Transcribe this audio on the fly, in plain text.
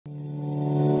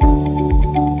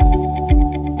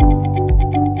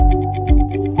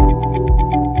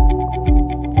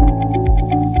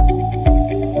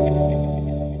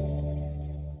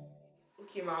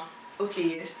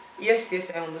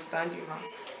understand you, ma'am.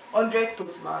 100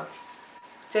 tote bags.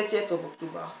 30th of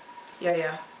October.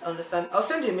 Yeah, I understand. I'll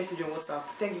send you a message on WhatsApp.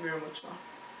 Thank you very much, ma'am.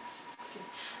 Okay.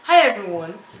 Hi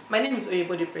everyone, my name is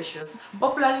Oyebode Precious,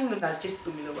 popularly known as Just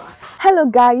Tomiloba. Hello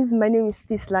guys, my name is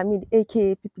Peace Lamid,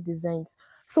 aka PP Designs.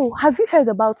 So, have you heard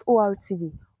about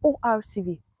ORTV?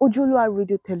 ORTV, OjuOluwa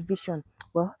Radio Television.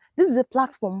 Well, this is a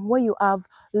platform where you have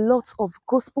lots of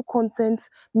gospel content,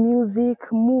 music,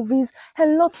 movies,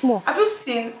 and lots more. Have you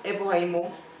seen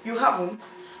Ebo? You haven't?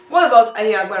 What about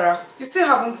Aye Agbara? You still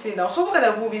haven't seen now. So what kind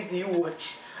of movies do you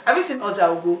watch? Have you seen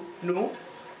OjuOluwa? No.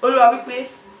 Oluwa Ipe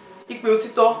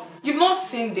Otito? You've not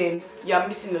seen them. You are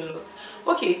missing a lot.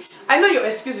 Okay, I know your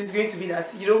excuse is going to be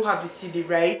that you don't have the CD,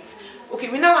 right? Okay,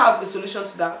 we now have the solution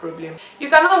to that problem. You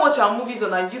can now watch our movies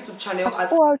on our YouTube channel at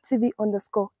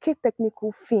ORTV_K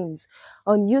Technical Films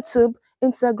on YouTube,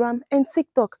 Instagram, and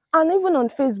TikTok, and even on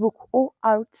Facebook,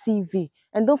 ORTV.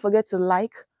 And don't forget to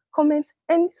like, comment,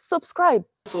 and subscribe.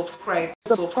 Subscribe.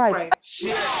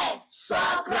 Share,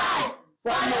 subscribe,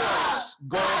 follow us.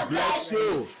 God bless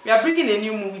you. We are bringing a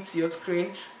new movie to your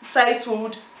screen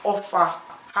titled Offer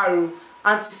Harrow.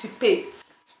 Anticipate.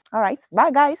 All right, bye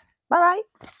guys. Bye.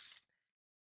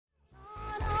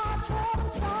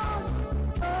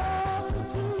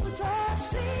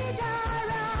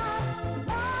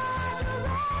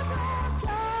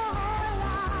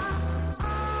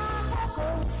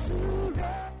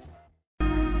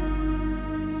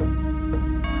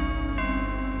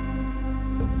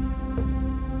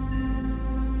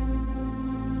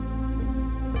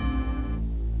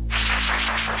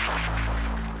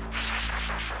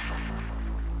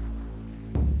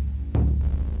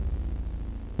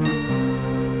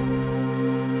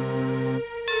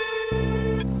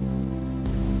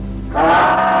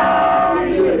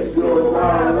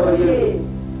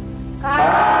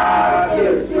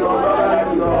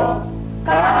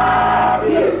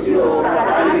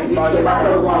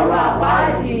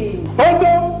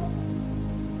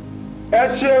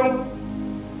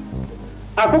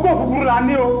 Àkókò kúkúrú la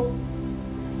ní o,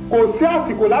 kò sí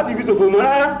àsìkò láti fi ṣòfò mọ́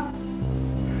rárá,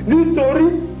 nítorí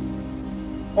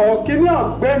ọ̀kíní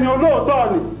ọ̀gbẹ́ni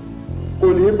olóòótọ́ ni kò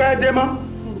ní pẹ́ dé mọ́.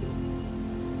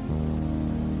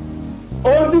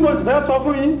 Ohun tí mo sì fẹ́ sọ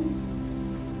fún yín,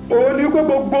 òun ni pé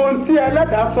gbogbo ohun tí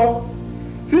Ẹlẹ́dàá sọ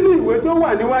sínú ìwé tó wà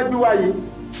níwájú wa yìí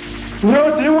ni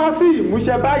ó ti wá sí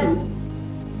ìmúṣẹ báyìí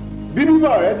bí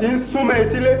bíbọ̀ rẹ̀ ti ń súnmọ́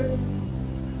etílé.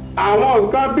 Àwọn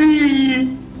nǹkan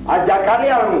bíi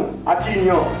àjàkálẹ̀ àrùn àti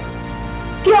ìyàn.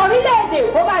 Kí orílẹ̀-èdè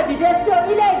kó máa dìde sí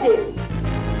orílẹ̀-èdè.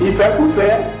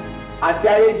 Ìfẹ́kúfẹ̀ẹ́ àti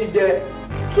ayé jíjẹ.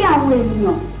 Kí àwọn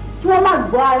ènìyàn kí wọ́n má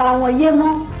gbọ́ ara wọn yé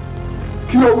mọ́.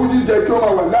 Kí owú jíjẹ kí ó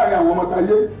máa wà láàrin àwọn ọmọ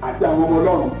tayé àti àwọn ọmọ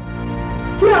Ọlọ́run.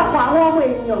 Kí ọkàn àwọn ọmọ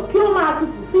ènìyàn kí ó máa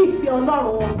tutù sí ìfẹ́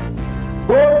Ọlọ́run wọn.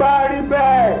 Bó bá rí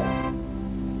bẹ́ẹ̀,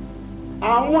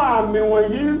 àwọn àmì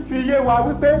wọ̀nyí fi yé wa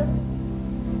wípé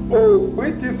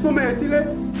òpin ti súnmọ́ etílé.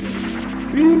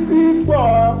 Bí pípọ̀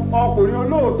ọkùnrin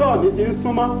olóòótọ́ ní ti ń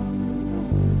súnmọ́,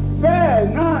 bẹ́ẹ̀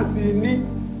náà sì ni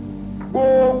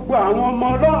gbogbo àwọn ọmọ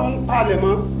Ọlọ́run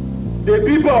palẹ̀mọ́ de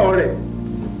bíbọ̀ rẹ̀.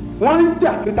 Wọ́n ń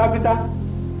jà fitafita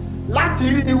láti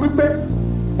rí i wípé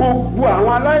gbogbo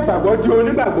àwọn aláìgbàgbọ́ di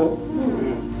onígbàgbọ́.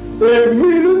 Èmi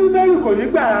ìlú níbẹ̀rù kò ní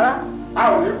gbà rárá, a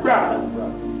ò ní gbà.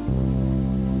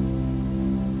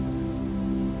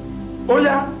 Ó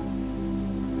yá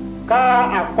ka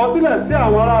àkọsílẹ̀ sí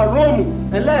àwọn ará Róòmù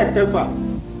ẹlẹ́ẹ̀kẹfà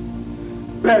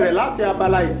bẹ̀rẹ̀ láti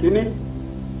abala ìkíní.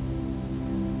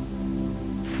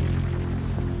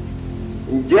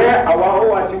 Ǹjẹ́ àwa ó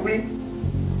wá ti wí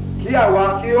kí àwa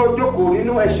kí ó jókòó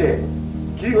nínú ẹ̀ṣẹ̀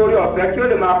kí oore ọ̀fẹ́ kí ó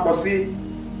lè máa pọ̀ sí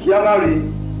kí a má rí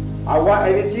àwa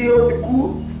ẹni tí ó ti kú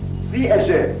sí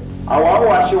ẹ̀ṣẹ̀ àwa ó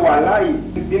wá ṣe wà láàyè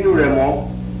nínú rẹ̀ mọ́?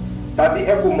 Tàbí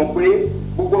ẹ kò mọ̀ pé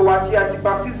gbogbo wa tí a ti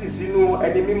baptisi sínú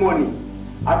ẹni mímọ́ ni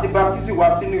a ti baptisi wa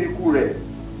sínú ikú rẹ̀?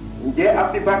 Ǹjẹ́ a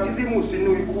fi baptisimu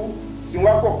sínú ikú sin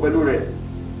wá pọ̀ pẹ̀lú rẹ̀,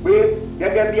 pé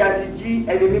gẹ́gẹ́ bí a ti jí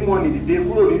ẹni mímọ́ ni dìde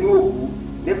kúrò nínú òkú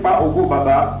nípa ògo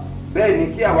bàbá, bẹ́ẹ̀ ni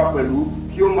kí àwa pẹ̀lú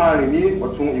kí ó máa rìn ní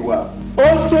ọ̀tún ìwà. Ó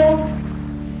tó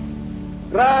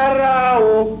rárá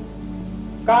o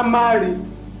ká má rí.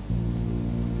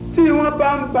 Tí wọ́n bá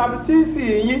ń baptisi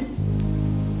yín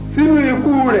sínú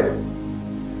ikú rẹ̀,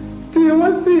 tí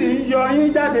wọ́n sì ń yọ yín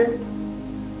jáde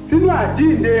sínú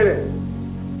àjíǹde rẹ̀,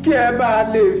 kí ẹ bá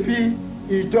lè fi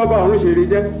ìjọba ọ̀run ṣèrè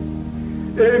jẹ.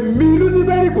 Èmi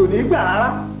Lúsífẹ́rì kò ní gbà rárá.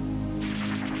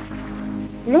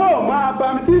 Wọ́n ò máa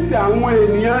baptisi àwọn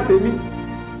ènìyàn tèmi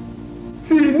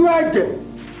sí inú ẹ̀jẹ̀.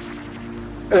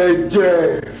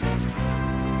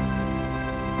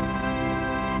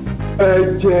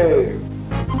 Ẹ̀jẹ̀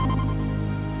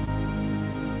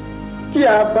kí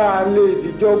a bá lè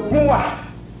dìjọ gún wà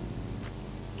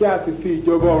kí a sì fi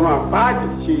ìjọba ọ̀run àpáàdì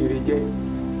ṣe ìrèjẹ.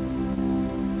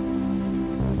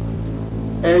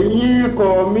 Ẹ̀yin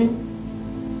ikọ̀ mi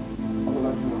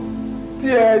tí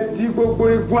ẹ di gbogbo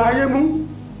igun ayé mú,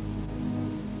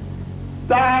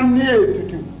 ta ní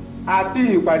ètùtù àti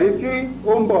ìpàdé tí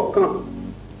ó ń bọ̀ kàn?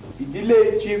 Ìdílé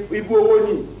Chief Ibu owó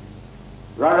ni.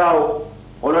 Rárá o,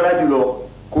 ọlọ́lá jùlọ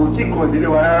kò tí kan ìdílé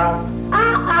wa rárá.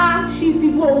 Chief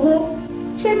Ibu owó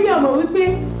ṣé bí ọmọ wípé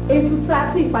ètùtù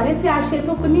àti ìpàdé tí a ṣe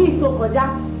tó pé ní ìtò kọjá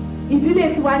ìdílé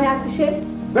tiwa ni a ti ṣe.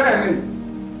 Bẹ́ẹ̀ni,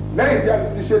 lẹ́yìn tí a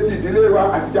ti ṣe ti ìdílé wa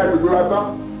àti ti agbègbè wa tán,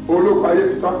 olóko ayé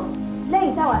ti tán.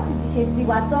 Lẹ́yìn táwa sì ti ṣe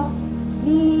tiwa tán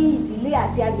ní ìdílé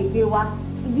àti agbègbè wa,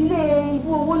 ìdílé Ibu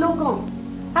owó ló kàn.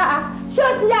 Ṣé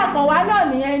ó ti yà kàn wá náà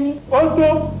nìyẹn ni? Ó tó.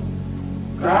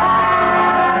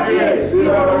 Káyẹ̀sí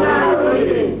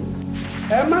Olóyè.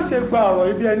 Ẹ má ṣe gba ọ̀rọ̀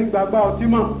ibi ẹni gbàgbá ọtí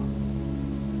mọ́.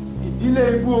 Ìdílé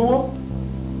Ibu owó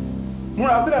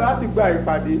múra sílẹ̀ láti gba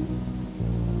ìpàdé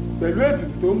pẹ̀lú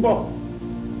ètùtù tó ń bọ̀.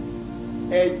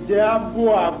 Ẹ̀jẹ̀ abo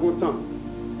àgùntàn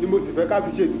ni mo sì fẹ́ ká fi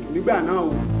ṣe ètùtù nígbà náà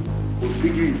o. Kò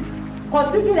sígìrì. Kò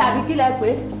sígìrì àbí kílẹ̀ pé?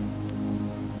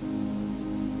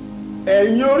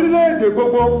 Ẹ̀yin orílẹ̀-èdè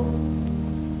gbogbo,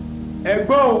 ẹ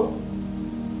gbọ́ o.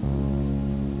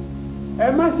 Ẹ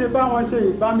má ṣe bá wọn ṣe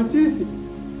ìbámitíìsì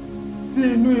sí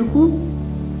inú ikú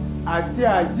àti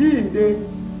àjíǹde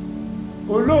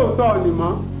olóòótọ́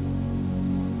nìmọ́,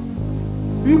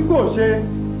 bí kò ṣe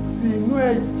sí inú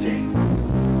ẹ̀jẹ̀.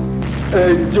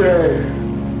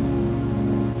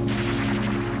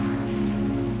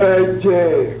 Ẹ̀jẹ̀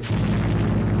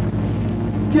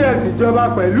kí ẹ sì jọba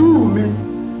pẹ̀lú mi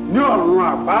ní ọ̀run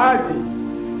àpáàdì.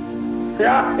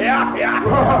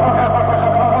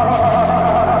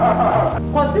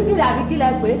 Kò sígìrì àbí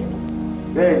kílẹ̀ pé?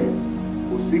 Bẹ́ẹ̀ni,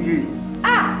 kò sígìrì.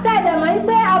 Tẹ́lẹ̀ mọ̀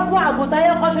pé abo àgùntàn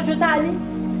yẹn kan ṣoṣo tá a ní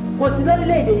kò sí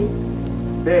lórílẹ̀‐èdè yìí.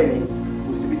 Bẹ́ẹ̀ni,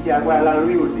 kò síbi tí agbára lára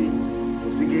òde, kò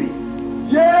sígìrì.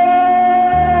 Yéé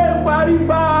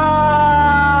paripa!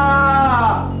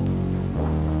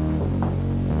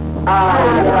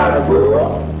 Àyàgbọ́,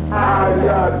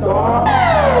 àyàtọ̀.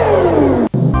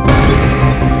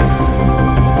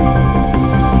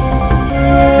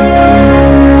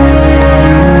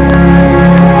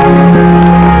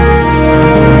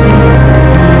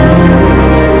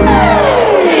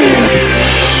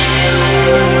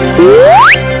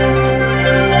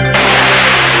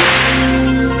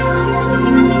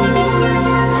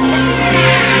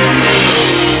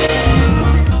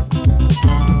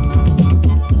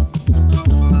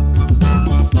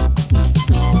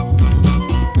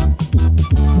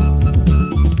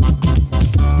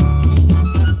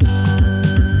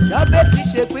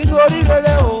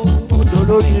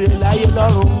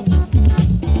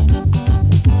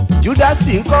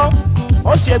 Júdásì ńkọ́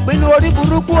ó ṣèpinnu orí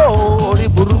burúkú orí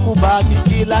burúkú bá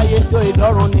títí láyé tó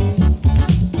ìdọ́run ni.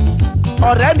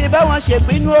 Ọ̀rẹ́ mi bá wọn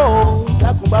ṣèpinnu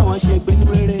dákun bá wọn ṣèpinnu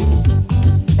rere.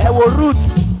 Ẹ wo Ruth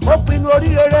ó pinnu orí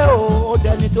rere ó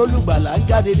dẹni tó lùgbàlà ń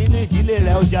jáde nínú ìdílé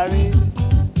rẹ̀ ó jàre.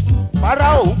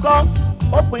 Fáráò ńkọ́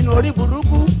ó pinnu orí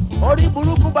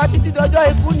burúkú bá títí dọjọ́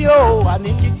ikú ni àní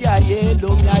títí ayé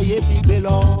lomi ayé fi gbé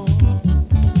lọ.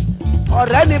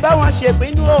 Ọ̀rẹ́ mi bá wọn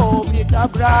ṣèpinnu bíi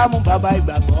Abrahamu bàbá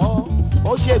ìgbàgbọ́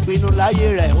ó ṣèpinnu láyé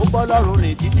rẹ̀ ó bọ́ lọ́rùn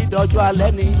rìn títí dọjọ́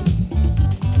alẹ́ ni.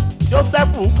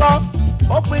 Joseph ńkọ́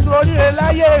ó pinnu oríire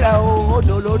láyé rẹ̀ ó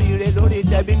dolóríire lórí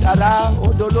tẹbítara ó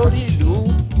dolórí ìlú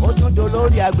ó tún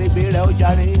dolórí agbègbè rẹ̀ ó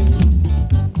jàre.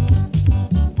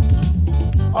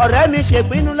 Ọ̀rẹ́ mi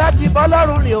ṣèpinnu láti bọ́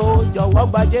lọ́rùn rìn jọ̀wọ́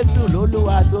gba Jésù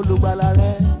lólúwa tó lùgbàlà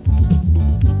rẹ̀.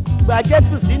 Gba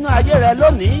Jésù sínú ayé rẹ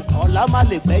lónìí ọ̀la má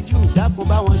lè pẹ́ jù dákun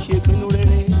bá wọn ṣe ìpinnu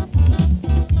rere.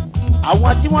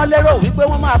 Àwọn tí wọ́n lérò wípé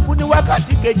wọ́n máa kú ní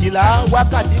wákàtí 12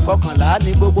 wákàtí 11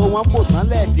 ni gbogbo wọn kò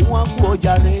sánlẹ̀ tí wọ́n kú ó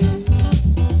jàre.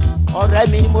 Ọ̀rẹ́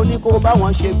mi mo ní kó bá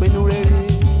wọn ṣe ìpinnu rere.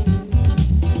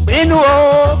 Pinnu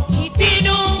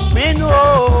ìpinnu. Pinnu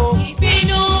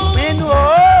ìpinnu. Pinnu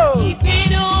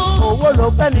ìpinnu. Owó ló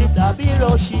pẹ́ ni tàbí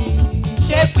rọ̀ṣì.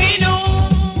 Ṣe pinnu.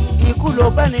 Ikú ló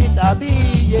pẹ́ ni tàbí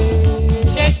iye.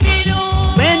 Ṣe pinnu.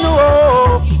 Pinnu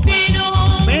ìpinnu.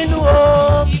 Pinnu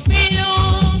ìpinnu.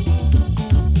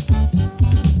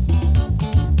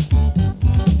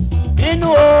 Pinnu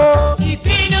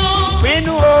ìpinnu.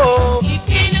 Pinnu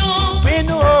ìpinnu.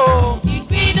 Pinnu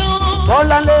ìpinnu.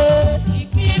 Bọ́láńlé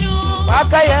ìpinnu.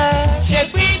 Fákẹ́yẹ Ṣe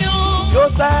pinnu.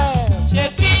 Joseph Ṣe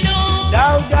pinnu.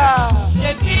 Dáúdà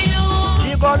Ṣe pinnu.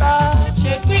 Jíbọ́lá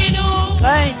Ṣe pinnu.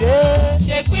 Kẹ́hìndé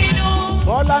Ṣe pinnu.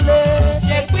 Bọ́láńlé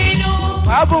Ṣe pinnu.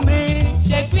 Fábùnmi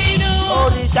Ṣe pinnu.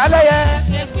 Òrìṣàlẹ́yẹ.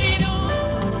 Ṣe pinnu.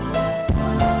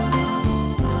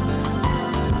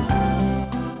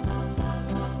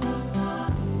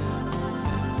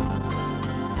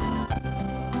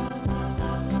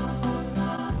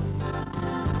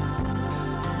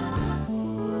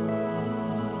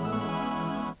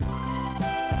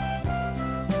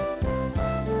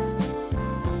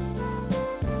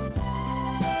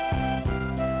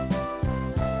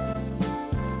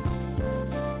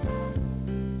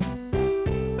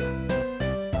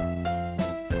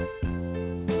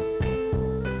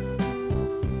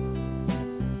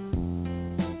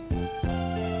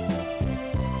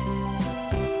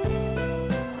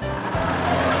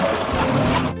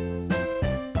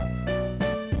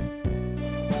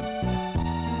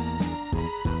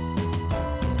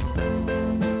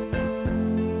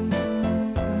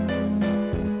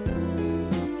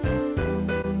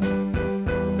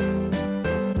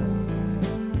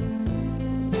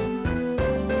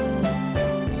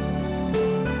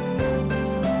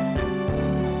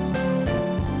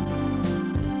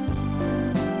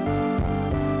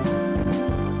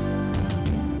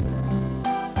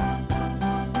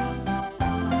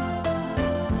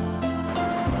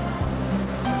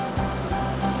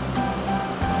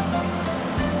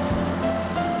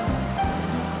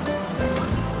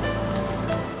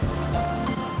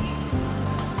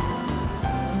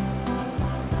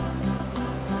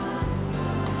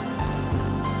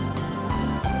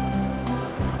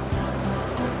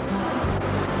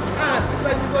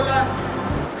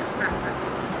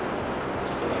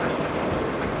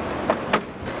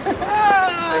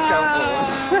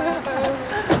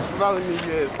 Báwoni,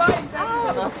 yes. Fine,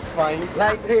 That's fine.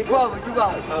 Like, hey, go on, you go.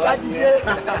 That's it.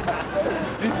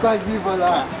 Mr.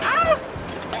 Jibola.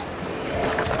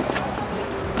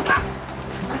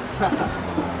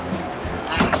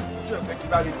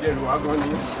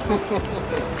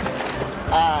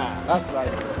 That's right.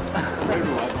 Very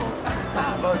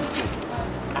well. Lord,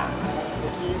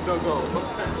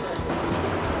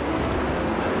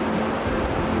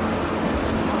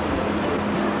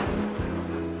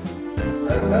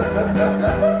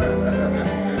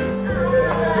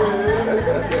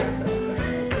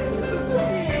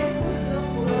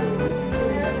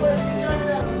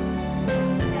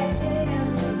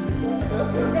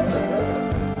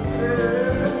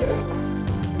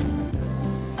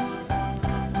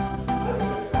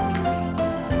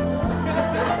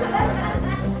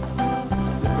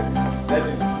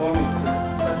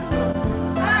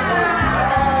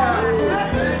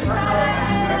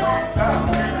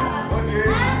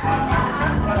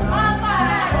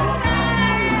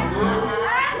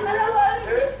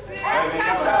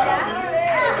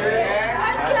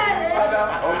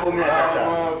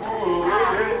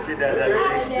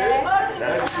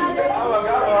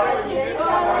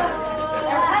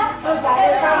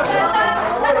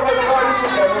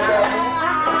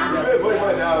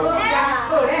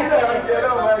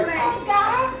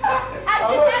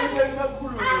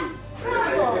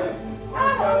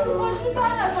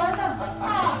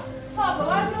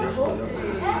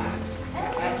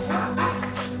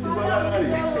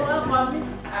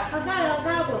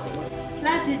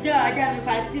 láti jọ ọjà mi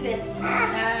pàtí rẹ̀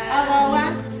ọmọ wa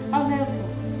ọmọ ẹ̀fọ́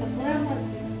ẹ̀fọ́rẹ́mọ̀sí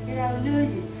ìra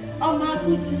olóyè ọmọ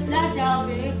akútu lájà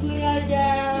obìnrin kú yọjọ́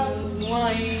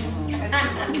wọ̀nyí.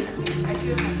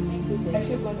 ẹ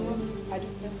ṣe gan ni wọ́n mi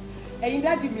àdúgbò ẹ̀yin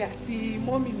dáàdì mi àti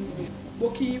mọ́mì mi mo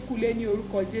kí yín kú lé ní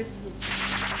orúkọ Jésù.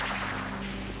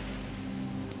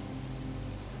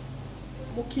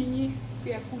 mo kí yín pé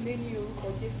ẹ kú lé ní orúkọ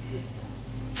Jésù.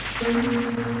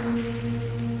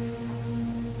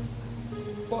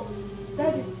 But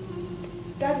daddy,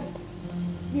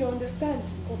 me understand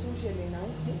what you ṣẹlẹ̀ now.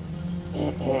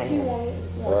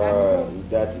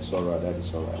 That is alright.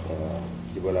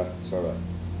 Jibola, it's alright.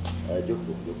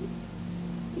 Jókòó.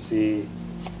 You see,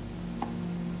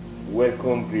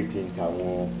 welcome greeting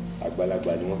tàwọn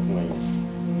àgbàlagbà ni wọ́n fún ẹ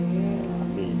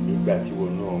ní nígbà tí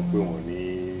wọn náà ń pè wọ́n ní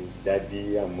daddy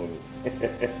and mommy.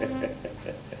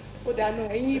 Ó dáná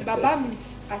ẹ̀yin bàbá mi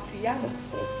àti ìyá mi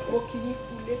mo kí yín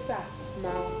kú lẹ́sà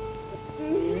máa.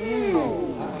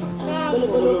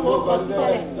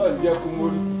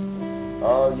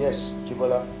 Oh yes,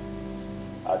 Jibola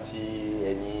àti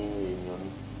ẹ̀yin èèyàn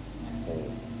mi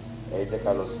ẹ jẹ́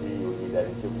ká lọ sí orí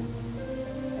ìdánilẹ́kọ̀ọ́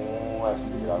fún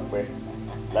àsìkò ráńpẹ́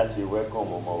láti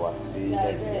welcome ọmọ wa sí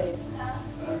Nàìjíríà.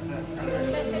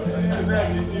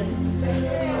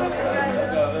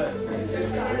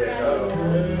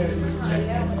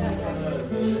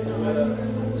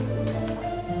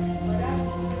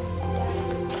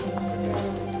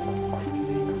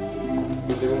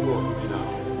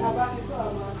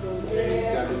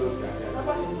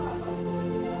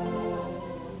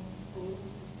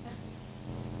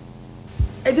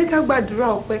 Ẹ jẹ́ ká gbàdúrà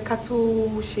ọpẹ́ ká tó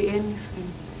ṣe anything.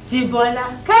 Jìbọ́lá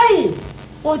kẹ́yìn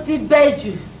ó ti bẹ́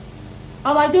jù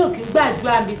ọmọdé ò kí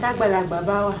gbàdúrà bí tágbàlagbà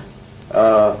bá wà.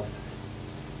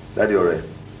 Dádì ọ̀rẹ́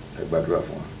ẹ gbàdúrà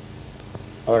fún wa.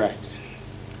 All right,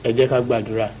 ẹ jẹ́ ká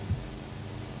gbàdúrà.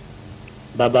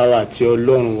 Bàbá wa àti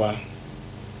Ọlọ́run wa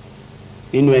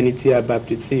nínú ẹni tí a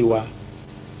baptisi wa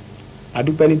a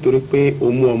dúpẹ́ nítorí pé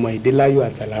o mú ọmọ ìdè láyọ̀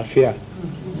àtàlàáfíà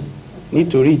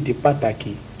nítorí ìdí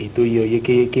pàtàkì ètò yẹ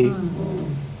yékéyéké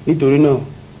nítorí náà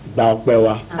gba ọpẹ́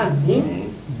wa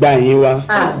gba ìyìn wa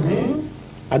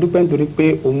a dúpẹ́ nítorí pé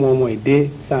o mú ọmọ ìdè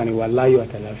sáàrin wa láyọ̀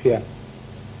àtàlàáfíà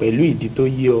pẹ̀lú ìdí tó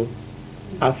yí ọ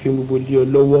a fi gbogbo lé ọ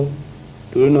lọ́wọ́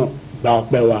torí náà gba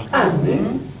ọpẹ́ wa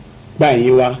gba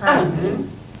ìyìn wa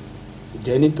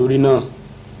jẹ́ nítorí náà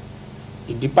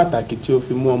ìdí pàtàkì tí o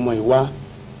fi mú ọmọ ìwá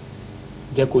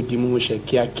jẹ́ kó di mímú ṣẹ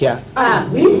kíákíá.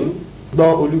 Àmín. Gbọ́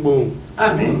olúgbòhùn.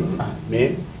 Àmín. Àmín.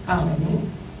 Àmín.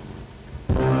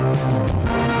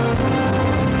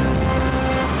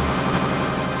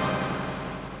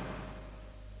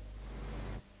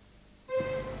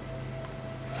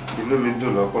 Inú mi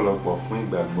dùn lọ́pọ̀lọpọ̀ fún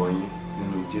ìgbàgbọ́ yín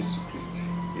nínú Jésù Kristi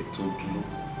ètò dúró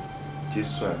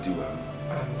Jésù àdìwà mi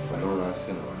Ọlọ́run á sì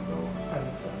ràn wá lọ́wọ́.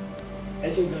 Ẹ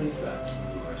ṣé gan ni sir.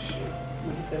 Mo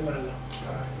ti fẹ́ máa lọ.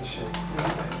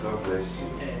 God bless you.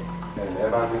 Ẹ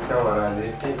bá mi káwọn ará lé.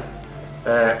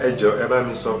 Ẹ jọ̀ọ́ ẹ bá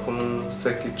mi sọ fún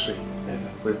secretary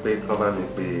pé kán bá mi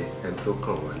pe ẹni tó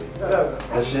kàn wọlé.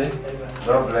 Ẹ ṣé.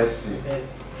 God bless you.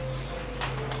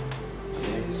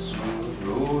 Jésù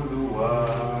lólu.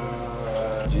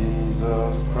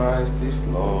 Christ is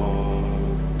Lord.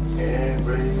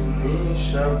 Every knee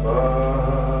shall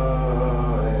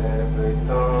bow, every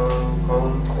tongue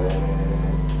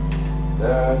confess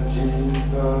that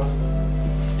Jesus.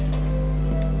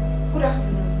 Good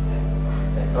afternoon, sir.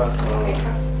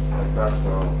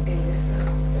 Ẹ̀kásán.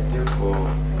 Ẹ̀dẹ́kọ̀.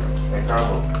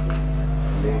 Ẹ̀káàbọ̀.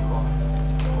 Ilé ńkọ́.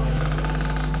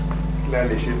 Kí la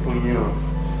lè ṣe fún yín o?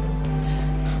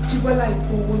 Jíbọ́lá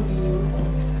Ìpowó ni orúkọ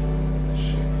mi sá.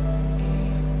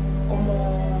 Ọmọ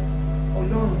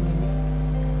Ọlọ́run ni mí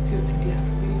tí ó ti di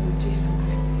àtúnbí nínú Jésù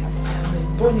Kristi. I'm a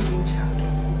born again child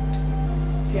of God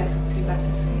tí a sì ti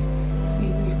láti sí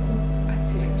inú ikú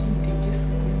àti àjíǹde Jésù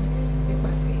Kristi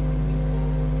nípasẹ̀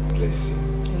ìgbìmọ̀. Bless you.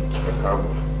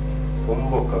 Ẹ̀káàbọ̀. Ó ń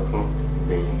bọ̀ kankan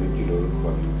gbẹ̀yìn lójú lórúkọ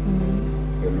mi.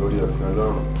 Pẹ̀lú orí ọ̀fẹ́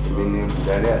Ọlọ́run, èmi ni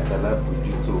olùdarí àti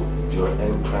alábòójútó ìjọ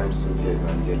M.Kayode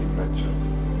Evangelical Church.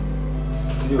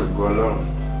 Sí ògo Ọlọ́run,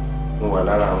 mo wà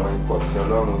lára àwọn ikọ̀ tí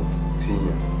Ọlọ́run ti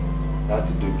yàn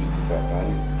láti dojú ti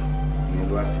Sátánì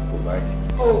nílùú àsìkò báyìí.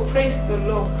 Oh, praise the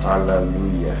Lord.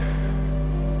 Hallelujah.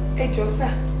 Ẹ jọ̀ọ́ sà,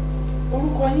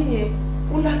 orúkọ yín yẹn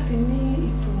ó láti ní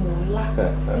ìtumọ̀ ńlá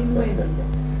nínú ẹ̀mí.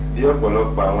 Bí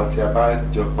ọ̀pọ̀lọpọ̀ àwọn tí a bá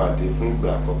jọ pàdé fún ìgbà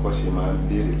àkọ́kọ́ ṣe máa ń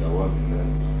béèrè lọ́wọ́ mi náà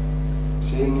ni.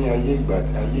 Ṣé ní ayé ìgbà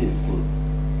tí ayé ìsìn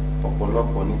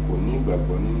ọ̀pọ̀lọpọ̀ ni kò ní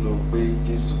ìgbàgbọ́ nínú pé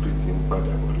Jésù Kristi ń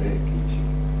padà bọ̀ lẹ́ẹ̀kejì?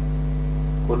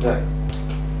 Kódà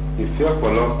ìfẹ́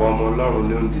ọ̀pọ̀lọpọ̀ ọmọ Ọlọ́run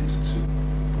ló ń di tútù.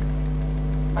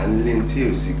 À ń lé tí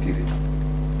ò sí kiri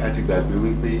láti gbàgbé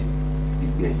wípé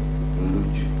ìgbẹ̀yìn ń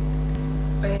lójú.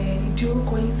 Ìdí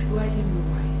orúkọ yín ti wáyé mi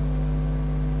wáyé.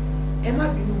 Ẹ má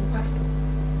bínú pásítọ̀.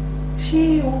 Ṣé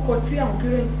orúkọ tí àwọn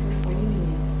pírẹ̀ǹtì ń sọ yín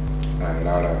nìyẹn?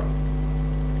 Rárá o.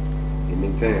 Èmi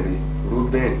tẹ́ ń rí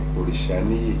Rúbẹ́n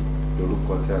Òrìṣàníyè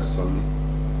lórúkọ tí a sọ mí.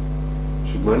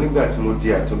 Ṣùgbọ́n nígbà tí mo di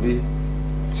àtúnbí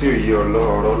tí òye ọ̀rọ̀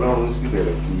Ọlọ́run sì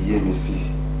bẹ̀rẹ̀ sí yé mi sí i,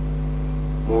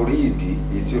 mo rí ìdí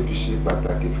èyí tí ó fi ṣe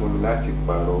pàtàkì fún mi láti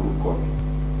pààrọ̀ orúkọ mi,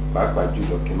 pàápàá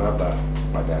jùlọ kí n má bàa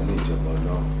pàdánù ìjọba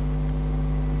Ọlọ́run.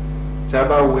 Tí a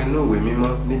bá wo inú ìwé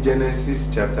mímọ́ ní Genesis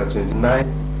chapter 29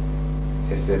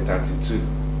 ẹsẹ̀ 32,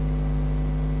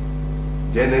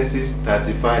 Genesis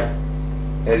 35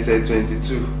 ẹsẹ̀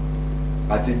 22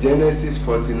 àti Genesis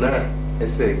 49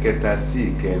 ẹsẹ̀ ìkẹta sí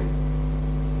ìkẹrin,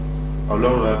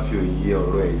 Ọlọ́run á fi òye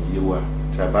ọ̀rọ̀ ẹ̀ yé wa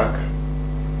tàbákà.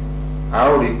 A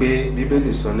ó rí i pé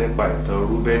Bíbélì sọ nípa ìtàn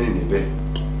Rúbẹ́nì níbẹ̀.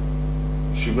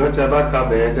 Ṣùgbọ́n tí a bá ka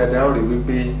bẹ̀rẹ̀ dáadáa, ó rí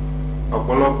wípé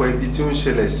ọ̀pọ̀lọpọ̀ ibi tí ó ń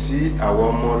ṣẹlẹ̀ sí àwọn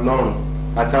ọmọ Ọlọ́run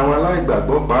àtàwọn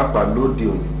aláìgbàgbọ́ pàápàá lóde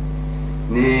òní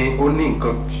ni ó ní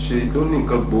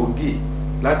nǹkan gbòógì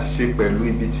láti ṣe pẹ̀lú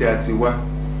ibi tí a ti wá,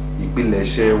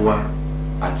 ìpilẹ̀ṣẹ̀ wa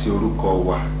àti orúkọ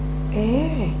wa.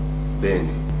 Bẹ́ẹ̀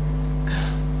ni.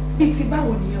 Bí ti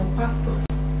báwo nìyẹn pásítọ̀?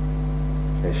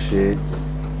 Ẹ ṣe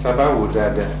tá a bá wò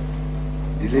dáadáa,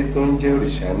 ìdílé tó ń jẹ́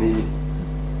Òrìṣàníyè,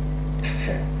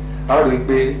 a rí i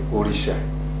pé òrìṣà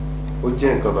ó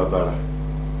jẹ́ nǹkan bàbàrà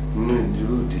nínú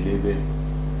irú ìdílé bẹ́ẹ̀,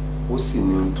 ó sì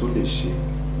ní ohun tó lè ṣe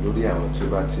lórí àwọn tí ó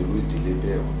bá ti rú ìdílé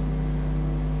bẹ́ẹ̀ wọ̀.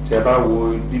 Tí a bá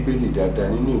wo Bíbélì dáadáa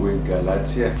nínú ìwé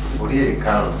Gàlátíà orí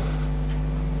ìkarùn-ún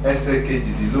ẹsẹ̀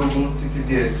 18 títí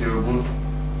dé ẹsẹ̀ 20,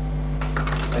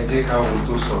 ẹ jẹ́ ká wo ohun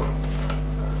tó sọ.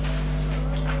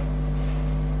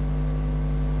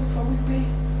 Ó sọ wípé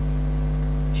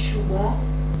ṣùgbọ́n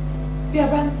bí a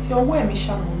bá ń ti ọwọ́ ẹ̀mí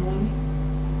ṣamọ̀nà yín,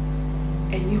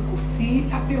 ẹ̀yin kò sí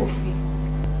lábẹ́ òfin.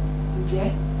 Ǹjẹ́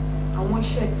àwọn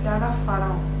iṣẹ́ tí ara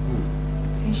farahàn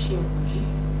tí ń ṣe wọ̀nyí: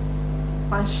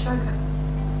 panṣágà,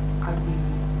 àgbèrè,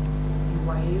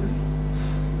 ìwà èrè,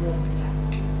 wọ̀nbìà,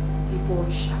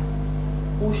 ìbọ̀rìṣà,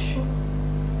 oṣó,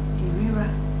 ìríra,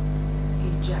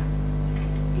 ìjà,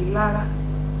 ìlara,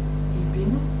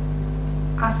 ìbínú,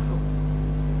 asọ̀,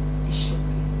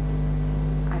 ìṣọ̀tẹ̀,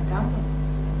 àdámọ̀.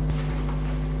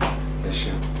 Ẹ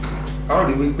ṣeun. A ó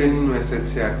rí wípé nínú ẹsẹ̀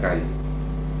tí a kà yìí,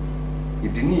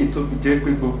 ìdí nìyí tó fi jẹ́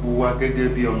pé gbogbo wa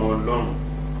gẹ́gẹ́ bí ọmọ Ọlọ́run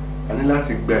a ní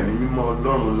láti gba ẹ̀mí mímọ́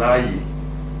Ọlọ́run láàyè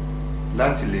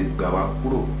láti lè gbà wá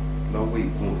kúrò lọ́wọ́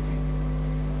ìgún òfin.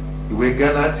 Ìwé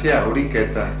Gálátíà orí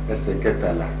 3 ẹsẹ̀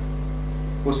 13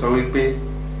 ó sọ wípé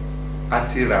a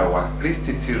ti rà wá,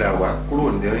 Kristi ti rà wá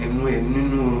kúrò nínú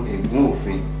ègún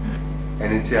òfin,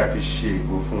 ẹni tí a fi ṣe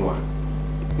ègò fún wa,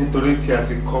 nítorí tí a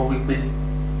ti kọ wípé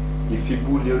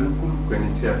ìfibúlẹ̀ olúkúlùkù ẹni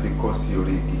tí a fi kọ́ sí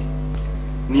orí igi.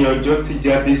 Ní ọjọ́ tí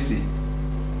Jábésì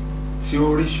tí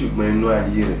ó rí ṣùgbọ́n inú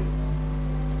ayé rẹ̀,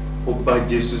 ó bá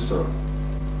Jésù sọ̀rọ̀.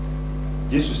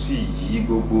 Jésù sì yí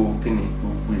gbogbo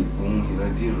ègún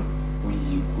ìrandíran, ó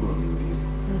yí kúrò ní orí rẹ̀.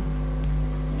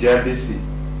 Jábésì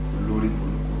olórí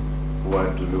burúkú ó wá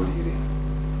di olórí rẹ̀,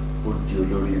 ó di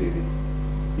olórí rere.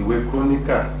 Ìwé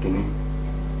Króníkà kìíní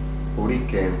orí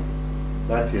 4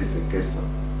 láti ẹsẹ̀ 9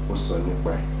 ó sọ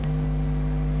nípa ẹ̀.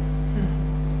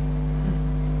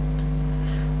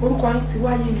 Orúkọ yín ti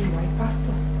wáyé mi wáyé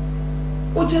pásítọ̀.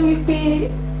 Ó jẹ́ wípé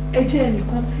ẹ jẹ́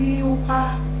ẹnìkan tí ó wá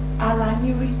ara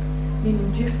yín rí nínú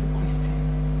Jésù Kristi.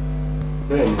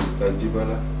 Bẹ́ẹ̀ ni Mr.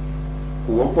 Jíbọ́lá, kò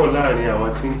wọ́pọ̀ láàrin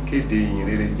àwọn tí ń kéde ìyìn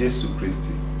rere Jésù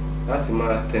Kristi láti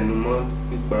máa tẹnumọ́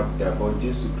nípa ìdàbọ̀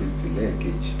Jésù Kristi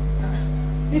lẹ́ẹ̀kejì.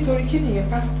 Nítorí kí nìyẹn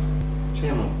pásítọ̀? Ṣé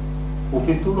mọ̀,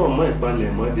 òfin tó rọ̀ mọ́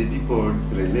ìpalẹ̀mọ́ de bíbọ̀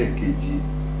rẹ̀ lẹ́ẹ̀kejì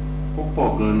ó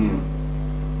pọ̀ gan ni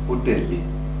ó tẹ̀lé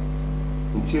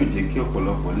ní tí ò jẹ́ kí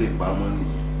ọ̀pọ̀lọpọ̀ lè pamọ́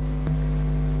nìyẹn.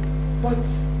 But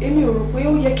èmi ò rò pé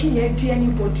ó yẹ kí yẹn dí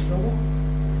anybody lọ́wọ́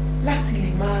láti lè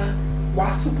máa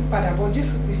wàásù pípadàbọ̀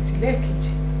Jésù Kristi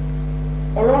lẹ́ẹ̀kejì.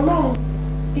 Ọ̀rọ̀ Ọlọ́run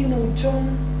nínú John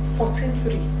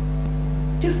 14:3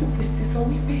 Jésù Kristi sọ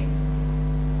wípé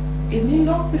èmi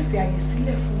ló pèsè àyè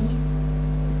sílẹ̀ fún yín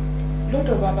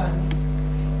lọ́dọ̀ bàbá mi,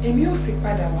 èmi ó sì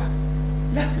padà wá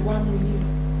láti wá mú yín lọ,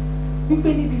 wípé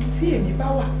níbi tí èmi bá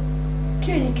wà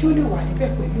kí ẹ̀yin kí ó lè wà níbẹ̀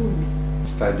pẹ̀lú mi.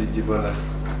 Mr. Adéjíbọ́lá,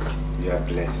 you are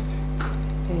blessed.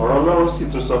 Ọ̀rọ̀ Ọlọ́run sì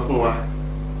tún sọ fún wa,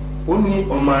 ó ní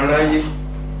ọmọ aráyé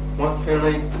wọ́n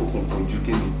fẹ́ràn òkùnkùn ju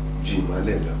kíni ju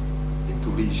ìmọ́lẹ̀ lọ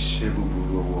nítorí iṣẹ́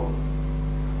búburú ọwọ́ wọn.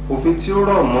 Òfin tí ó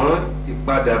rọ̀ mọ́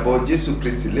ìpadàbọ̀ Jésù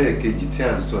Kristi lẹ́ẹ̀kejì tí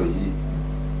à ń sọ yìí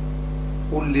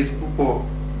ó le púpọ̀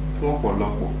fún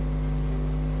ọ̀pọ̀lọpọ̀,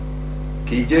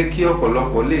 kì í jẹ́ kí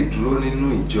ọ̀pọ̀lọpọ̀ lè dúró nínú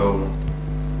ìjọ wọn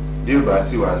bí ó bá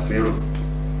sì wá sérò.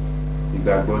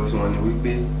 Ìgbàgbọ́ tiwọn ni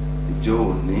wípé ìjọ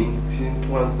òní tí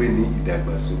wọ́n ń pè ní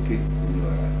ìdàgbàsókè nínú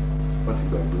ara, wọ́n ti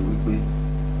gbàgbé wípé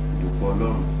ìbùkún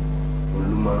Ọlọ́run òun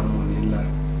ló máa ń mú ní ńlá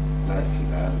láì fi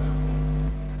làálàá kún.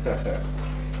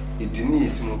 Ìdí nìyí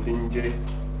tí mo fi ń jẹ́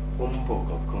ó ń bọ̀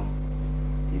kankan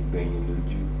ìgbẹ̀yìn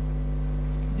lójú.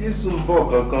 Jésù ń bọ̀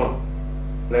kankan,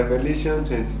 Revelation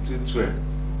 22:12,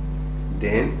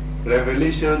 then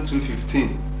Revelation 2:15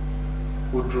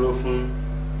 ó dúró fún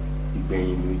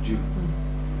ìgbẹ̀yìn lójú.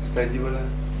 Sister Jíbọ́lá,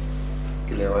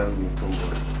 kí lẹ wá níbi tó ń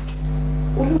bọ̀?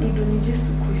 Olódodo ni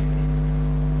Jésù Kristi.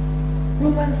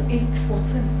 Romans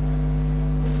 8:14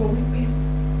 ó sọ wípé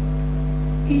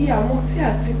iye àwọn tí a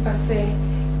ti pàṣẹ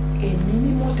ẹ̀mí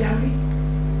mímọ́ darí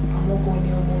àwọn gan ni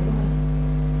ọmọ Ọlọ́run.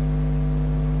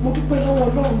 Mo dúpẹ́ lọ́wọ́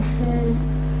Ọlọ́run fún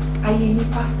ayé yín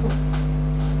pásítọ̀.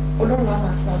 Ọlọ́run á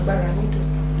máa sọ agbára yín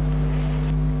dọ̀tun.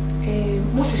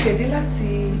 Mo ṣẹ̀ṣẹ̀ dé láti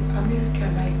Amẹ́ríkà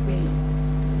láìpẹ́ yìí.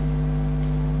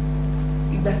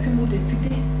 Ìgbà tí mo dẹ̀ ti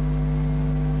dé,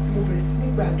 mo bẹ̀rẹ̀ sí ní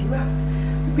gbàdúrà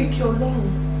wípé kí Ọlọ́run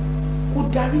kó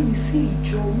darí mi sí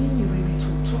ìjọ oníyìn rere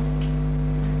tòótọ́.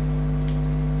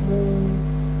 Mo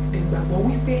dẹ̀ gbàgbọ́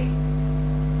wípé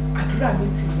àdúrà mi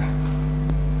ti gbà.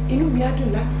 Inú mi á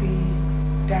dùn láti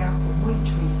darapọ̀ mọ́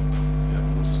ìjọ yìí.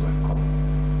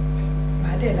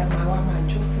 Màá dẹ̀ la máa wá máa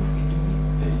jọ́sìn pẹ̀lú yín.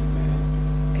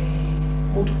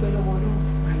 Mo dúpẹ́ lọ́wọ́ Ọlọ́run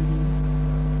fún ayé yín.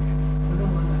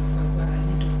 Ọlọ́run á máa sọ agbára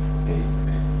yín dọ̀tun.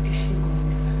 Ẹ ṣé gan-an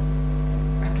ni sá.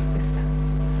 A dúpẹ́ sá.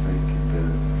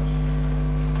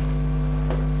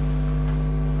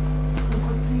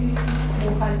 Nǹkan tí mo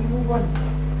bá ní mú bọ̀ ní.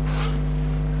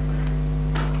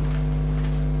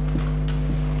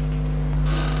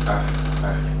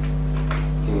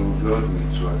 In God we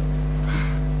trust.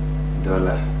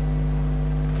 Dọ́là,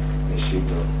 ẹ ṣé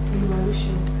gan. Olúwa ló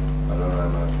ṣe ń sá. Ọlọ́run á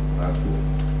máa kú.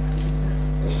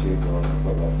 Ẹ ṣé gan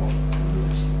lọ́pọ̀lọpọ̀. Olúwa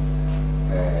ṣe ń sá.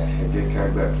 Ẹ jẹ́ kí a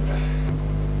gbàdúrà.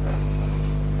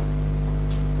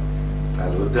 Ta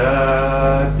ló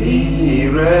dàbí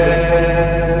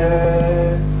rẹ̀?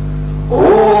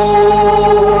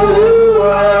 Olúwa,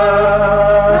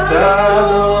 ta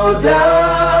ló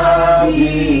dàbí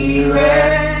rẹ̀?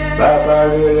 Bàbá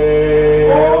rere.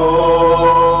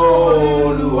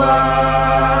 Olúwa,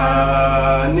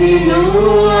 nínú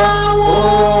àwọn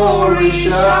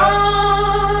òrìṣà.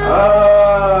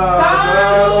 Ta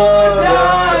ló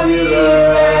dàbí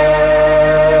rẹ̀?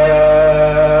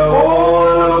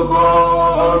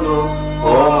 Olùgbọ́nù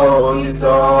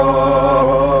òtítọ́.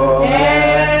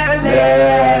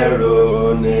 Ẹlẹ́rù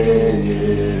nìyí.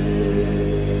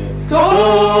 Tó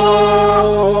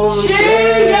ṣe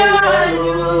yanu.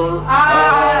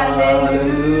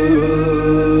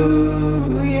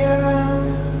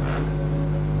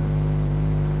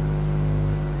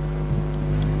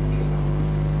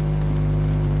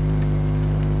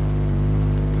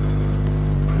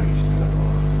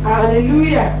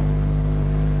 Hallelujah.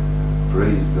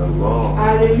 Praise the Lord.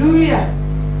 Hallelujah.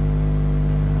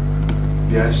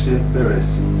 Bí a ṣe bẹ̀rẹ̀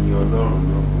sí yin Ọlọ́run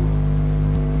lógo,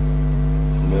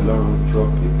 ni Ọlọ́run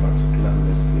drop a particular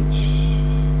message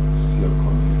sí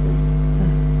ọkàn mi fún mi.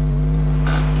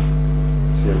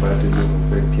 Tí ẹ bá délé mo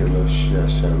fẹ́ kí ẹ lọ ṣe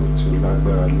àṣàrò tí ó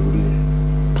lágbára lórí ẹ̀.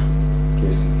 kí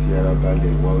ẹ sì fi ara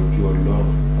balẹ̀ wá ojú Ọlọ́run.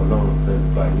 Ọlọ́run fẹ́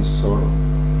bá yín sọ̀rọ̀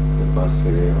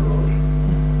nípasẹ̀ ọ̀rọ̀ rẹ̀.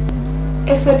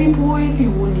 Ẹsẹ̀ Bíbélì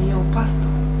wo nìyẹn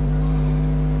pásítọ̀?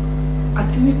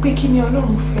 Àti wípé kí ni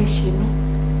Ọlọ́run fẹ́ ṣe náà?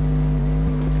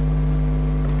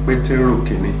 Pétérù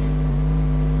kìíní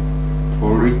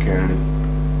orí 4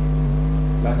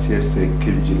 láti ẹsẹ̀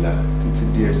 12 títí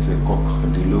dé ẹsẹ̀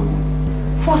 19.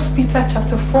 1 Peter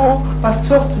chapter 4 verse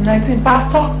 12 to 19.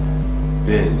 Pastor?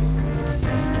 Bẹ́ẹ̀ni.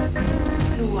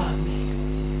 Olúwa mi.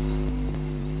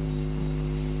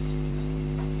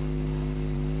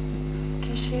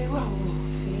 Kì í ṣe irú àwọn ọ̀rọ̀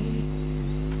tí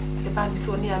ẹ bá mi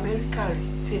sọ ní Amẹ́ríkà rí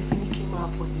tí ẹ fi ní kí n máa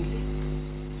bọ̀ nílé.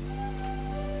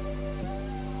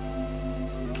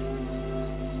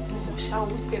 Mo mọ̀ ṣá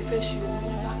wípé ẹ fẹ́ ṣe ohun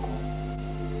ńlá kan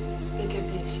gẹ́gẹ́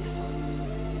bí ẹ ṣe sọ.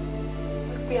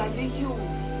 Wípé ayé yóò wù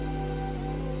mí,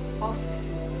 wọ́n sì fi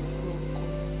òun fún orúkọ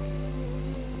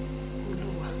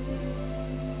Olúwa.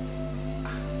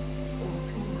 Ohun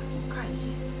tí mo máa tún kà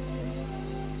yìí,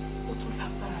 ó tún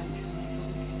lágbára jù mí lọ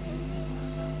gẹ́gẹ́ bí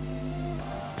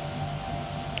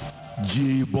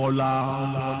Jíbọ́lá,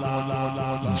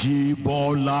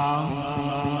 Jíbọ́lá,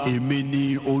 èmi ni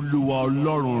Olúwa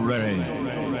Ọlọ́run rẹ.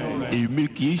 Èmi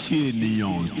kì í ṣe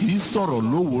ènìyàn tí ń sọ̀rọ̀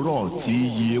lówùúrọ̀ tí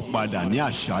yí padà ní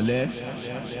àṣálẹ́.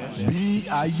 Bí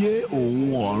ayé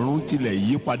òun ọ̀run tilẹ̀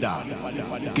yí padà,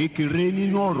 kékeré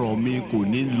nínú ọ̀rọ̀ mi kò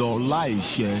ní lọ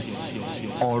láìṣẹ.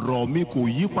 Ọ̀rọ̀ mi kò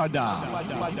yí padà,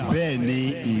 bẹ́ẹ̀ ni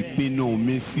ìpinnu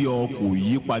mi sí ọ kò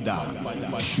yí padà.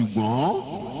 Ṣùgbọ́n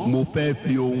mo fẹ́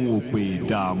fi ohun òpè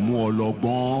dààmú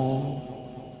ọlọ́gbọ́n.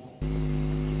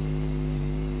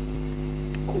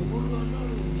 kò burú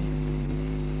Ọlọ́run mi.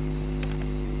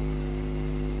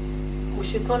 Mo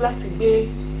ṣetán láti gbé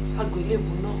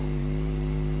àgbélébùú náà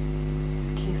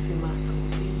kí n sì máa tọ̀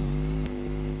lẹ́yìn.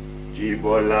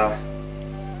 Jíbọ́lá.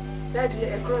 Dáàdi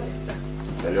ẹ kúrò ní sà.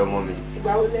 Pẹ̀lú ọmọ mi.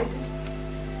 Ìgbà wo lẹ́dí?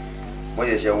 Mo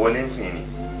ṣẹ̀ṣẹ̀ wọlé ń sìn ni.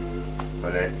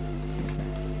 Pẹ̀lẹ́.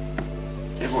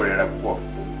 Ṣé kò rẹra púpọ̀?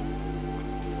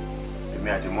 Èmi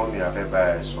àti mọ́mí a fẹ́ bá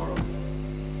ẹ sọ̀rọ̀.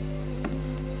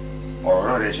 Ọ̀rọ̀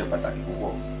náà rẹ̀ ṣe pàtàkì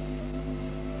púpọ̀.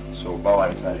 So bá wa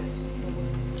nísàlẹ̀.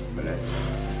 Pẹ̀lẹ́.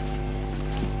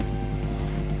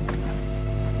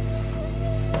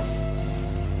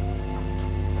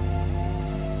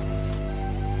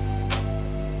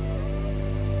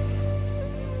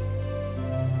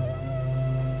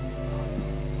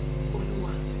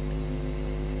 Olúwa,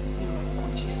 ní orúkọ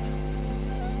Jésù.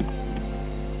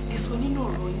 Ẹ sọ nínú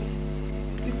ọ̀rọ̀ yín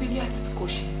wípé ní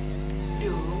àtìkọ́ṣe lé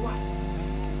ọ̀rọ̀ wà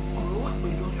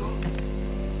pẹ̀lú Ọlọ́run.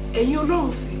 Ẹ̀yin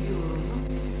Ọlọ́run sì lé ọ̀rọ̀ náà.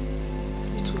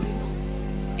 Nítorí náà,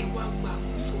 ẹ wá gba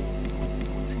àkóso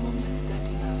ohun tí mọ́mí àti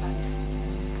dáàdì náà bá mi sọ.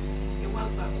 Ẹ wá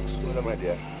gba àkóso. Hello, my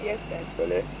dear. Yes, Dad.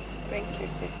 Pẹ̀lẹ́. Thank you.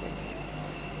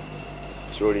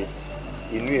 Sórí,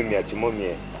 inú èmi àti mọ́mí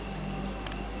ẹ̀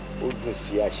ó dùn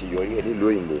sí àṣeyọrí ẹ̀ nílùú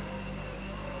òyìnbó.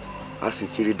 A sì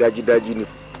ti rí dájúdájú ní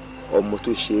ọmọ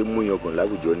tó ṣe é mú yangàn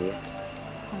láwùjọ ni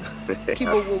ẹ́. Kí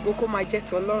gbogbo ògo kó máa jẹ́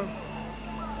ti Ọlọ́run.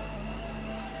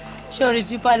 Ṣé orí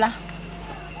Jíbọ́lá?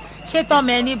 Ṣé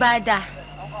tọ́mọ ẹni bá dà?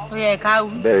 Ó yẹ ká wú.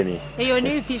 Bẹ́ẹ̀ni. Èyí ò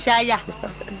ní fi ṣáyà.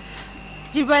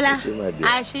 Jíbọ́lá,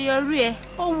 àṣeyọrí ẹ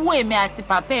ó wú èmi àti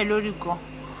bàbá ẹ lórí gan.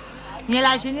 Ìyẹn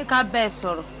la ṣe ní ká bẹ́ẹ̀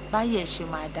sọ̀rọ̀ báyìí ẹ̀ ṣe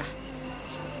máa dà.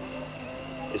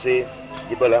 Ṣé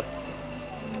Jíbọ́lá?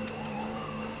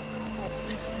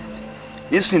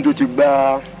 Nísìnyí tó ti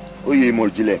gba oyè ìmọ̀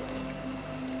ìjìnlẹ̀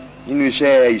nínú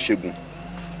iṣẹ́ ìṣègùn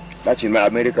láti ìlú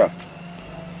Amẹ́ríkà,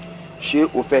 ṣé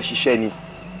o fẹ́ ṣiṣẹ́ ni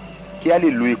kí a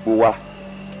lè lo ipò wa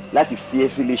láti fi ẹ́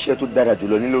sí iléeṣẹ́ tó dára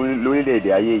jùlọ ní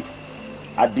lórílẹ̀‐èdè ayé yìí,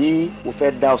 àbí o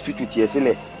fẹ́ dá hospital tiẹ̀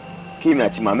sílẹ̀ kí èmi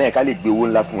àti màmá ẹ̀ ká lè gbé owó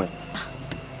ńlá fún ẹ?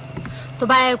 Tó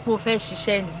bá yẹ kó o fẹ́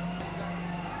ṣiṣẹ́ ni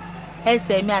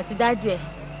ẹsẹ̀ mi àti dádì ẹ̀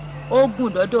ó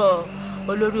gùn dọ́dọ̀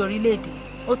olórí orílẹ̀-èdè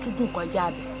ó tún gùn kọjá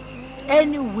abẹ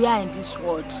anywhere in this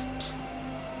world,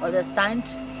 understand?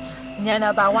 Ìyẹn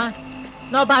number 1.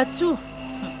 Number 2,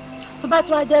 tó bá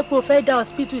tún wá jẹ́ pé o fẹ́ dá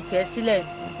hospital tiẹ̀ sílẹ̀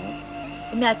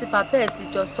èmi àti papa ẹ̀ ti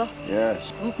jọ sọ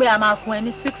wípé a máa fún ẹ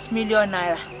ní 6 million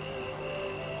naira.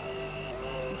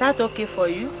 Is that okay for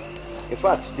you? In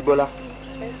fact, Jíbọ́lá,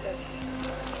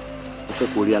 mo fẹ́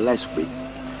kó realize pé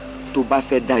tó bá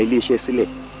fẹ́ dá iléeṣẹ́ sílẹ̀,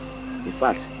 in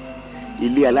fact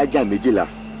ilé alájà 12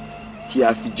 tí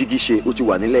a fi jígí ṣe ó ti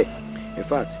wà nílẹ̀. In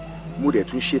fact mo dẹ̀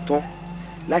tún ṣe tán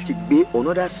láti gbé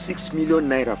another 6 million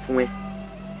naira fún ẹ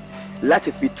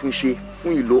láti fi tún ṣe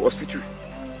fún ìlò hospital.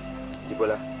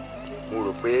 Jíbọ́lá, mo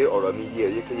rò pé ọ̀rọ̀ mi yé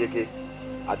ẹ yékéyéké,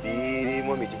 àbí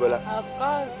mọ́mí Jíbọ́lá? Of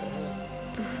course.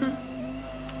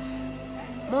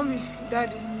 Mọ́mí,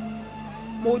 dáàdì,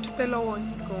 mo dúpẹ́ lọ́wọ́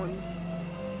yín gan-an ni.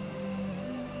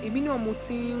 Èmi náà mo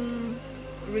ti ń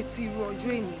retí irú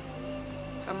ọjọ́ èní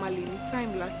a máa lè ní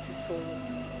time láti sọ̀rọ̀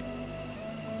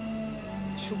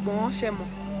ṣùgbọ́n ṣe mọ̀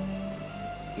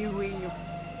irú èèyàn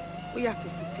ó yàtọ̀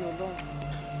sí ti Ọlọ́run.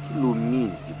 Kí ló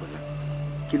mean Ìbọ̀lá?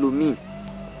 Kí ló mean?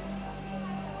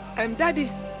 Daddy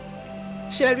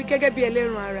ṣe rí gẹ́gẹ́ bí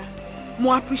ẹlẹ́ran ara mo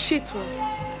appreciate wọn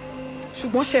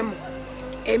ṣùgbọ́n ṣe mọ̀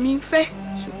ẹ̀mí ń fẹ́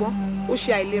ṣùgbọ́n ó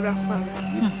ṣe àìlera fún ara.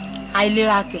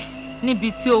 Àìlera kẹ̀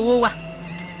níbi tí owó wà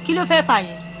kí ló fẹ́ fà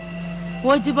yẹn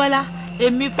wo Jíbọ́lá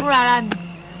èmi fúnra ara mi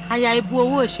aya ibu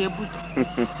owó òṣèbù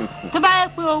tó bá yẹ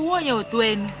pé owó yẹn ò tó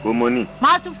ẹni o mọ ni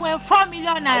máa tún fún ẹ 4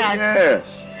 million naira.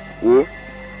 wo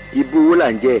ibu owó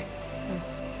là ń jẹ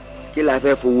kí la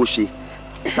fẹ́ fowó ṣe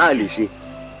tá lè ṣe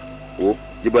wo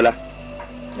Jíbọ́lá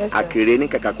àkèrè ní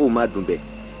kàkà kó má dùn bẹ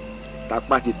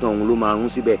tápá ti tán òun ló máa rún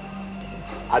síbẹ̀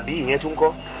àbí ìyẹn tún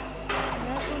kọ́.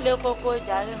 ìyẹn tún lé kókó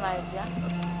jàre máa jà.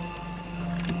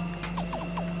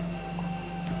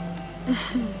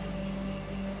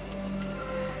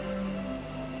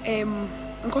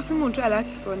 nǹkan tí mò ń try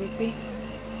láti sọ ni pé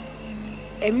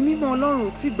ẹ̀mí mímọ́ Ọlọ́run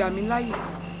ò tí gbà mí láyè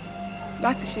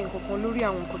láti ṣe nǹkan kan lórí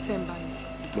àwọn nǹkan tẹ́ ń bá mi sọ.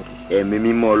 Ẹ̀mí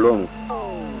mímọ́ Ọlọ́run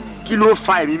kí ló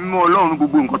fa ẹ̀mí mímọ́ Ọlọ́run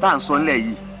gbogbo nǹkan tá à ń sọ nílẹ̀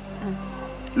yìí?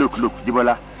 Look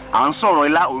Jíbọ́lá à ń sọ̀rọ̀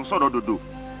ilá òun sọ̀rọ̀ dòdò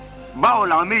báwo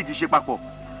làwọn méjì ṣe papọ̀?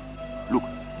 Look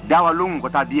dá wa lóhùn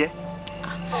nǹkan tá a bí ẹ́.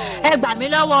 ẹ gbà mí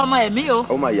lọ́wọ́ ọmọ ẹ̀mí o.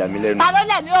 ó máa yà mí lẹ́nu. ta ló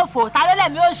lẹ̀mí òfò ta ló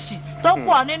lẹ̀mí òṣì tó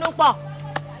pọ̀ nínú pọ̀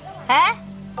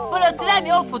ó lè tún lẹ̀mí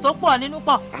òfò tó pọ̀ nínú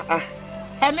pọ̀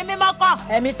ẹ̀mí mímọ́ kọ́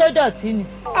ẹ̀mí tó dọ̀tí ni.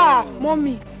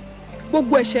 Mọ́mì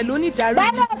gbogbo ẹ̀ṣẹ̀ ló ní ìdáríjì.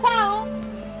 bẹ́ẹ̀ ló pa o.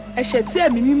 ẹ̀ṣẹ̀ tí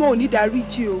ẹ̀mí mímọ́ ò ní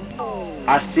ìdáríjì o.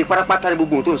 àṣe pátápátá ni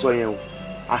gbogbo ohun tó ń sọ yẹn o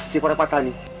àṣe pátápátá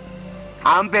ni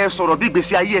à ń bẹ sọ̀rọ̀ bí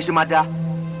ìgbésí ayé ẹ̀ ṣe máa dáa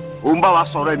òun bá wa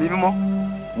sọ̀rọ̀ ẹ̀mí mímọ́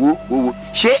wo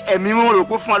ṣé ẹ̀mí mímọ́ rò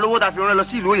pé fún wa lówó tá a fi rán lọ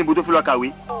sí ìlú òyìnbó tó fi lọ kàwé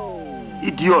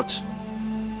idiot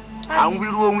à ń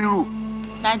wíru ó ń wíru.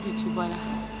 Dáàdì Jíbọ́lá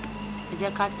ẹ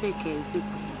jẹ́ ká tèkẹ́ ẹ̀ sí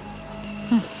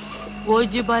pé wo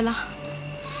Jíbọ́lá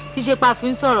kí ṣe pa fi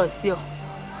ń sọ̀rọ̀ sí ọ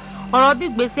ọ̀rọ̀ bí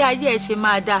ìgbésí ayé ẹ̀ ṣe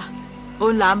máa dáa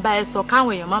òun là ń bá ẹ sọ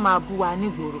káwọn èèyàn má máa bú wa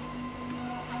nígboro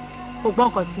o gbọ́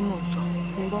nǹkan tí mò ń sọ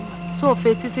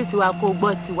sóòfin títí tiwa kó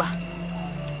gbọ́ tiwa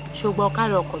ṣùgbọ́n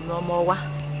káàrọ̀ ọkọ̀ mi ọmọ wa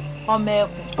ọmọ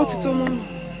ẹkùn. ó ti tó mọ́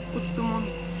mi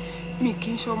mi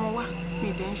kì í ṣọmọ wa mi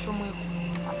ì dẹ̀ ń ṣọmọ ẹkùn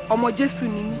ọmọ Jésù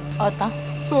ni mí. ọ̀tán.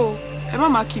 so ẹ má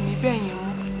máa kì mí bẹ́ẹ̀ yẹn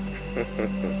mọ́.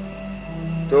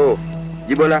 tó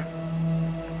Jíbọ́lá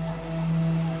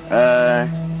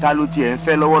ta ló tiẹ̀ ń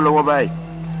fẹ́ lọ́wọ́lọ́wọ́ báyìí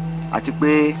àti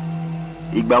pé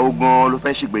ìgbà wo gan ló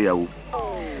fẹ́ ṣègbéyàwó.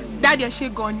 Dáàdì ẹ ṣe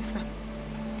gan ni sà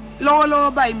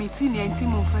lọ́wọ́lọ́wọ́ báyìí mi tí ní ẹni tí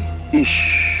mo fẹ́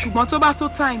ṣùgbọ́n tó bá tó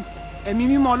time ẹ̀mí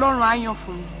mímọ́ Ọlọ́run á yàn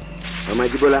fún mi. Màmá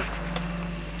Jíbọ́lá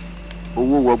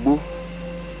owó wọgbó.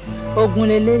 ogun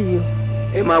leléyìí o.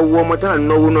 ẹ máa wo ọmọ tá à ń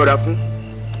náwó náírà fún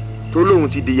tó lóun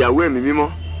ti di ìyàwó ẹ̀mí mímọ́.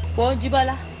 fò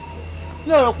Jíbọ́lá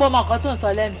mi ò rò pé ọmọ kan tó ń sọ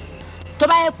lẹ́nu tó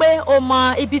bá yẹ pé o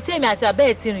mọ ibi tí èmi àti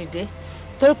àbẹ́ẹ̀ ti rìn dé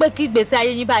torí pé kí ìgbésí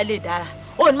ayé yín bá lè dára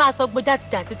ó ní máa sọ gbé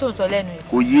jàtìjàtì tó ń sọ lẹ́nu yìí.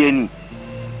 kò yé ẹni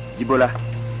Jíbọ́lá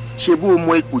ṣe bó o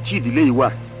mọ ipò tí ìdílé yìí wà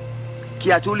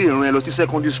kí a tó lè rán ẹ lọ sí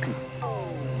secondary school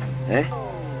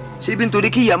ṣé bí nítorí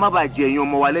kí ìyá má bàa jẹ ẹ̀yin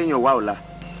ọmọ wa lẹ́yìn ọ̀wá ọ̀la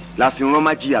la fi rán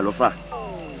má jìyà lọ́fà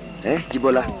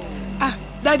Jíbọ́lá.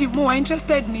 Daddy mo wà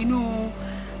interested nínú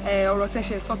ọ̀rọ̀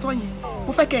tẹ̀sẹ̀ sọ́tọ̀ yẹn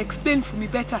mo fẹ́ kẹ́ explain fún mi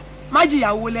better má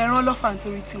jìyà wo lẹ rán lọ́fà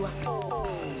nítorí tiwa.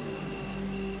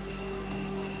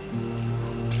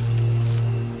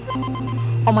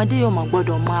 ọmọdé yóò mọ̀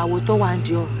gbọ́dọ̀ mọ àwo tó wà ń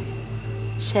di ọ̀rọ̀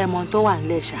ṣe é mọ tó wà ń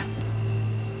lẹ̀ ṣá.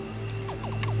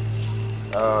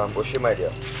 o ṣe my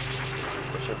dear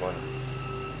o ṣe gan ni.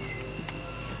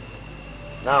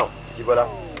 now Jíbọ́lá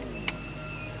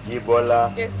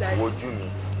wojú mi.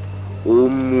 ó ń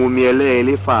mu omi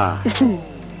ẹlẹ́ẹ̀lẹ́ fà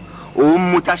ó ń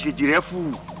mu táṣejì rẹ fù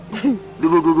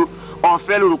dúdúdúdú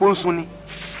ọ̀fẹ́ lóru kó ń sun ni.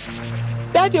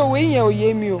 Dáàdì òwe yẹn ò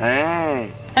yé mi o.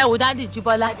 ẹ wò Dáàdì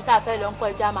Jíbọ́lá ibi tá a fẹ́ lọ ń kọ́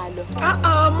ẹja máa lọ.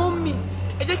 Mọ́mì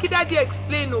ẹ jẹ́ kí Dáàdì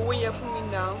explain òwe yẹn fún mi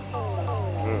now.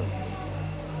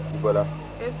 Jíbọ́lá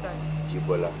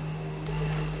Jíbọ́lá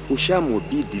o ṣàmù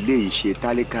bí ìdílé yìí ṣe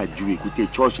tálíkà ju èkúté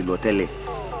chọ́ọ̀ṣì lọ tẹ́lẹ̀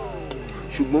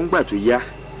ṣùgbọ́n gbà tó yá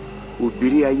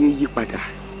òbírí ayé yí padà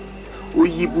ó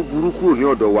yí búburú kúrò ní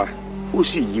ọ̀dọ̀ wa ó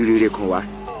sì yí rere kan wá.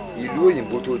 ìlú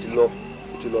òyìnbó tó ti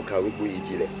lọ kàwé gboyè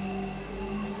ìjìnlẹ̀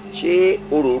ṣé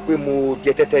o rò pé mo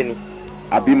jẹ tẹ́tẹ́ ni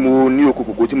àbí mo ní oko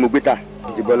kòkó tí mo gbé tà?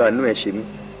 Jíbọ́lá inú ẹ̀ ṣe mí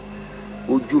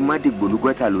ojú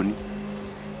mádìgbòlúgbọ́tà lóní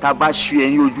tá a bá ṣu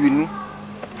ẹyin ojú inú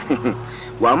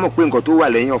wàá mọ̀ pé nǹkan tó wà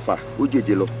lẹ́yìn ọ̀fà ó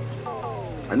jèjè lọ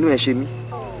àánú ẹ̀ ṣe mí.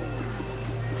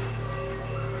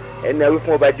 ẹni awí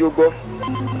fún ọba jẹ́ ó gbọ́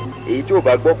èyí tí ò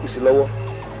bá gbọ́ kù sí lọ́wọ́.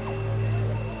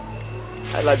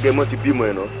 alágẹmọ ti bímọ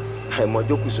ẹ̀ náà àìmọ̀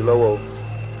jókòó sí lọ́wọ́ o.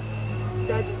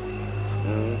 Daddy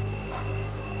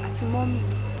àti mọ́mì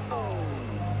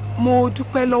mo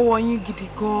dúpẹ́ lọ́wọ́ yín gidi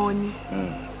gan-an ni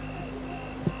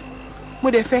mo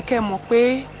dẹ̀ fẹ́ kẹ́ mọ̀ pé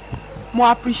mo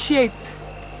appreciate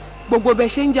gbogbo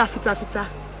bẹ́ẹ̀ ṣe ń jà fitafita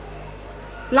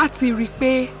láti rí i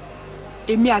pé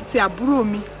èmi àti àbúrò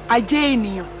mi a jẹ́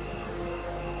ènìyàn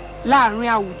láàrin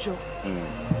àwùjọ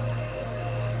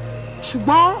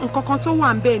ṣùgbọ́n nǹkan kan tó wà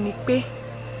ń bẹ̀ ni pé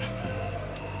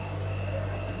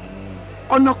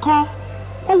ọ̀nà kan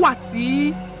ó wà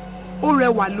tí ó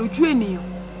rẹwà lójú ènìyàn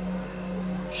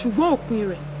ṣùgbọ́n òpin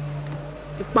rẹ̀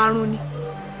ìparun ni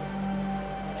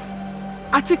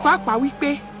àti pàápàá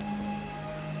wípé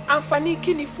àǹfààní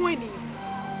kí ni fún ènìyàn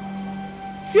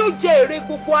tí ó jẹ èrè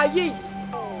gbogbo ayé yìí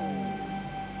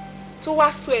tó wá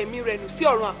sọ ẹ̀mí rẹ̀ nù sí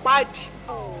ọ̀run àpáàdì.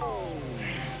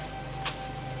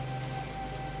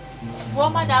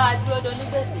 wọ́n má dá wa dúró do ní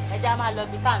gbèsè ẹja máa lọ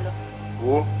bí ká lọ.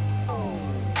 wo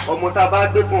ọmọ tá a bá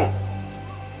gbé pọ̀n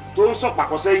tó ń sàn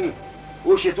pàkọ́ sẹ́yìn ó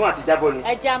ṣetán àti jábọ́ ni.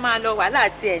 ẹja máa lọ wàhálà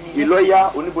àti ẹ̀ nìyẹn. ìlọ́yà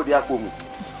oníbodè àpò mi.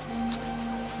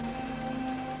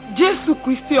 Jésù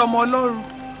Kristi ọmọ Ọlọ́run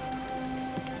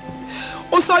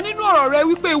ó sọ nínú ọ̀rọ̀ rẹ̀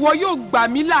wípé ìwọ yóò gbà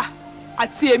mí là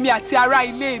àti èmi àti ará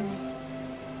ilé mi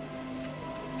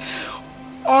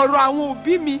ọ̀rọ̀ àwọn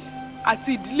òbí mi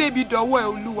àti ìdílé mi dọ̀wọ́ ẹ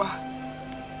Olúwa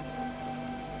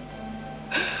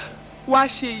wá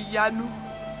ṣe ìyanu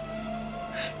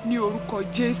ní orúkọ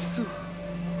Jésù.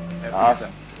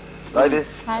 Láìdé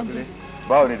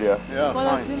báwo ni dìá.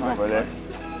 Pẹ̀lẹ́.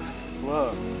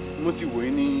 Mo ti wò ó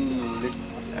ní ilé.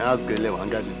 Ẹ á sọ̀rọ̀ ilé wa ń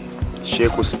jáde. Ṣé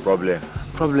kò sí problem?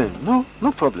 Problem?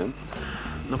 No problem.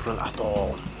 No problem at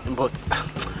all. But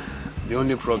the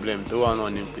only problem tó wà náà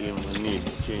ni pé mo ní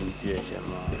change díẹ̀ ṣe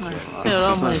máa.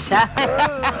 ẹ̀rọ ọmọ ìṣá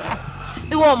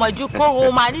ìwọ ọmọjú kó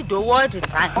o máa ní ìdówó all the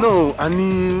time. No, a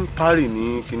ní party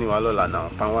ní kíní wa lọ́la náà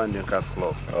Panwa Neckers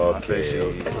Club. Okay,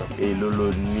 èló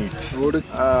ló need.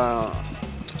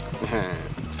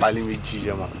 Pali méjì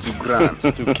yẹn ma 2 grams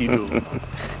 2 kilo.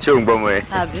 Ṣé o ń gbọ́ mọ ẹ?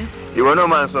 Àbí. Ìwọ náà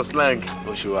máa ń sọ slang.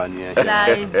 Oṣù wa ni ẹ.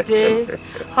 Láìdé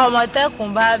ọmọ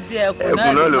tẹkùn bá bí ẹkùn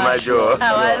náà ló máa jọ.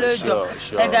 àwa ló jọ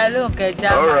ẹ̀dá ló ń kẹjá.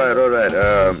 All right.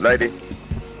 Láìdé.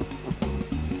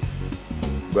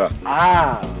 Gbà.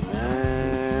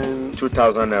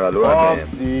 2,000 naira ló wà bẹ́ẹ̀.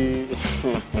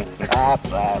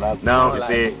 Now you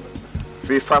say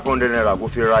fi 500 naira kó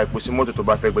fi ra epo sí mọ́tò tó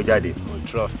bá fẹ́ gbé jáde.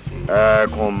 Trust.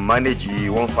 Kàn manage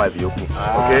 15 yòókù.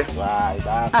 Okay?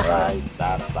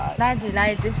 That's right.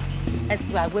 Láìdé ẹ ti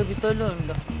gbàgbé ibi tó lòun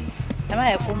lọ ẹ má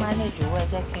yẹ kó manage owó ẹ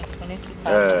jẹ́ kí n fún ní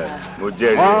 2,000. Mo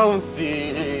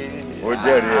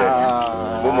jẹ́rìí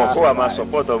ẹ̀. Mo mọ̀ kó wà máa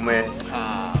support ọmọ ẹ.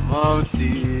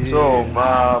 So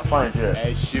máa fine jẹ.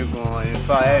 Ẹ ṣe gan in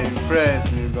fact ẹ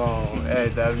impress mi gan ẹ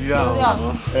dàbí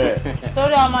àwọn.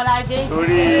 Torí ọmọládé.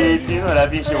 Torí tí náà la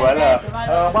fi ń ṣe wàhálà.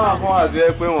 Báwọn kan wà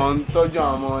jẹ́ pé wọ́n ń tọ́jú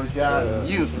àwọn ọmọ ṣá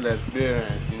useless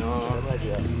parents, you know.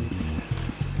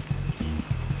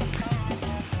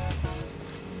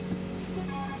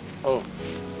 Oh,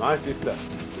 my sister.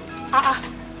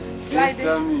 Láìdé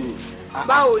Sister mi.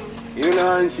 báwo ni. Ìlú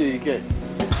náà ń ṣe ìkẹ́.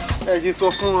 Ẹ ṣe sọ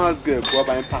fún house girl kó wá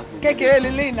bá yín pass. Kékeré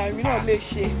lélẹ́yìn náà mi náà lè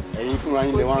ṣe. Ẹ̀yin fúnra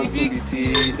yín lè wá ń tóbi tí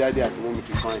dáadé àti mọ́mí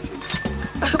ti fún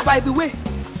àìṣe. By the way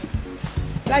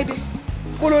Láìdé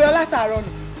mo lọ látàárọ̀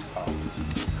nù.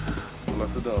 Mo lọ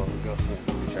sọ́dọ̀ girlfriend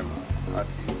mi ṣe mọ́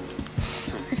àti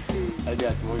dáadé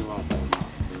àti mọ́mí máa ń pa.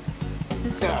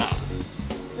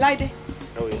 Láìdé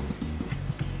Oh yeah.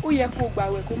 ó yẹ kó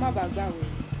gbàwẹ̀ kó má bàa gbàwẹ̀.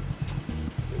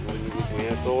 Èwo ni gbogbo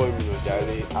yẹn sọ́wọ́ mi lọ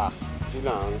jàre kí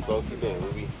là ń sọ kí lẹ̀ ń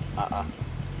wí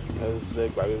ẹ fẹ́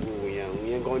gbàgbé gbogbo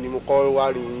yẹn gan ni mo kọ́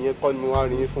wá rí yẹn kọ́ ni mo wá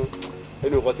rí yín fún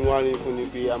ẹnu nǹkan tí mo wá rí yín fún ni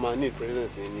pé a máa ní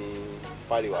presence ní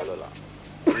party wa lọ́la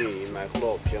ní my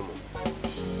club ṣe mọ̀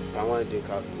Panwa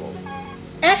Neckers Club.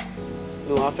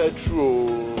 No, a fẹ́ throw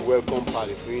welcome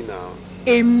party fún yín náà.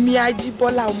 Èmi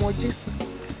Ajíbọ́lá ọmọ Jésù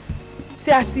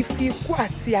tí a ti fi ikú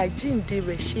àti àjíǹde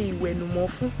rẹ̀ ṣe ìwẹ̀nùmọ́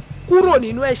fún kúrò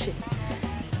nínú ẹ̀ṣẹ̀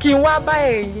kí n wá bá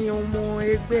ẹ̀yin ọmọ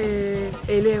ẹgbẹ́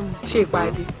ẹlẹ́mu ṣe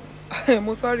ìpàdé.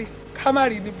 Mo sọ́rí ká má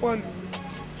rí ní Pọ́ọ̀lù.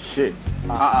 Ṣé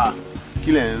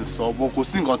kí lẹ̀ ń sọ bó kò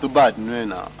sí nǹkan tó bad nínú ẹ̀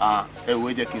náà ẹ wò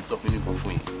ẹ jẹ́ kí n sọ fún nìkan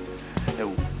fún yín ẹ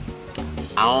wò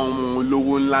àwọn ọmọ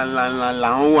olówó ńláńlá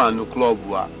làwọn wà ní club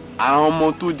wa àwọn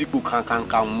ọmọ tó dípò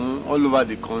kàǹkàǹkà mú all over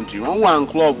the country wọ́n wà ní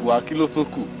club wa kí ló tún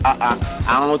kù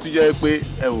àwọn tó jẹ́ pé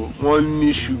ẹ wò wọ́n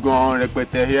ní ṣùgbọ́n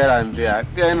rẹpẹtẹ here and there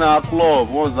kẹ́nà club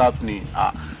what's happening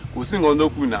kò sí nǹkan tó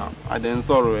kù náà àdé ń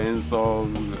sọ̀rọ̀ ẹ̀ ń sọ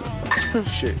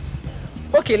shit.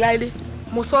 Okay Láìdé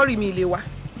mo sọ́rí mi ilé wa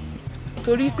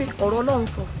torí pé ọ̀rọ̀ Ọlọ́run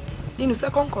sọ nínú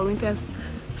 2 Corinthians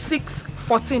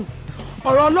 6:14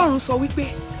 ọ̀rọ̀ Ọlọ́run sọ wípé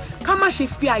ká má ṣe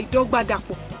fi àìdọ́gba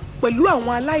dàpọ̀ pẹ̀lú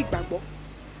àwọn aláìgbàgbọ́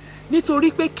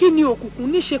nítorí pé kí ni òkùnkùn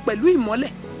ní ṣe pẹ̀lú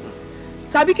ìmọ́lẹ̀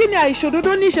tàbí kí ni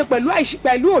àìṣòdodo ní ṣe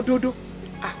pẹ̀lú òdodo.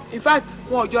 In fact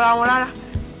wọn ò jọra wọn rárá.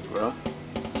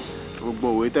 gbogbo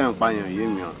òwe tẹ̀ ń pààyàn yé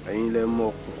mi hàn ẹ̀yin lẹ mọ̀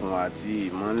òkùnkùn àti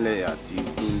ìmọ́lẹ̀ àti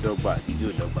ikú ń dọ́gba àti tí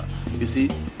ò dọ́gba. You see,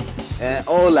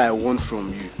 all I want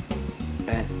from you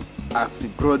as a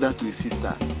brother to a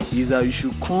sister is that you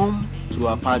should come to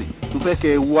our party. Mo fẹ́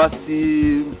kẹ́ ẹ wá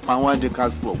sí Pawande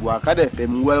Casper wa kádẹ fẹ́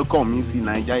mi welcome mi sí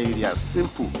Naija area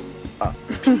simple.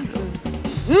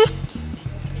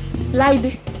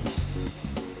 Láìdé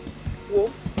wo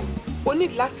o ní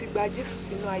láti gba Jésù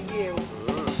sínú ayé ẹ o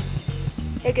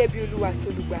gẹ́gẹ́ bí Olúwa àti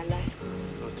olùgbàlà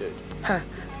ẹ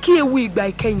kí ewu ìgbà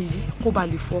ìkẹyìn yìí kó ba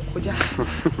lè fọ́ kọjá.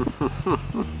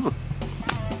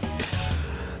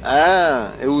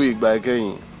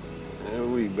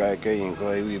 Ewu ìgbà ìkẹyìn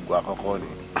nǹkan ewu ìgbà àkọ́kọ́ ni.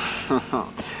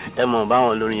 Ẹ mọ̀ báwọn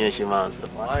olórin yẹn ṣe máa ń sọ.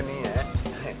 Wọ́n ní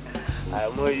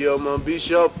àìmọye ọmọ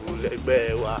bíṣọ̀pù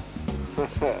lẹ́gbẹ̀ẹ́ wa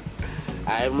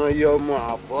àìmọye ọmọ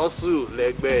àpọ́sù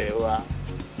lẹ́gbẹ̀ẹ́ wa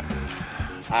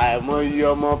àìmọye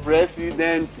ọmọ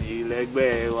pírẹ́sídẹ́ǹtì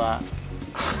lẹ́gbẹ̀ẹ́ wa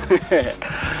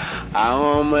àwọn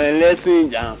ọmọ ẹlẹ́sìn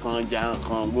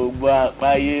jàǹkànjàǹkàn gbogbo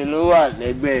àgbáyé ló wà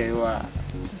lẹ́gbẹ̀ẹ́ wa.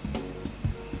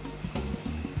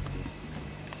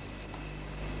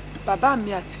 Bàbá mi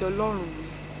àti Ọlọ́run mi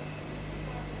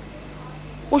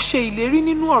ó ṣe ìlérí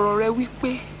nínú ọ̀rọ̀ rẹ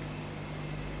wípé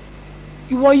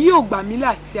ìwọ yóò gbà mí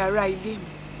láti ará ilé mi.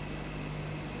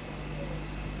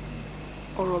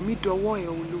 Ọ̀rọ̀ mi dọwọ́ ẹ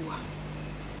Olúwa.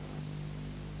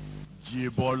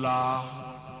 Jíbọ́lá,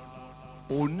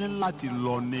 o ní láti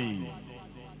lọ ní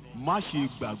má ṣe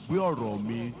gbàgbé ọ̀rọ̀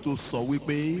mi tó sọ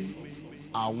wípé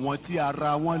àwọn tí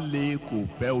ara wọn le kò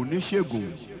fẹ́ oníṣègùn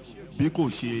bí kò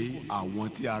ṣe àwọn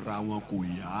tí ara wọn kò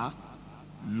yá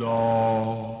lọ.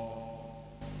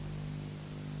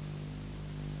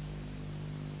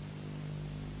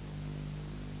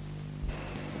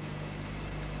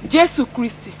 Jésù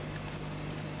Kristi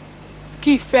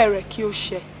kí ìfẹ́ rẹ̀ kí ó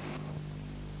ṣẹ.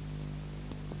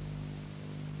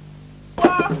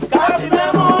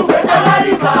 Kábílẹ́mú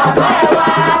gbẹ̀dẹ́lẹ́rì bàbá ẹ̀ wá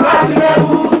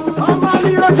kábílẹ́mú. Ọmọ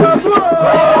ní ojoojú o.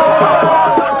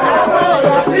 Ẹ̀wọ̀n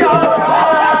ọ̀dọ̀ sí ọ̀rọ̀.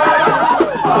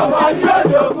 Ọmọ ní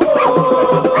ojoojú o.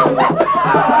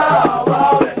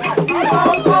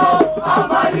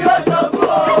 Ọmọ ní ojoojú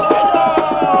o.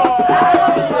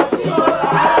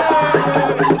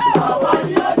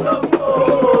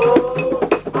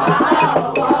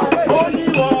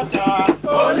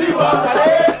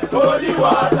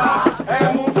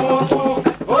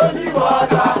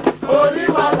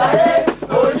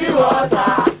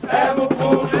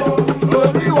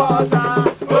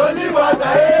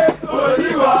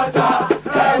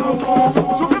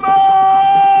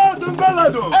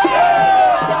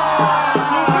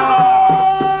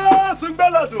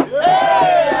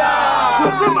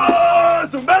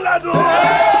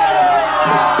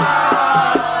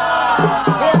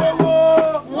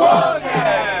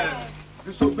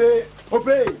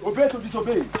 Obey to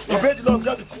disobey. Obey the law of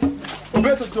gravity.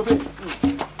 Obey to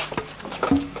disobey.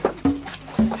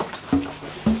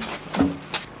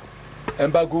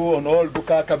 Embargo on all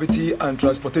buccal cavity and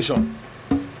transportation.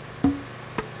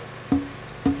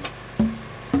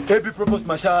 AB Provost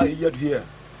Marshal here.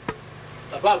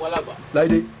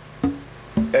 Láìdé,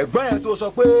 ẹ̀gbọ́n yẹn tó sọ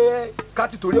pé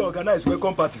káti torí organize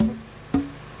welcome party fún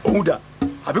òun dà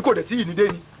àbí kò dẹ̀ tí ìní dé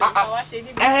ni.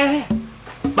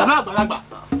 Bàbá àgbàlagbà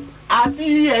àti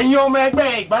ẹ̀yin ọmọ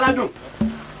ẹgbẹ́ ìgbàládùn.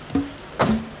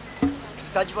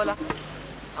 Sájíbọ́lá,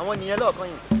 àwọn nìyẹn lọ́ọ̀kan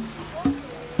yìí.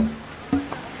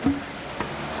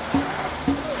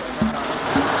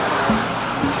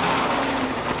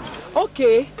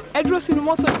 Okay, ẹ dúró sínú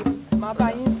mọ́tò yìí, màá bá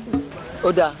yín sìn. Ó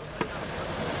dáa.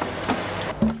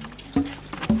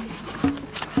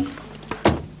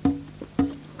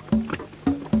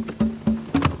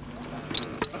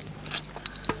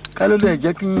 ká ló lè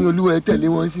jẹ́ kí olúwa ẹ tẹ̀lé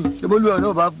wọn sí ṣé bólúwa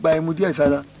náà bá gba ẹmu díẹ̀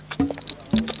sára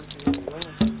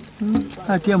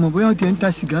àti ẹ̀mọ̀ bóyá wọ́n ti ń ta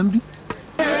sìgá ń bí.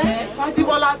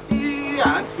 Fájíbọ́lá tí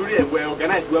à ń torí ẹ̀wẹ̀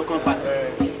organize welcome party.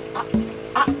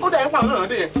 Ó dẹ̀ ń pa àwọn náà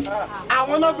dé yẹn.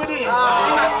 Àwọn náà gbé dé yẹn.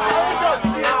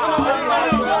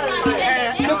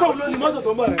 Ṣé kò ló ní mọ́tò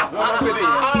tó ń bọ̀ rẹ̀? Àwọn náà gbé dé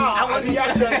yẹn. Àwọn ní yá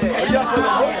ṣẹlẹ̀.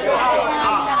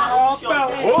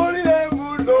 Orí ẹ̀mú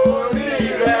lórí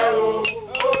rẹ̀ o.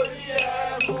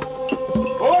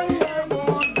 Orí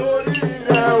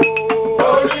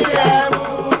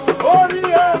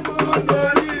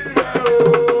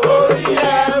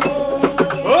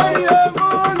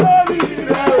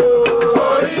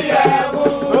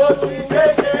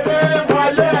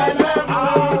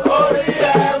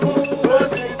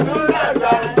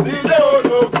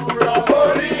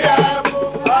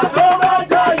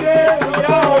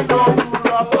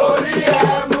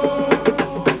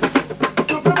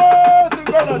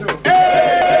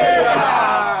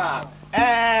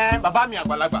bàbá mi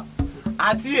àgbàlagbà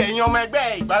àti ẹ̀yin ọmọ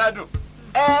ẹgbẹ́ ìgbáradùn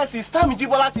sista mi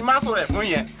Jíbọ́lá ti máa sọ̀rọ̀ ẹ̀ fún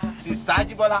yẹn sista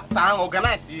Jíbọ́lá ta ń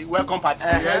organize welcome party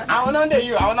àwọn náà ń dè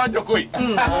yìí àwọn náà jókòó yìí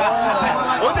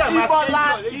ó dẹ̀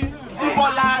máa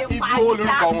Jíbọ́lá ibu owó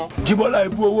lórúkọ wọn. Jíbọ́lá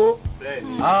ibu owó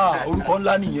orúkọ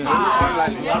ńlá nìyẹn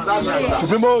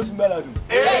Supreme Ìgbàládùn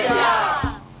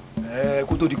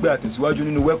kó tó di pé àtẹ̀síwájú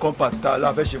nínú welcome party tá a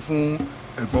la fẹ́ ṣe fún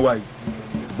ẹ̀gbọ́n wa yìí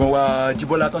ẹ̀gbọ́n wa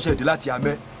Jíbọ́lá tó ṣẹ̀dé láti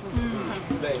Amẹ́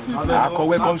akọ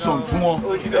welcome song fún wọn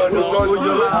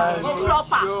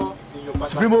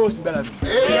Supreme Ìgbàládùn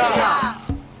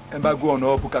embargo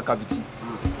ọ̀nà buka cavity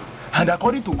and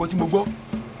according to nǹkan tí mo gbọ́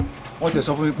wọ́n tẹ̀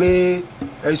sọ fún mi pé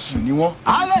ẹ̀sù ni wọ́n.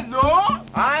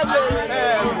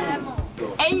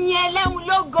 ẹ̀yin ẹlẹ́hun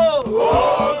lógo.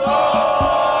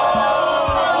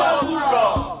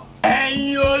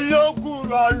 ẹ̀yin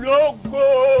ológùrọ̀ lógo.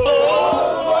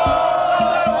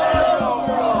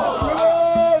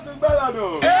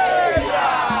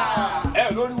 ẹ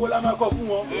lórí wo la máa kọ fún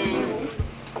wọn.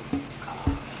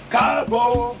 káàbọ̀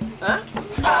o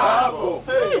káàbọ̀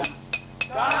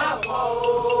káàbọ̀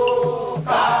o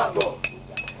káàbọ̀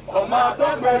ọmọ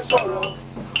àgbọ̀gbẹ̀ sọ̀rọ̀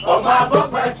ọmọ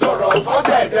àgbọ̀gbẹ̀ sọ̀rọ̀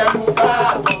fọ́dẹ̀dẹ̀ mú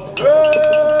káàbọ̀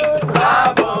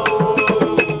káàbọ̀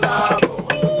káàbọ̀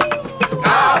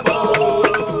káàbọ̀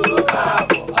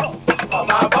káàbọ̀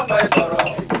ọmọ àgbọ̀gbẹ̀ sọ̀rọ̀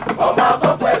ọmọ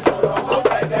àgbọ̀gbẹ̀ sọ̀rọ̀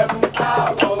fọ́dẹ̀dẹ̀ mú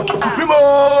káàbọ̀. Supreme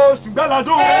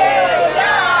Ìgbàládùn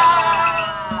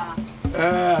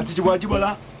àti Jíbọ́lá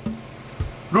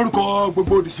lórúkọ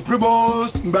gbogbo the Supreme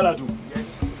Ìgbàládùn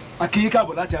a kí yín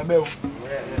káàbọ̀ láti Amẹ́ o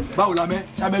báwo la mẹ́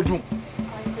sábẹ́ dùn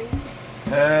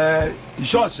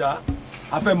ìṣọ́ọ̀ṣà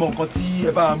a fẹ́ mọ nǹkan tí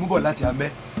ẹ bá mú bọ̀ láti Amẹ́.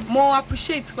 Mo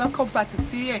appreciate welcome party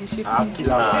tí ẹ ń ṣe fún mi.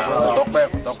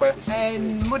 tọpẹ́.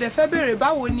 Mo dẹ̀ fẹ́ béèrè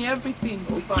báwo ni everything.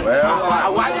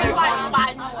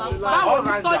 Báwo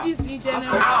ni studies in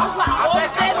general.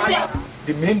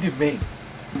 the main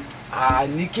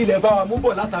àní kí lẹ bá wa mú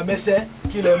bọ̀ láti Amẹ́sẹ́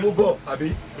kí lẹ mú bọ̀ àbí.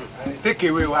 take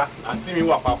away wa àǹtí mi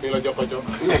wà papọ̀ lọ́jọ́kọjọ́.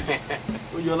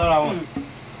 ó yọ lára wọn.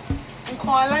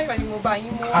 Nǹkan aláyọ̀ ni mo bá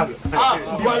yín mú.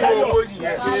 Nǹkan aláyọ̀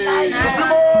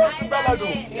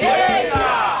Ìgbàládùn.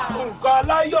 Nǹkan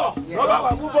aláyọ̀ lọ́ba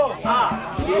wa mú bọ̀.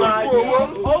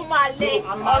 Ó máa le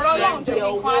ọ̀rọ̀ Ọlọ́run jẹ́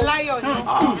nǹkan aláyọ̀ ni.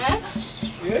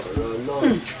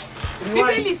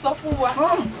 Bíbélì sọ fún wa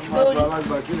lórí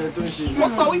ó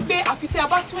sọ wípé àfi tí a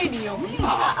bá tún ènìyàn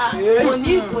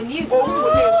kò ní òun kò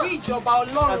lè rí ìjọba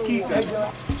Ọlọ́run.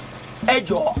 Ẹ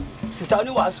jọ̀ọ́ sista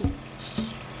oníwàásù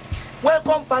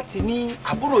welcome party ní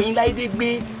àbúrò yín Láídé gbé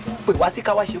pè wá sí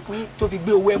ká wá ṣe fún yín tó fi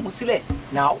gbé owó ẹmu sílẹ̀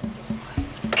now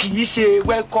kì í ṣe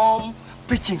welcome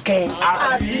preaching kẹ́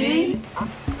àbí.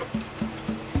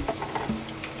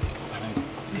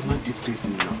 ẹ má disgrace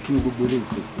mi náà kí ni gbogbo ilé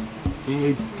ìsìn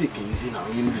ẹ tèkè yín sí náà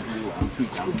yín ní ìlú wa ń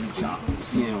preach and preach kò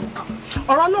sí ẹ̀ ọ̀kan.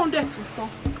 Ọ̀rọ̀ Ọlọ́run dẹ̀ tún sọ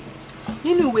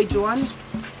nínú ìwé Jòhánù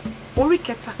orí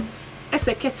 3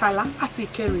 ẹsẹ̀ 13 àti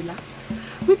 14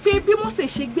 wípé bí Mósè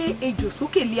ṣe gbé ejò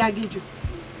sókè lé aginjù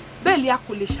bẹ́ẹ̀ ni a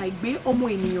kò lè ṣàìgbé ọmọ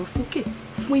ènìyàn sókè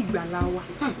fún ìgbàlà wa.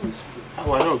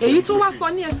 Èyí tó wá sọ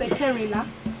ní ẹsẹ̀ 14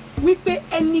 wípé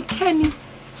ẹnikẹ́ni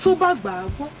tó bá gbà á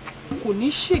gbọ́ kò ní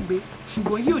ṣègbé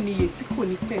ṣùgbọ́n yóò ní iyè tí kò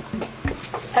ní pẹ̀kú.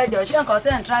 Ẹ jọ̀ọ́ ṣé nǹkan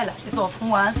tẹ́ ń try láti sọ fún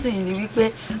wa sí ni wípé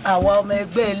àwa ọmọ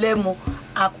ẹgbẹ́ ẹlẹ́mu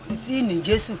a kò tí ì ní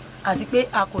Jésù àti pé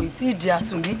a kò tí ì di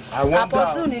àtúnbí.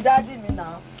 Àpọ́sù ni dádì mi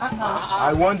náà.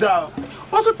 I wonder.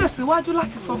 Wọ́n tún tẹ̀síwájú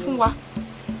láti sọ fún wa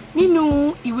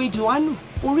nínú ìwé Jòhánù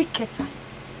orí 3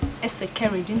 ẹsẹ̀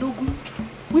 16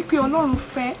 wípé Ọlọ́run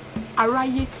fẹ́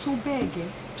aráyé tó bẹ́ẹ̀ gẹ́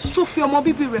tó fi ọmọ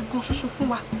bíbí rẹ̀ kan ṣoṣo fún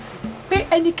wa pé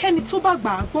ẹnikẹ́ni tó bá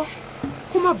gbà á gbọ́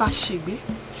kó má bàa ṣègbé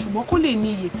ṣùgbọ́n kó lè ní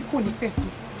iyè tí kò ní pẹ̀kun.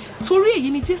 Torí èyí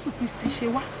ni Jésù Kristi ṣe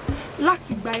wá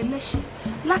láti gba ẹlẹ́ṣẹ̀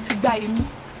láti gba èmi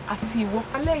àti ìwọ.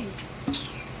 Alẹ́ yìí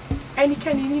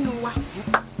ẹnikẹ́ni nínú wa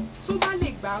tó bá lè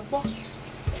gbà á gbọ́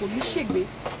kò ní ṣègbé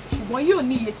ṣùgbọ́n yóò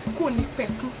ní iyè tí kò ní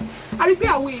pẹ̀kun. A rí pé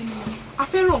àwọn ènìyàn a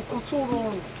fẹ́ràn nǹkan tó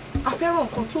rọrùn a fẹ́ràn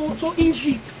nǹkan tó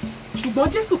easy ṣùgbọ́n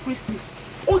Jésù Kristi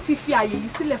ó ti fi àyè yìí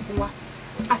sílẹ̀ fún wa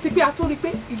àti pé a tó rí pé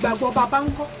ìgbàgbọ́ bàbá ń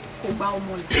kọ́ kò gba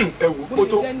ọmọ rẹ̀. Ẹ wò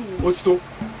ó ti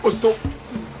tó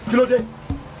kí ló dé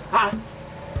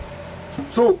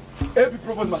so ab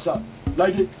provost marshal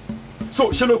Láídé so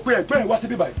ṣe ló pé ẹgbẹ́ ẹ̀ wá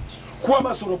síbí báyìí kó a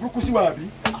máa sọ̀rọ̀ burúkú sí wa àbí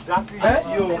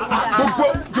gbogbo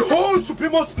the whole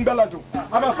Supreme Ìgbàládùn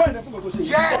a máa fáìn ẹ̀ fún gbogbo ṣe.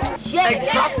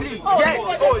 Exactly yes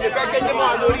o lè fẹ́ kéde mọ́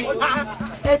ọ lórí.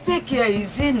 Ẹ take care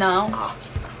easy now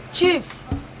chief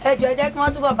ẹ jọ̀ọ́ ẹ jẹ́ kí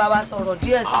wọ́n túbọ̀ bá wa sọ̀rọ̀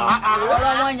díẹ̀ sí i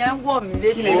ọ̀rọ̀ wọn yẹn ń wọ̀ mí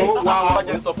létí. wá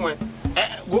jẹ́ sọ fún ẹ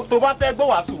tó bá fẹ́ gbọ́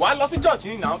wàásù wá lọ sí church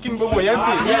yìí náà kí ni gbogbo yẹn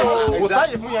sì kò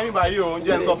sáàyè fún yẹn níbàyí o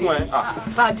jẹ́ sọ fún ẹ.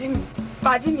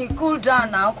 pàdí mi cool down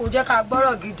náà kò jẹ́ ká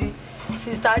gbọ́rọ̀ gidi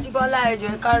Sister Ajibola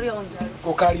ẹjọ carry on.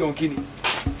 Go carry on kini.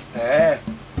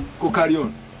 Go carry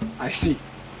on. I see.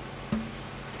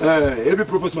 Every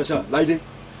propose Masha, Laide.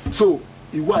 So,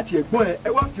 ìwọ àti ẹ̀gbọ́n ẹ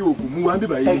wá fi oògùn mú wa ń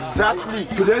bíbá yìí. Exactly.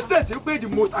 To the extent you pay the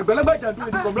most àgbàlagbà jà do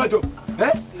in the comrade.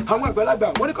 Àwọn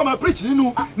àgbàlagbà wọ́n ní kó máa preach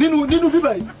nínú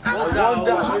bíbá yìí.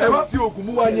 Ẹ wá fi oògùn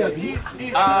mú wa ní àbí.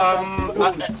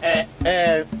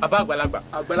 Bàbá àgbàlagbà.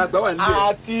 Àgbàlagbà wà nílé.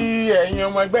 Àti ẹ̀yin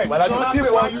ọmọ ẹgbẹ́ ìgbàlagbà.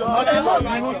 Ẹ má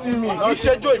bínú sí mi. Kì í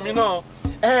ṣẹjọ́ èmi náà.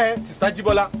 Sister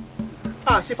Jíbọ́lá.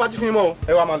 Ṣé pátí fún mi mọ́ o?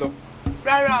 Ẹ wá máa lọ.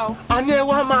 Rárá o. A ní ẹ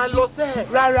wá máa lọ sẹ́ẹ̀.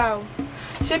 Rárá o.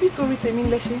 Ṣé bí torí tèmi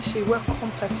lẹ ṣe ń ṣe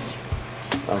welcome party?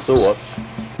 And so what?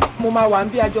 Mo máa wà ń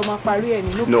bí àjọ máa parí ẹ̀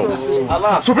nínú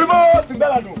problem. Supremo ti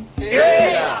gbára dùn.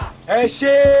 Ẹ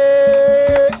ṣé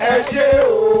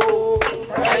o.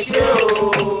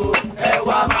 Ẹ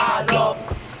wá máa lọ.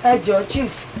 Ẹ jọ̀ọ́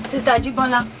Chief, Sister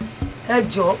Ajibola. Ẹ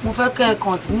jọ̀ọ́ mo fẹ́ kẹ́ ẹ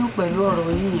continue pẹ̀lú ọ̀rọ̀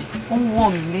yín yẹn. Ó ń wọ̀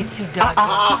mí létí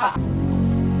dáadáa.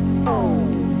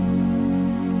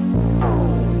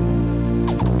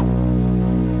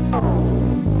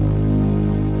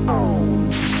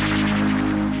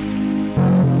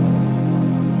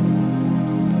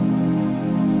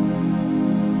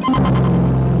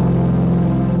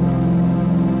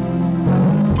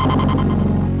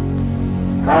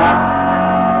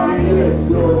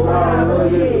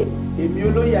 Èmi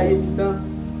olóyè ayé ti tán,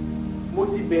 mo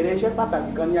ti bẹ̀rẹ̀ iṣẹ́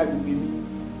pàtàkì kan ní agbègbè mi,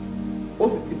 ó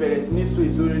sì ti bẹ̀rẹ̀ sí ní so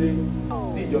èso rere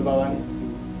sí ìjọba wa nísìnyí.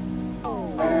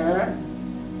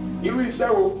 Irú iṣẹ́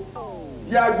wo?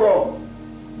 Yí àgbọ̀.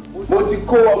 Mo ti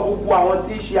kó gbogbo àwọn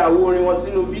tí ń ṣe àwo orin wọn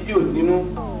sínú fídíò nínú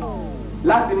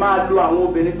láti máa lo àwọn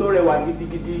obìnrin tó rẹwà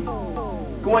gidigidi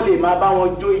kí wọ́n lè máa bá wọn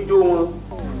jó ijó wọn.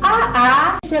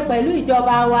 Ṣe pẹ̀lú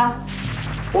ìjọba wa.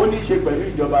 Ó ní í ṣe pẹ̀lú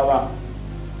ìjọba wa.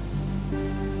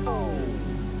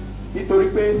 Nítorí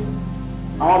pé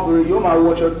àwọn obìnrin yóò máa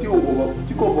wọṣọ tí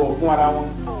kò bọ̀ fún ara wọn,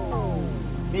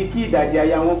 bíi kí ìdajì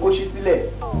àyà wọn kó ṣí sílẹ̀,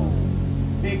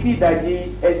 bíi kí ìdajì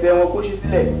ẹsẹ̀ wọn kó ṣí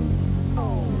sílẹ̀,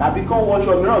 tàbí kán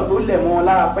wọṣọ mìíràn tó lẹ̀ mọ́ wọn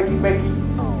lára pẹ́kípẹ́kí.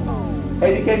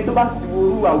 Ẹnikẹ́ni tó bá sì ti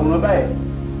worú àwòrán báyìí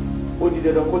ó di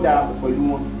dandan kó darapọ̀ pẹ̀lú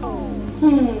wọn.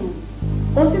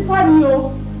 Òtítọ́ ni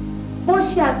o, ó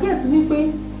ṣe àkíyèsí wípé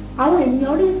àwọn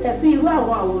ènìyàn rí ìfẹ́ sí irú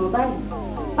àwọn àwòrán báyìí,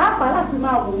 pàápàá láti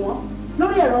máa wò wọ́n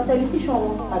lórí ẹ̀rọ tẹlifíṣàn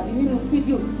wọn tàbí nínú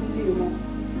fídíò nílé wọn.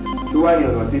 Ṣé wá ní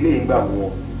ọ̀nà tí ilé yìí gbà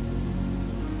wọ́n?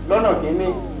 Lọ́nà kìíní,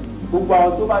 gbogbo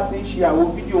àwọn tó bá ti ń ṣe àwọn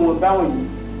fídíò wọn báwọn yìí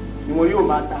ni wọn yóò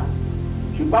máa tà,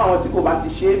 ṣùgbọ́n àwọn tí kò bá ti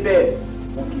ṣe é bẹ́ẹ̀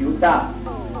wọn kì yóò tà.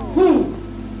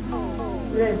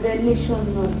 Revelation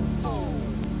náà.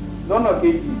 Lọ́nà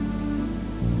kejì,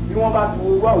 bí wọ́n bá ti wo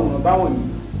irú àwòrán báwọn yìí,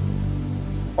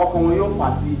 ọkàn wọn yóò fà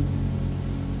sí,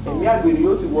 ẹ̀mí àgbèrè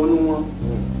yóò sì wọnú wọn.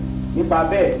 Nípa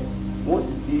bẹ́ẹ̀ wọ́n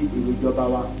sì di èrò ìjọba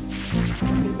wa.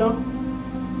 Ìtàn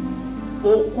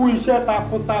òkú iṣẹ́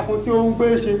takuntakun tí ó ń gbé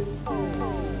ṣe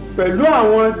pẹ̀lú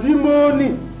àwọn dímọ́nì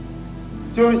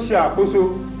tí ó ń ṣe àkóso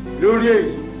lórí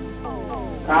èyí.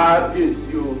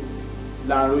 Kábíyèsí o,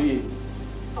 Làróyè.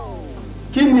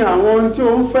 Kí ni àwọn ohun tí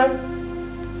ó ń fẹ́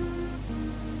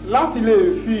láti lè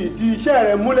fi ìdí iṣẹ́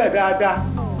rẹ̀ múlẹ̀ dáadáa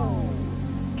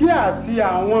kí àti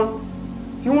àwọn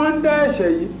tí wọ́n ń dá ẹ̀ṣẹ̀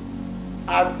yìí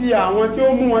àti àwọn tí ó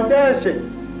mú wọn dá ẹ̀ṣẹ̀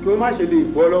kí ó má ṣe lè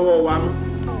bọ́ lọ́wọ́ wa mọ́?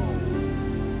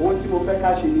 Ohun tí mo fẹ́ ká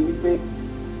ṣe ni wípé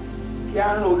kí á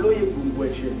rán olóyè gbòǹgbò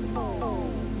ẹ̀ṣẹ̀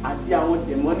àti àwọn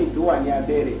dẹ̀mọ́nì tó wà ní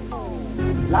abẹ́ rẹ̀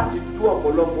láti tú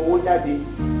ọ̀pọ̀lọpọ̀ owó jáde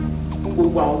fún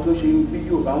gbogbo àwọn tó ṣe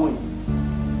fídíò báwọn yìí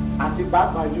àti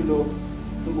pàápàá jùlọ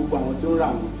fún gbogbo àwọn tó ń rà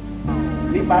wọ́n.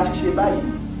 Nípa ṣíṣe báyìí,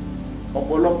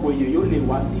 ọ̀pọ̀lọpọ̀ èèyàn yóò lè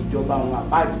wá sí ìjọba àwọn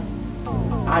àpáàdì.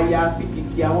 Àyàfi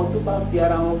kìkì àwọn tó bá fi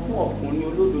ara wọn fún ọkùnrin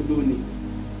olódodo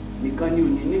nìkan ni ò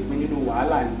ní nípìn nínú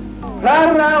wàhálà ni.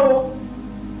 Rárá o,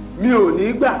 mi ò ní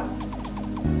gbà.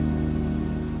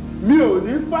 Mi ò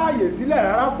ní fààyè sílẹ̀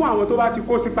rárá fún àwọn tó bá ti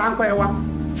kó sí páńpẹ́ wa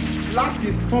láti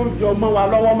tún yọ mọ́ wa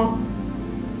lọ́wọ́ mọ́.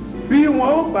 Bí wọn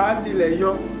ó bá tilẹ̀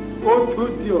yọ, ó tún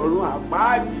di ọ̀run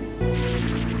àpáàdì.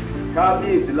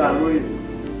 Kábíyèsí Làróyè,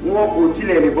 wọn kò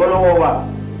tilẹ̀ lè bọ́ lọ́wọ́ wa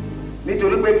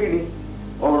nítorí pé kí ni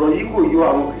ọ̀rọ̀ yìí kò yọ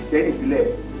àwọn kìrìsìtẹ́nì sílẹ̀.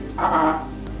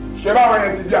 Ṣé báwọn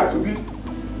yẹn ti di àtúnbí?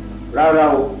 Rárá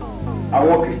o,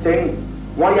 àwọn kìrìsìtẹ́nì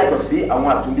wọ́n yàtọ̀ sí àwọn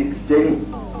àtúnbí kìrìsìtẹ́nì.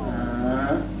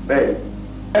 Bẹ́ẹ̀.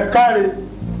 Ẹ káre,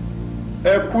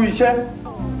 ẹ kú iṣẹ́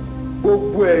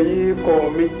gbogbo ẹ̀yin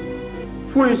ikọ̀ mi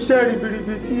fún iṣẹ́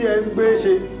ribiribi tí ẹ ń gbé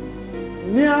ṣe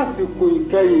ní àsìkò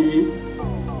ìkẹyìn yìí.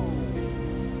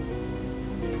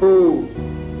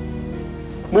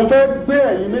 Mo fẹ́ gbé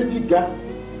ẹ̀yin méjì ga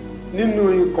nínú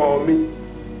ikọ̀ mi.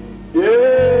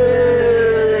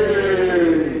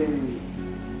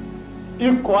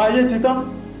 Ikọ̀ ayé ti tán,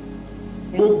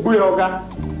 mo gbé ọ̀gá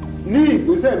ní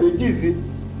ìgbésẹ̀ méjì sí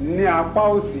ní apá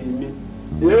òsì mi.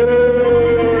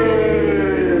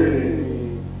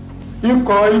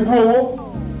 Ikọ̀ ibú owó.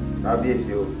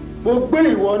 Kábíyèsí o. Mo gbé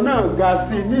ìwọ náà ga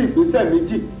sí ní ìgbésẹ̀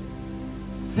méjì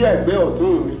sí ẹ̀gbẹ́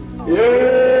ọ̀tún mi.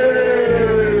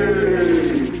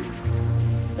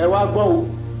 Ẹ wá gbọ́ o,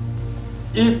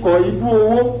 ikọ̀ ibú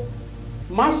owó,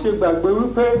 má ṣe gbàgbé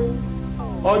wípé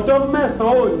ọjọ́ 9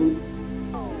 òní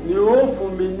ni ó fún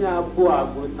mi ní abo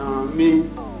àgùntàn mi.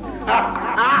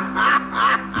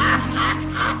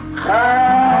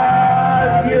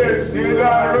 Kábíyèsí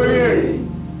láróyè,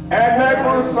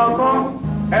 ẹlẹ́gùn sọkán,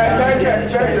 ẹlẹ́jẹ̀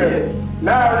ṣẹ̀jẹ̀,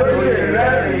 láróyè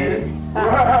rẹ́rìn-ín.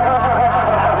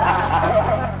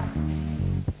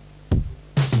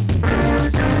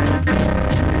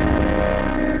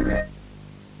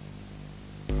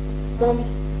 Mọ́mí,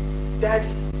 dáàdì,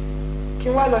 kí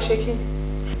n wá lọ ṣe kí ni?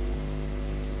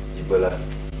 Jíbọ́lá,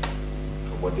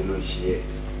 ọmọdé ló ń ṣe ẹ́.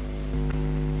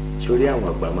 Sórí àwọn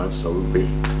àgbà máa ń sọ wípé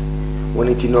wọ́n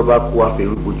ní tí iná bá kú á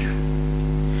fẹ́rú bójú.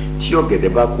 Tí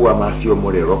ọ̀gẹ̀dẹ̀ bá kú á máa fi ọmọ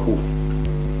rẹ̀ rọ́pò.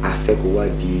 A fẹ́ kó wá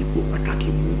di ipò pàtàkì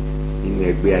mú nínú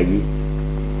ẹgbẹ́ ayé.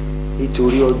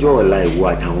 Nítorí ọjọ́ ọ̀la ìwọ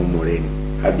àtàwọn ọmọ rẹ ni.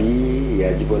 Àbí ìyá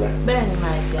Jíbọ́lá? Bẹ́ẹ̀ ni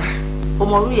màá jà.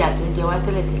 Ọmọ orí ìyá tó ń jẹ wá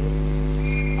tẹ́lẹ̀tẹ́lẹ̀.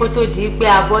 Kó tó di pé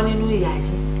a bọ́ nínú ìyà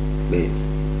yìí. Bẹ́ẹ̀ni.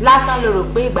 Lásán ló rò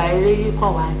pé ìgbà rere yìí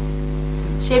kàn wá ni.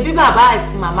 Ṣé bí bàbá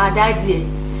àti màmá dádì ẹ̀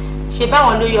ṣe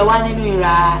báwọn ló yọ wá nínú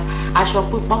ìra aṣọ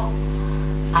pípọ́n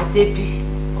àtẹ̀bí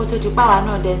kó tó di páwa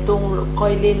náà dẹ tó ń kọ́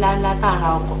ilé ńláńlá tá à ń ra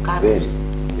ọkọ̀ káàkiri. Bẹ́ẹ̀ni,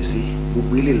 you see,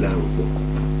 gbogbo ilé la rò pọ̀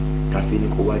káfí ní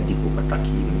kó wá dìbò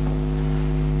pàtàkì yìí mú.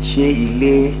 Ṣé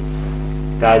ilé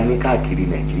ta ní káàkiri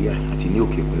Nàìjíríà àti ní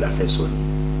òkè òkun la fẹ́ sọ ni?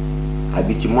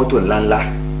 Àbí ti mọ́tò ńláńlá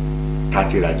tá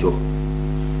ti rà jọ?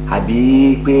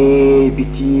 Àbí pé ibi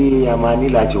tí a máa ní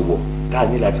láti wọ̀ tá a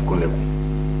ní láti kunlẹ̀kùn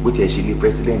bó tiẹ̀ ṣe ní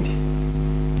pírẹsidẹ́ǹtì?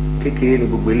 Kékeré ni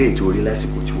gbogbo eléyìí tó rí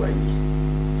lásìkò tí wà yìí.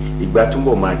 Ìgbà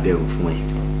túnbọ̀ máa dẹrùn fún ẹ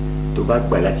tó bá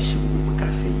gbà láti ṣe gbogbo tá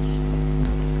a fẹ́ yìí.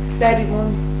 Dáàdì,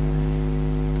 mọ́mí,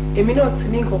 èmi náà ti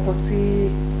ní nǹkan kan tí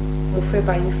mo fẹ́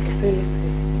bá yín sọ tẹ́lẹ̀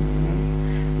tẹ́lẹ̀.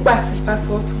 Nígbà tí bá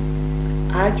sọ tán,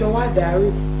 àájọ wá dàárò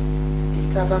èyí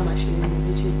tá a bá máa ṣe nínú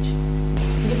méjèèjì.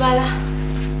 Jíbọ́lá,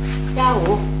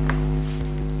 yàwó.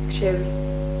 Ṣẹ́rí,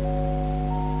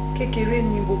 kékeré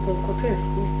ni gbogbo nǹkan tẹ̀ sí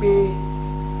wípé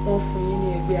wọ́n fún yín ní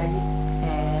ẹgbẹ́ ayé.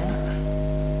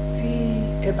 Tí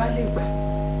ẹ bá lè gbà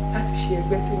láti ṣe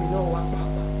ẹgbẹ́ tèmi náà wá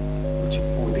pàápàá.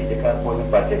 O lè jẹ́ ká gbọ́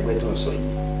nípa ti ẹgbẹ́ tó ń sọ yìí.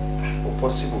 Ó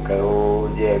pọ́sibù ká ó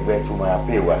jẹ́ ẹgbẹ́ tó máa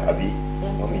pè wá àbí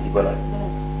wọ́n mi Jíbọ́lá.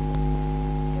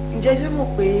 Ǹjẹ́ jẹ́ mọ̀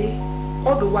pé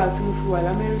ọ̀dọ̀ wa tí mo fi wà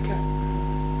l'Amẹ́ríkà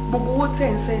gbogbo owó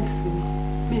tẹ̀ ń sẹ́ǹdì sí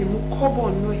mi mú kọ́bọ̀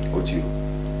nínú ẹ̀. Ó ti o.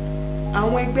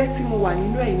 Àwọn ẹgbẹ́ tí mo wà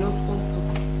nínú ẹ̀ iná sponsor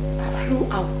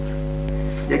throughout.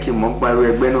 Jẹ́ kí n mọ̀ ń pariwo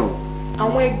ẹgbẹ́ náà.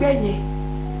 Àwọn ẹgbẹ́ yẹn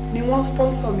ni wọ́n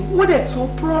sponsor mi. Wọ́n dẹ̀ tún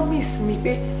promise mi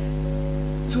pé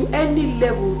to any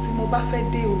level tí mo bá fẹ́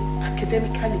dé o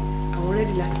academically àwọn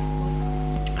ready láti sponsor.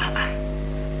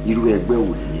 Irú ẹgbẹ́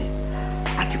wo nìyẹn?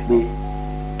 Àti pé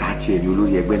ta tiẹ̀ ni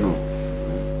olórí ẹgbẹ́ náà?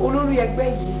 Olórí ẹgbẹ́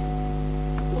yìí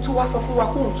ó tún wá sọ fún wa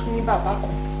kóun tún ní bàbá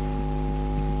kan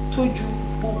tó ju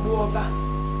gbogbo ọba,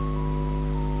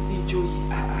 ìjòyè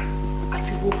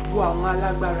àti gbogbo àwọn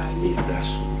alágbára ilé.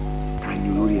 Ìdásùn ta ni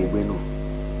olórí ẹgbẹ́ náà?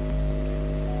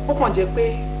 Ó kàn jẹ́ pé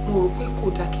mo rò pé kò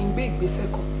dá kí n gbé ìgbésẹ̀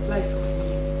kan láì sọ fún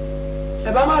yín.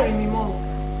 Ẹ bá má rí mi mọ́ o.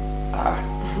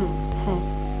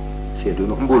 Ṣé ẹ̀dùn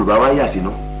náà ń bò olùbá wá yà sí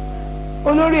náà?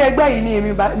 Olórí ẹgbẹ́ yìí ni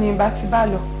èmi bá ti bá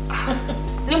lọ.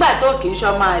 Nígbà tó kì í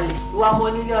ṣọ́ máa lè ìwà ọmọ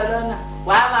onílé ọlọ́nà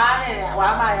wàá máa rìn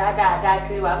wàá máa rìn dáadáa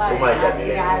kiri wàá máa rìn láti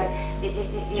ààrẹ.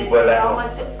 Jíbọ́lá náà.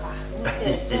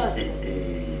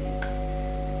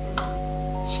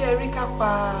 Ṣé rí ká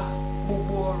pa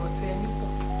gbogbo ọ̀rọ̀ tẹ ní pọ̀,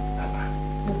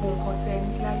 gbogbo nǹkan tẹ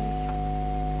ní láyé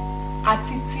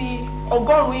àti ti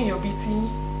 100 èèyàn bíi ti yín?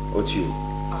 Ó ti o.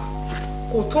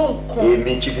 Kò tó nǹkan,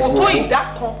 kò tó ìdá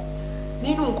kan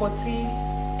nínú nǹkan tí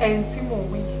ẹni tí mò ń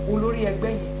wí olórí ẹgbẹ́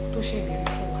yẹn tó ṣèlérí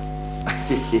fún wa.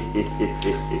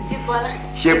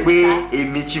 Ṣé pé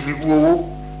èmi ti fi kú owó?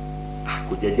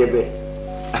 Kò jẹ́jẹ́ bẹ́ẹ̀.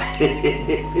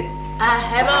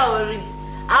 Ẹ bá wò rí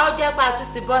a ó jẹ́ pa tún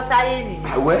ti bọ́ sáyé nìyí.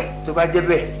 Àwẹ́ tó bá jẹ́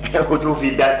bẹ́ẹ̀ ó tó fi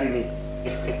dá sí ni.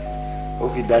 Ó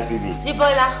fi dá sí ni.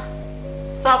 Jíbọ́lá,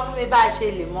 sọ fún mi bá a ṣe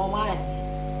lè mọ wá ní.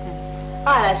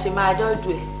 Báwo la ṣe máa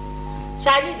dọ́dọ̀ ẹ̀?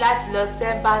 Ṣáájú láti lọ sí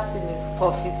ẹ́mbáàsì ní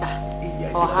fọ́fíìsà. Ìyá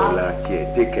Jíbọ́lá tiẹ̀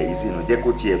tẹ̀kẹ̀ yìí sínú jẹ́ kó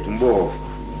tiẹ̀ túnbọ̀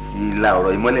fi la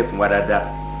ọ̀rọ̀ ìmọ́lẹ̀ fún wa dáadáa.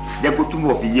 Jẹ́ kó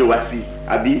túnbọ̀ fi yé wa sí i,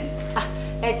 àbí?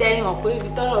 Ẹ jẹ́ ìmọ̀ pé ibi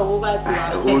tọ́rọ̀ owó bá ti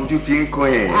wà. Ojú ti ń kan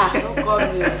yẹn. Ó kọ́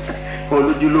mi o.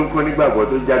 Olójú ló ń kọ́ nígbàgbọ́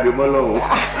tó jáde mọ́ lọ́rùn.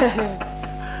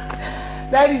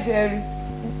 Dáàdì ṣe rí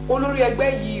olórí ẹgbẹ́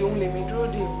yìí òun lèmi dúró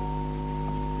dè o.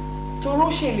 toró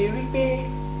ṣèlérí pé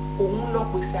òun lọ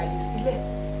pèsè àyè sílẹ̀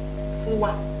fún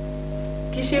wa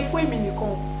kì í ṣe fún èmi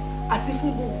nìkan àti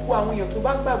fún gbogbo àwọn èèyàn tó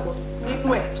bá gbàgbọ́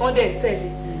nínú ẹ̀ tán dẹ̀ ń tẹ̀lé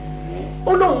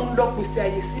ó lóun lọ pèsè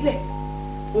àyè sílẹ̀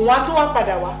òun á tún wá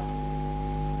padà wá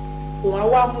òun á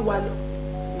wá mú wa lọ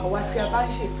àwa tí a bá ń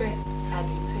ṣèfẹ́ a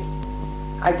lè tẹ̀lé.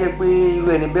 a jẹ́ pé irú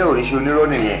ẹni bẹ́ẹ̀ ò ní ṣe onírọ́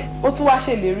nìyẹn. ó tún wá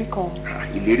ṣèlérí kan.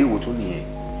 ìlérí wo tún nìyẹn.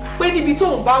 pé níbi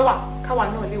tóun bá wà káwa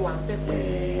náà lè wà ń bẹ̀ pẹ́.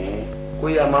 kó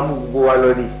yá máa mú gbogbo wa lọ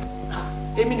ni.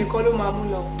 èmi nìkan ló máa mú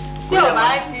lọ. tí ò bá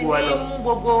ti ní mú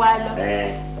gbogbo wa lọ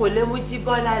kò lè mú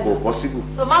Jíbọ́lá lọ. kò possible.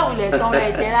 so má wulẹ̀ tán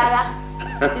rẹ̀ jẹ́ rárá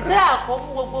ìṣe àkó mú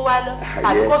gbogbo wa lọ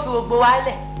àbí kó fi gbogbo wa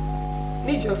lẹ̀.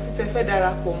 níjọ́sí tẹ fẹ́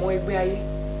darapọ̀ mọ́ ẹgbẹ́ ayé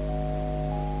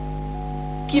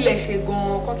kí lẹ ṣe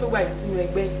gan-an kó tó gbà yín sínú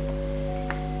ẹgbẹ́ yìí.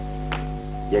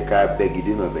 jẹ́ ká bẹ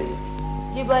gidi náà bẹ̀yẹn.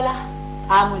 Jíbọ́lá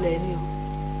àmúlẹ̀ ni o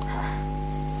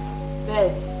bẹ́ẹ̀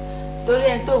torí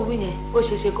ẹni tó ń wí yẹn ó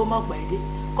ṣeé ṣe kó mọ̀ pẹ́ dé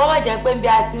kó má jẹ́ pé bí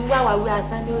a ti ń wáwá wí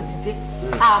asán ní òtítẹ́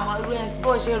àmọ́ irú ẹni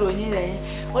bó ṣe ròyìn rẹ̀ yẹn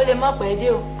ó lè mọ̀ pẹ́ dé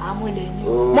o àmúlẹ̀ ni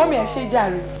o. mọ́mí ẹ̀ ṣe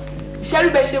jàre ìṣẹ́rí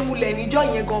bẹ́ẹ̀ ṣe múlẹ̀ níjọ́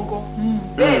yẹn gangan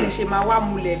bẹ́ẹ̀ ni ṣe máa wá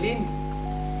múlẹ̀ lẹ́nu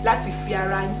láti fi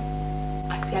ara yín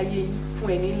àti ayé yín fún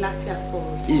ẹni ńlá tí a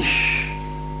sọ̀rọ̀ yìí.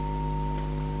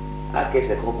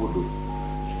 akẹ́sẹ̀ kan bodò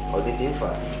ọdún tí ń fà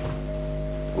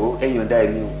ó ẹ̀yàn dá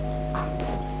ẹ̀mí o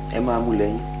ẹ máa mú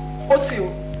lẹ́yìn. ó ti o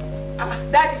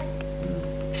dáàdì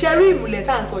ṣe rí ìmùlẹ̀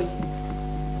tá à ń sọ yìí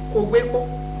kò gbé pó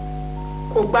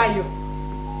kò gbá yọ̀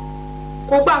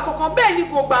kò gbá kankan bẹ́ẹ̀ ni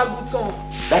kò gbá àgùntàn.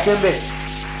 dákẹ́ mbẹ́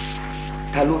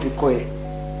ta ló fi kọ́ ẹ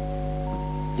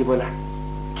Jíbọ́lá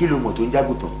kí ló mọ̀ tó ń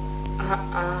jágùntàn.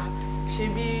 ṣe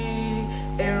bí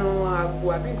ẹran àgbò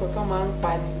àbí nǹkan tó máa ń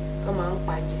pa ni tó máa ń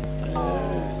pa jẹ.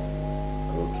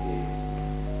 ok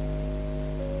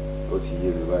ó ti yé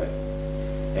mi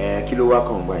báyìí kí ló wá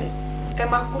kàn gbà yín. ẹ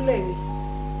máa kúnlẹ̀ ni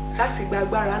láti gba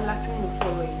agbára ńlá tí mò ń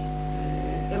sọ̀rọ̀ yìí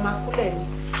ẹ máa kúnlẹ̀ ni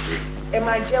ẹ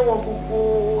máa jẹ́wọ́ gbogbo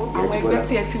àwọn ẹgbẹ́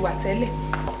tí ẹ ti wà tẹ́lẹ̀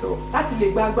láti lè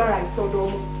gba agbára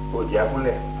ìsọdọ̀mù. òjì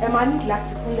akúnlẹ̀. ẹ máa ní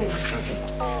láti kúnlẹ̀ yìí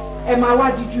ẹ máa wá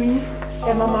díjú yín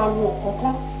ẹ máa wo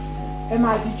ọ̀kọ̀ọ̀kan ẹ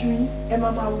máa díjú yín ẹ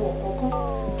máa wo ọ̀kọ̀ọ̀kan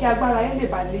kí agbára yẹn lè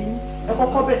bà lé yín ẹ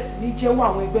kọ́kọ́ bẹ̀rẹ̀ sí ní jẹ́wọ́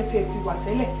àwọn ẹgbẹ́ tí ẹ ti wà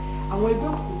tẹ́lẹ̀ àwọn ẹgbẹ́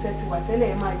òkùnkùn tí ẹ ti wà tẹ́lẹ̀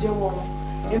ẹ máa jẹ́wọ́ wọn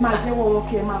ẹ máa jẹ́wọ́ wọn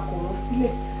kí ẹ máa kọ̀ wọ́n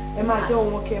sílẹ̀ ẹ máa jẹ́wọ́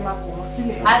wọn kí ẹ máa kọ̀ wọ́n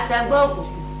sílẹ̀. àtẹ̀gbẹ́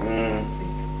òkùnkùn.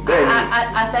 bẹ́ẹ̀ni.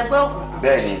 àtẹ̀gbẹ́ òkùnkùn.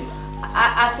 bẹ́ẹ̀ni.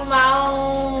 a tún máa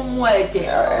ń mu ẹ̀jẹ̀.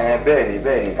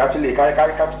 bẹ́ẹ̀ni ká tún lè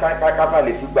ká má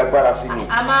lè fi gbàgbára sí ni.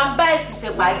 a máa ń bá ìtúnṣe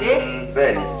pàdé.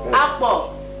 bẹ́ẹ̀ni. a pọ̀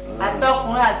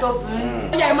àtọkùnrin àtọbìnrin.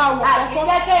 ó yẹ máa wọ̀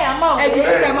kọ́kọ́ àkíkẹ́kẹ́ yẹn máa wọ̀ ẹ̀dùn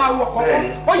ó yẹ máa wọ̀ kọ́kọ́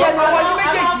ó yẹ náwó yín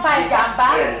méjèèjì síta. a máa ń fa ìjàmbá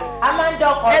a máa ń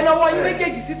dọkọ̀. ẹ náwó yín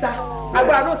méjèèjì síta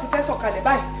agbára náà ti fẹ́ sọ̀kalẹ̀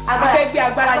báyìí a fẹ́ gbé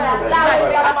agbára yẹn wọ̀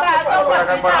báyìí.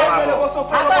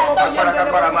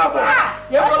 agbára máa bọ̀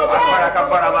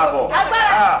agbára máa bọ̀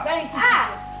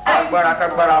agbára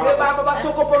kágbára máa bọ̀. bàbá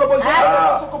sokopolobo yìí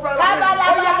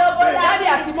dáàdì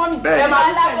àti mọ́mì ẹ máa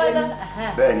ń tẹ̀lé mi.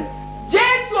 bẹ́ẹ̀ni.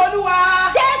 Jésù Olúwa.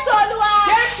 Jésù Olúwa.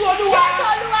 Jésù Olúwa.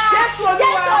 Jésù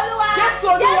Olúwa. Jésù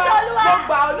Olúwa.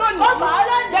 Mo gbà ọ́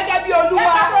lónìí gẹ́gẹ́ bí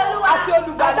Olúwa àti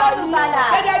olùgbàlà mi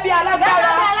gẹ́gẹ́ bí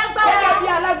alágbára gẹ́gẹ́ bí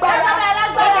alágbára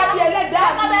gẹ́gẹ́ bí ẹlẹ́dàá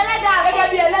mi gẹ́gẹ́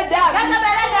bí ẹlẹ́dàá mi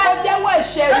mo jẹ́wọ́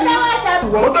ẹ̀ṣẹ̀ mi.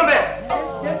 ó tán bẹ́ẹ̀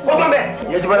ó tán bẹ́ẹ̀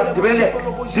ìyẹn Jíbọ́lá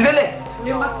dìbẹ́lẹ̀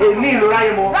èmi ìlora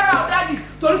yẹn mọ́. rárá o dáàdì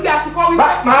torí pé a ti kọ́ wípé.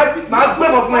 máa gbé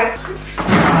mọ́ fún ẹ.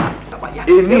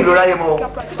 èmi ìlora yẹn mọ́.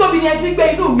 títóbi ni ẹ ti gbé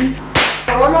inú mi.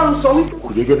 ọ̀rọ̀ Ọlọ́run sọ wípé. kò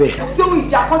yẹ jẹ́ bẹ́ẹ̀. kò sí ohun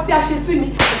ìjà kan tí a ṣe sí mi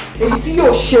èyí tí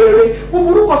yóò ṣe eré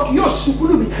búburú kan kì yóò ṣubú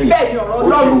lù mí bẹ́ẹ̀ ni ọ̀rọ̀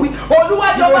Ọlọ́run wí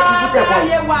olúwàjọba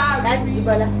ayé wa.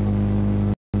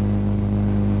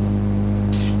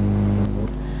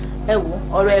 ẹ wo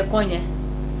ọ̀rọ̀ ẹ̀kan yẹn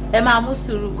ẹ máa mú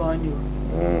sùúrù gan ni o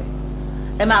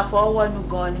ẹ máa fọwọ́ wọ́nú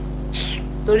gan ni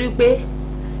torí pé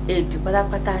èdè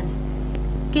pátápátá ni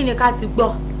kí ni ká ti gbọ́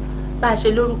bá a ṣe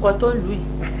lórúkọ tó ń lù yìí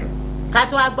ká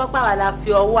tó wá gbọ́ pàwọ́ la fi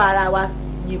ọwọ́ ara wa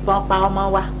yìnbọn pa ọmọ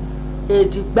wa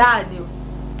èdè gbáà ni o.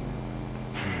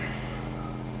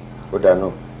 ó dáná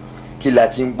kí la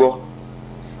ti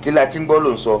ń gbọ́ ló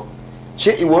ń sọ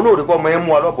ṣé ìwọ náà rí pọ́ ọmọ yẹn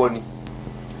mú wa lọ́bọ ni.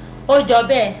 ó jọ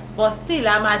bẹ́ẹ̀ but still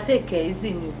a máa take it easy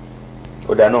ni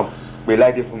o. ó dáná pé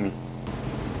Láìdé fún mi.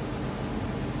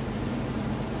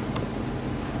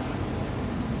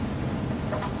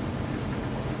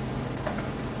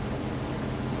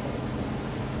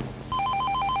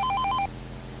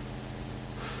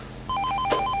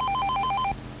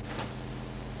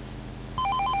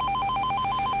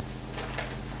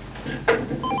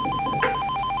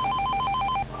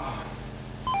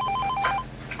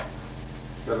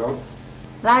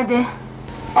 Láìdé.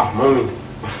 Mọ́mí.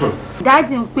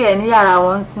 Dáàdì ń pè ẹ́ ní yàrá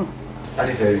wọn sìn.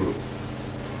 Láti fẹ́ rí mi.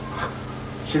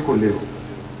 ṣé kò lè o.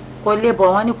 Kò lè bọ̀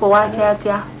wọ́n ní kó wá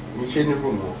kíákíá. Ṣé ní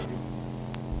rúùmù o.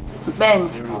 Bẹ́ẹ̀ni.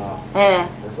 Ẹ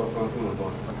sọ fún fún mi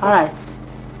bọ́ọ̀sì. All right.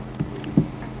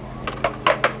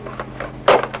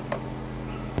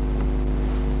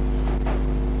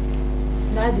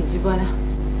 Dáàdì Jíbọ́lá.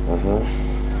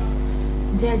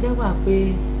 Ǹjẹ́ ẹ jẹ́ wà pé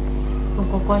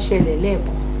nǹkan kan ṣẹlẹ̀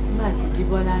lẹ́ẹ̀kan nígbà tí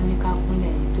Jíbọ́lá ní ká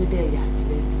kúnlẹ̀ yìí tó dẹ̀ yà mí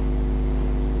lẹ́nu.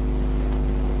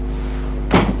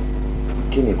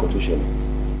 Kí ni nǹkan tó ṣẹlẹ̀?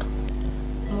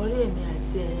 Mo rí èmi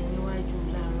àti ẹ̀yin níwájú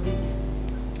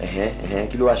láàárọ̀.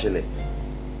 Kí ló wá ṣẹlẹ̀?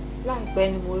 Láìpẹ́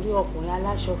ni mo rí ọkùnrin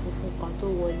aláṣọ funfun kan tó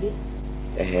wọlé.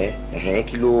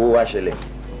 Kí ló wá ṣẹlẹ̀?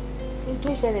 Ní tó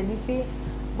ṣẹlẹ̀ ni pé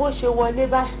bó ṣe wọlé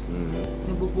báyìí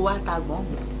ni gbogbo wa ta gbọ́n.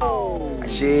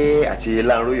 Ṣé àti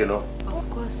Láńróyè náà? Of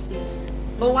course, yes.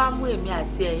 Ó wá mú èmi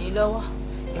àti ẹ̀yin lọ́wọ́.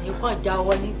 Ẹ̀yin kàn já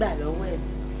ọwọ́ nígbà lọ́wọ́ ẹ̀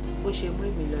bó ṣe mú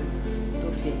èmi lọ tó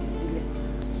fi ẹ̀yìn sílẹ̀.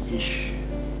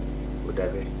 Ó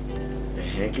dàbẹ̀.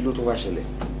 Kí ló tó wá ṣẹlẹ̀?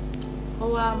 Ó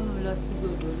wá mú mi lọ sí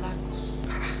odò ńlá kan.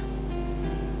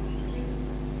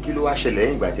 Kí ló wá ṣẹlẹ̀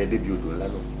lẹ́yìn ìgbà tí ẹ débi odò ńlá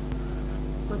náà?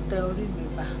 Ó tẹ orí mi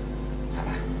bá.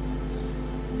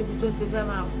 Ibi tó ti fẹ́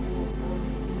máa kú orí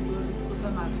sí mi lórí tó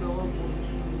fẹ́ máa fi ọwọ́ bo orí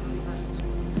sí mi lórí báyìí.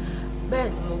 Bẹ́ẹ̀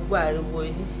ni mo gbọ́ ariwo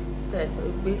yìí tẹ̀sán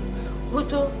pé ó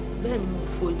tó bẹ́ẹ̀ ni mo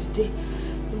fò dìde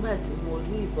nígbà tí mo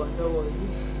rí ìbọn lọ́wọ́ yìí.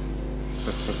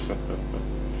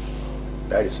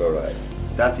 That is all right.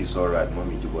 That is all right,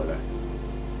 Mọ́mí Jíbọ́lá.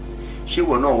 Ṣé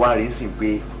ìwọ náà wá rí sí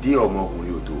pé dé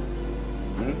ọmọkùnrin ò tó?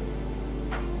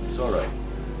 It's all right.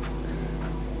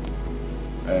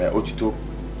 Ó ti tó.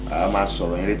 A máa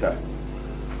sọ̀rọ̀ yín later.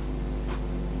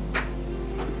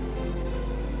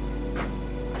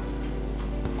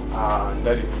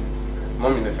 Daddy,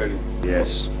 Mọ́mí lè fẹ́ rí.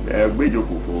 Yes. Gbé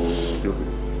ìjókòó kó jókòó.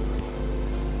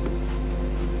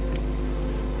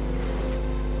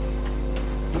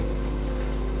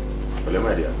 Pẹ̀lẹ́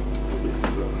my dear. Yes.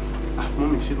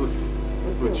 Mọ́mí ṣé kò sí?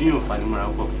 Mo jíyàn fani mọ́ra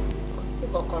pọ̀. Kò sí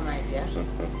kankan my dear.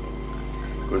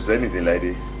 Kò sí anything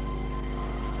like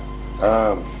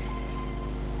that.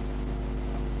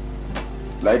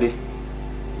 Láìdé.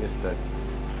 Yes, Daddy.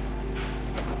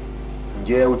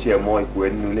 Ǹjẹ́ o tiẹ̀ mọ ipò ẹ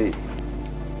nínú ilé yìí?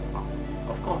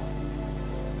 Of course.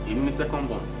 Èmi ni second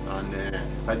born and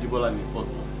Sister Jíbọ́lá ni first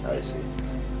born. I see.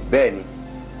 Bẹ́ẹ̀ ni,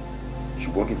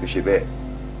 ṣùgbọ́n kì í fi ṣe bẹ́ẹ̀.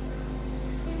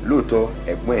 Lóòótọ́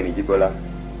ẹ̀gbọ́n ẹ̀ ní Jíbọ́lá,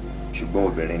 ṣùgbọ́n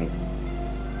obìnrin ni.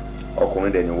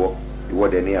 Ọkùnrin dẹ̀ ni ìwọ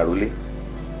dẹ̀ ní àrólé.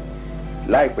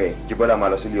 Láìpẹ́ Jíbọ́lá máa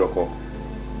lọ sílé ọkọ.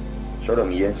 Ṣọ́dọ̀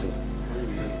mi yẹn sìn.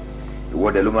 Ìwọ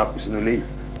dẹ̀ ló máa kú sínú ilé yìí.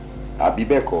 Àbí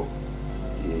bẹ́ẹ̀ kọ́,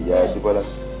 ìyá Jíbọ́lá.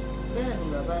 Bẹ́ẹ̀ ni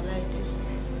bàbá Láìdé,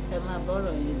 ẹ máa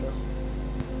bọ́rọ̀ yín lọ.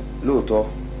 Lóòótọ́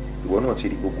ìwọ náà ti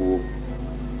rí gbogbo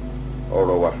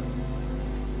ọ̀rọ̀ wa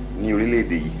ní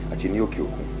orílẹ̀-èdè yìí àti ní òkè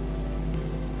òkun.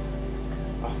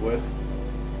 Well,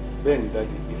 bẹ́ẹ̀ ni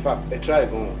Daddy, in fact, ẹ try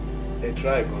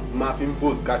gan, máa fi ń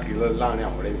post káàkiri láàrin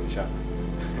àwọn ọ̀rẹ́ mi ṣá.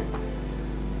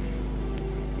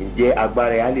 Ǹjẹ́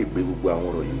agbára ẹ á lè gbé gbogbo àwọn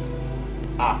ọ̀rọ̀ yìí?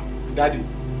 Daddy,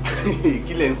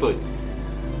 kí lẹ ń sọ yìí?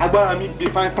 Agbára mi gbé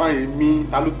fáin mi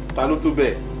ta ló tó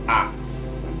bẹ́ẹ̀?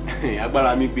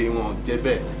 Agbára mi gbé wọn jẹ́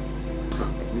bẹ́ẹ̀.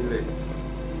 Nílẹ̀.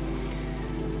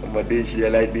 Ọmọdé ń ṣe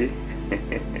Láìdé.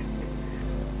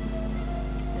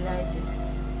 Láìdé,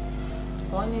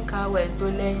 wọ́n ní káwọ́ ẹ tó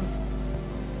lẹ́yìn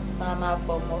máa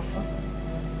fọmọ fún.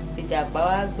 Ìjàpá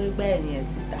wa gbégbá ẹ̀yìn ẹ̀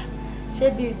síta. Ṣé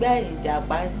bí igbá ẹ̀yìn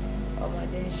ìjàpá ni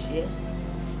ọmọdé ń ṣe é?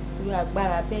 Irú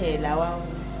agbára bẹ́ẹ̀ làwa ń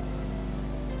wí.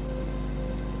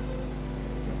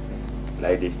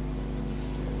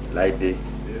 Láìdé,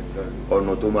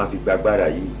 ọ̀nà tó máa fi gbàgbára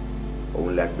yìí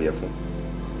òun la pè é fún.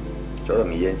 Ṣọ́rọ̀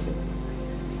mi yẹn sìn.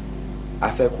 A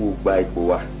fẹ́ kó o gba ipò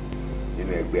wa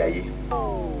nínú ẹgbẹ́ ayé.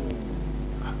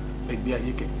 Ẹgbẹ́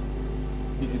ayé kẹ̀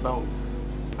bí ti báwo?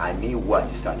 Àní ìwọ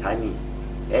àti Sátánì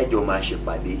ẹjọ́ máa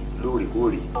ṣèpàdé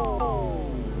lóòrèkóòrè.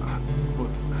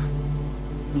 But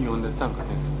mi ò understand what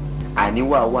I'm saying. Àní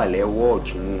wà lẹ́wọ́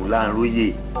ọ̀tún Láńróyè.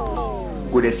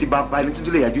 Kò dẹ̀ sí bàbá ẹni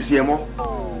tuntun lè yájú sí ẹ mọ́.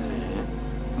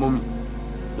 Mọ́mí,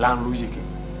 Láńróyè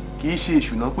kì í ṣe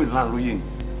èṣù náà pè Láńróyè ni.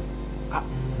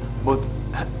 But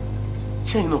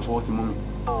ṣẹ́yìn náà fọwọ́ sí mọ́mí.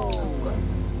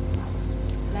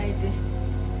 Láìdé,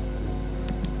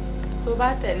 tó bá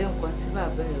tẹ̀lé nǹkan tí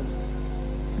bàbá ẹ̀ rò,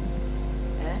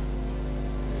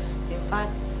 in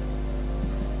fact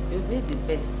you be the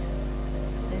best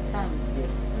ní time tiẹ̀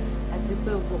àti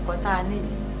pé gbogbo nǹkan tá a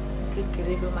nídìí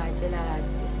kékeré ló máa jẹ́ lára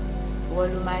tiẹ̀. Ìwọ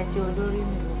ló máa jẹ́ olórí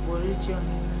mi gbogbo region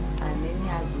àní ní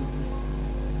agbègbè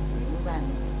nígbà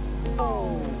náà.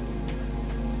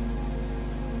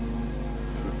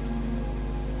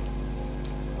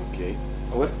 Okay,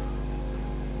 ọ̀wẹ́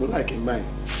mo láìkí ń báyìí.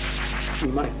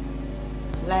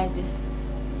 Láìdé,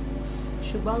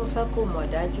 ṣùgbọ́n mo fẹ́ kó mọ̀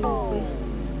dájú pé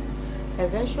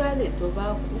eventually tó bá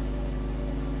kú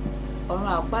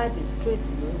ọ̀run àpáàdì straight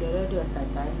ló ń lọ lọ́dọ̀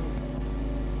Sátánì.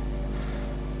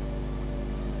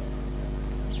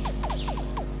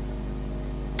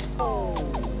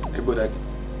 ẹgbọ́n dájú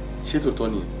ṣé tòótọ́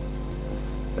ni.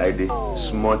 Láìdé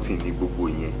small thing ní gbogbo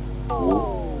yẹn wo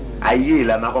ayé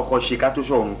ìlànà àkọ́kọ́ ṣe ká tó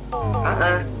ṣọ̀run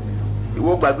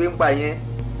ìwọ gbàgbé ń pa yẹn.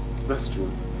 That's true.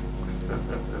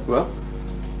 Well,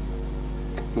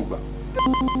 mo gbà.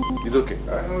 It's okay.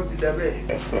 Ó ti dá bẹ́ẹ̀.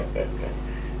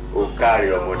 Ó kárí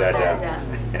ọmọ dáadáa.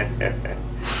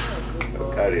 Ó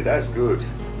kárí, that's good.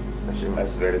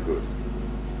 That's very good.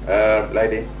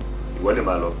 Láìdé, ìwọ lè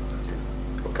máa lọ.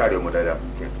 Ó kárí ọmọ dáadáa.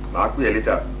 Màá pè ẹ́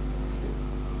later.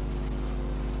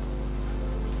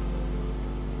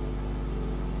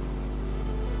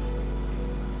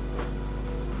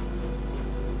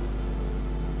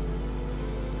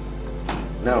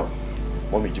 Now,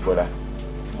 Mọ́mì Jíbọ́lá.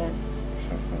 Yes.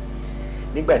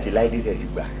 Nígbà tí Láìdé tẹ̀ ti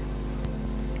gbà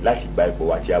láti gba ipò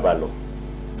wa tí a bá lọ,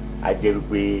 a jẹ́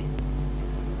wípé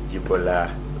Jíbọ́lá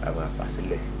a máa fà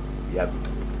sílẹ̀ bí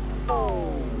àgùntàn.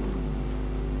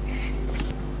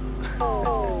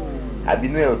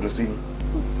 Àbínú ẹ̀ ò dùn sí ni.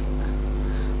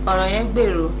 Ọ̀rọ̀ yẹn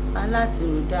gbèrò aláti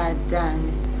rò dáadáa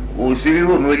ni. Ò sí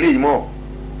rírònú eléyìí mọ́,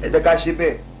 ẹ jẹ́ ká ṣe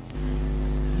bẹ́ẹ̀.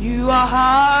 You are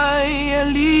high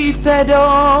and lifted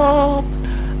up.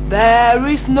 There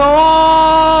is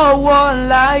no one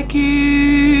like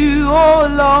you, oh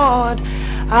Lord.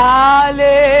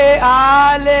 Alle,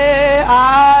 alle,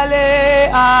 alle,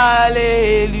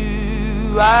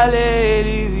 hallelujah,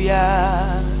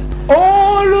 hallelujah.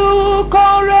 Orúkọ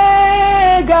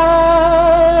rẹ̀ ga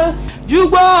jù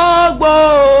gbogbo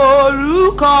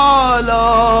orúkọ lọ,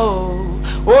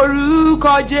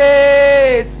 orúkọ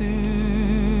Jésù.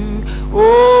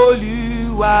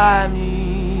 Olúwa mi.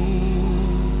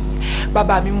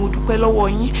 Bàbá mi mo dúpẹ́ lọ́wọ́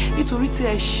yín nítorí tí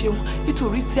ẹ ṣeun,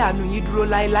 nítorí tí àánú yín dúró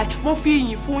láéláé. Mo fi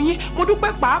ìyìn fún yín, mo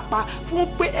dúpẹ́ pàápàá fún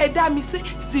pé ẹ dá mi sí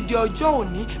títí di ọjọ́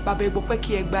òní. Bàbá ẹ gbọ́pẹ́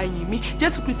kí ẹ gba ìyìn mi,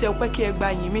 Jésù Kristi ẹ gbọ́pẹ́ kí ẹ gba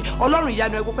ìyìn mi, Ọlọ́run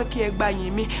ìyanu ẹ gbọ́pẹ́ kí ẹ gba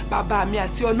ìyìn mi. Bàbá mi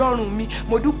àti Ọlọ́run mi,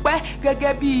 mo dúpẹ́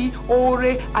gẹ́gẹ́ bí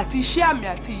oore àti iṣẹ́ àmì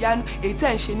àti ìyanu èyí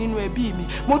tẹ́ ń ṣe nínú ẹbí mi.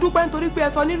 Mo dúpẹ́ nítorí pé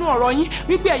ẹ sọ nínú ọ̀rọ̀ yín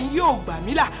wípé ẹ̀yin yóò gbà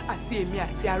mí là àti èmi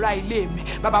àti ará ilé mi.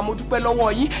 Bàbá mo dúpẹ́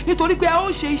lọ́wọ́ yín nítorí pé ẹ ó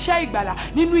ṣe iṣẹ́ ìgbàlà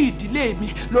nínú ìdílé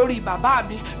mi, lórí bàbá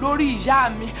mi, lórí ìyá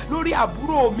mi, lórí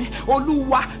àbúrò mi,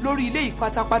 Olúwa, lórí ilé yìí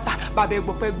pátápátá. Bàbá ẹ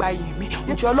gbọ́pẹ́ gba ìyìn mi.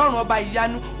 Ǹjẹ́ Ọlọ́run ọba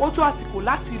ìyanu, ó tó àsìkò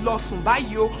láti lọ sùn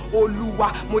báyìí o. Olúwa,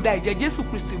 mo da ẹ̀jẹ̀ Jésù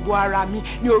Kristi bo ara mi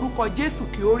ní orúkọ Jésù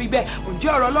kí ó rí bẹ́ẹ̀.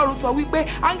 Ǹjẹ́ ọ̀rọ̀ Ọlọ́run sọ wípé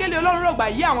áńgẹ́lì Ọlọ́run rọ̀gbà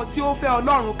yí àwọn tí ó fẹ́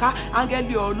Ọlọ́run ká.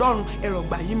 Áńgẹ́lì Ọlọ́run ẹ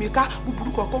rọ̀gbà yí mi ká,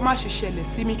 búburú kan kó má ṣe ṣẹlẹ̀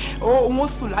sí mi. Wọ́n ó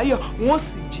sùn láyọ̀, wọ́n ó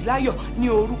sì jí láyọ̀ ní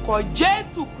orúkọ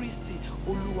Jésù Kristi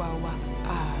Olúwa wa.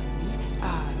 Àmín,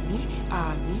 àmín,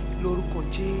 àmín lórúkọ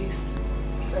Jésù.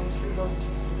 Thank you, Lord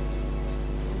Jesus.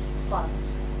 Father,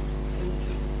 thank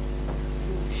you.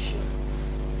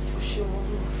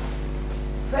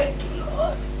 Thank you,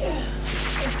 Lord.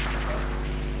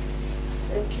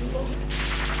 Thank you, Lord.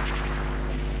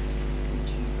 In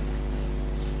Jesus' name.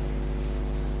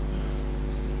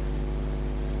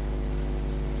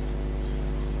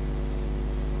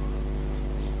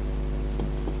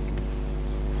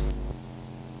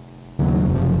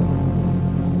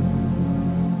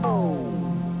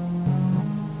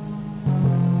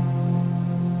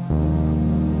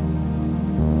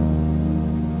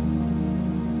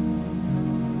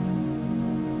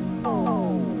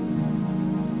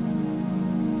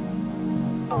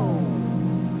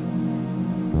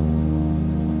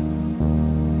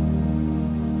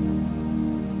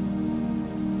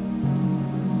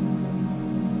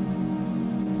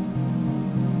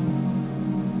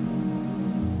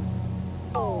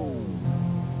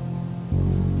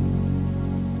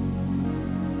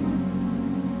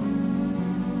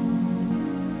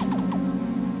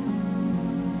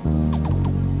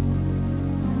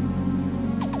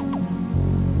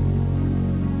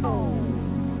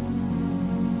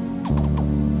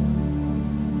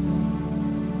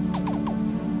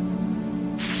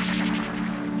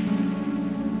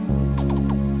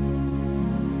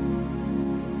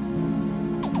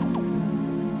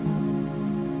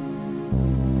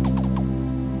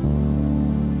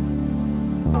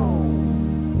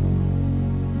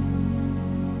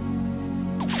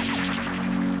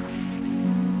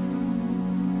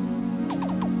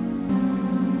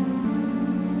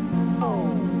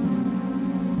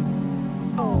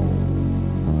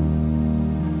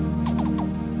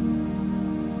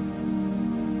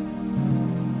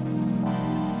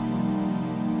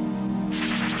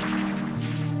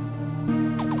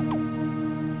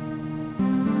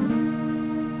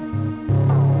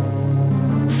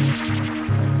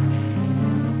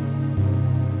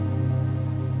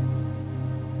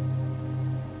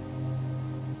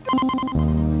 Kí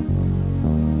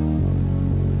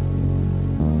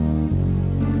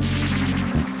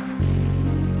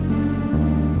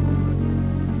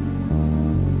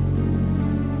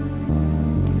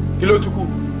ló tún kù?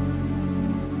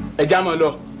 Ẹ já mọ́ lọ.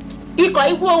 Ikọ̀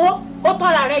ikú owó ó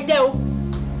tọ́ra rẹ jẹ́ o.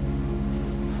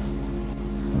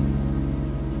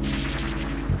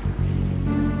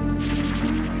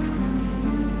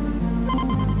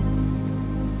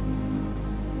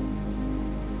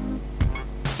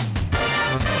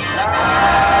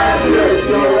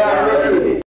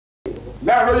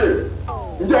 Láàróyè,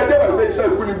 ǹjẹ́ ẹ dẹ́wọ̀ pé iṣẹ́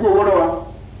ikú ni gbó owó náà wá?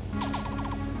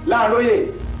 Láàróyè,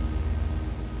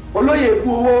 olóyè ikú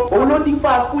owó òun ló dín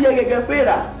fá fúyẹ́ gẹ́gẹ́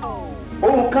fèrà.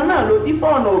 Ohun kan náà ló dín fá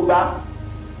ọ̀nà ògbà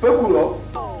pékùrọ̀.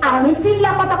 Àrùn tí ńlá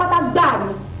pátápátá gbà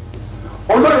mí.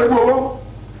 Olóyè ikú owó,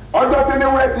 ọjọ́ tí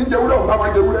ewúrẹ́ ti ń jẹ ewúrẹ́ òun bá wọn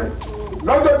jẹ ewúrẹ́.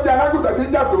 Lọ́jọ́ tí alágùntàn ti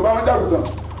ń jàgùtàn bá wọn jàgùtàn.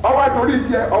 Ọwọ́ àtòrí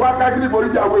tiẹ̀, ọwọ́ akágírí borí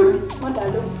jà wẹ̀rẹ̀.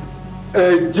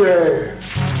 Ẹ̀jẹ̀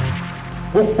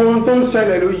gbogbo ohun tó ń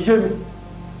ṣẹlẹ̀ ló yé mi.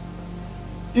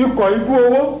 Ikọ̀ ibú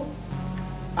owó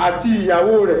àti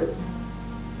ìyàwó rẹ̀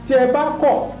tí ẹ bá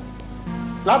kọ̀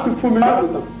láti fún mi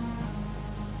lágùntàn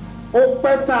ó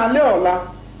pẹ́ tán alẹ́ ọ̀la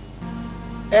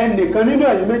ẹnìkan nínú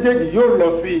ẹ̀yin méjèèjì yóò lọ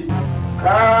sí i.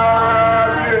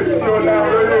 Kábíyèsí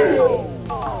Ọláróyè.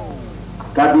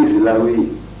 Kábíyèsí Láróyè,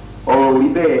 ọ̀rọ̀ rí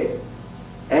bẹ́ẹ̀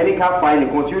ẹni ká fa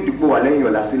ẹnìkan tí ó dìpọ̀ wà lẹ́yìn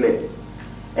ọ̀la sílẹ̀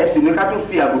ẹ sì ní ká tún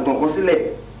fi àgùntàn kan sílẹ̀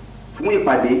fún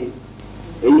ìpàdé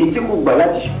èyí tí kò gbà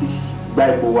láti gba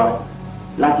ipò wa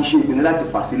láti ṣe ìpinnu láti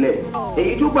fà sílẹ̀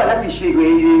èyí tó gbà láti ṣe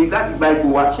láti gba ipò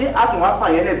wa ṣé a tún wá fà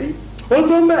yẹn lẹ́bi. Ó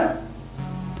tó mẹ́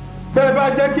bẹ́ẹ̀ bá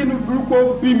jẹ́ kí inú burúkú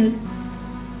bí mi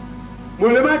mo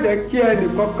lè má jẹ́ kí ẹnì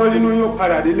kankan nínú yóò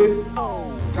padà délé.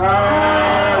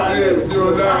 Kábíyèsí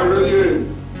Ọláróyè.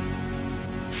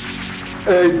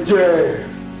 Ẹ̀jẹ̀.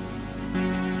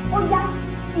 Ó yá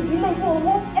ìdílé ikú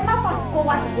owó ẹ má fà kó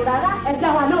wa dìbò rárá ẹ dá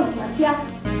wa náà kíákíá.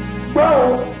 Gbọ́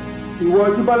o ìwọ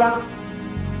Ojúbọ́lá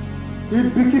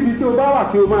ibikíbi tí o bá wà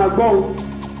kí o máa gbọ́ o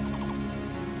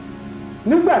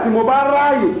nígbà tí mo bá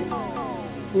ráàyè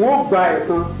wọ́n gba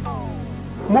ẹ̀san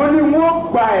mo ní wọ́n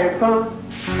gba ẹ̀san.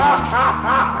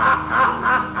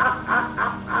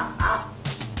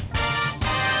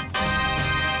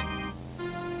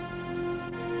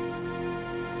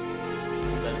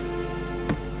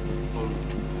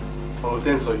 Ọ̀rọ̀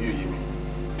tẹ́ ń sọ yóò yé mi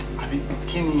àbí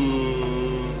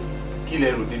kí lẹ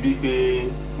rò débi pé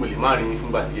mo lè má rí yín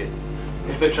fúngbà díẹ̀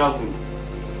ẹ fẹ́ travel ni.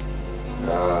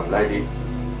 Láìdé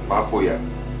máa fòyà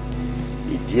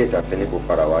ìdí ẹ̀ta fẹ́ ní kò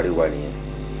fara wá rí wa nìyẹn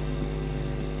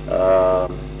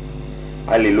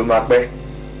a lè ló máa pẹ́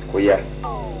kó yá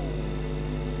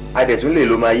a dẹ̀ tún lè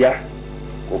ló máa yá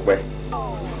kó pẹ́.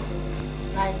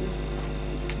 Láìdé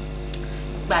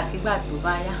gbàkigbà tó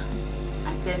bá yá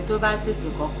àtẹni tó bá tètè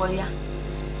kọ́kọ́ yá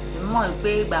mọ̀ pé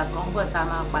ìgbà kan bọ̀ tá a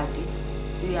máa pàdé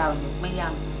tí a ò ní pín yà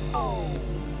mọ́.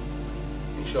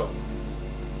 In short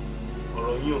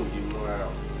ọ̀rọ̀ yín ò yé mi rárá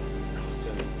o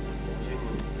àkọsílẹ̀ ò yé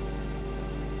mi.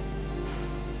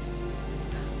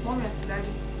 Mọ́mí àti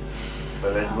Láìdé.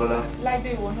 Pẹ̀lẹ́ Bọ́lá. Láìdé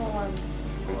ìwọ náà wà ní.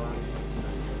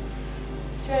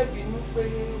 Ṣé ẹ bínú pé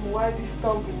mo wá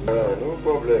disturb yín? No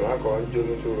problem a kàn ń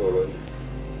jóná tó rọrọ ni.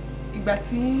 Ìgbà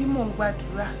tí mò ń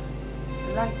gbàdúrà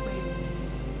láìpẹ́ yìí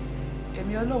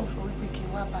ẹ̀mí Ọlọ́run sọ wípé kí n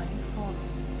wá bá yín sọ̀rọ̀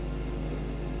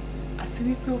àti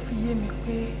wípé ó fi yé mi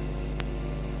pé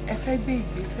ẹ fẹ́ gbé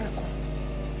ìgbésẹ̀ kan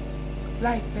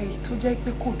láìpẹ́ yìí tó jẹ́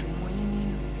pé kò dùn mọ́ yín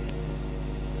nínú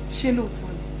ṣé lóòótọ́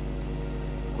ni.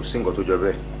 Kò sí nǹkan tó jọ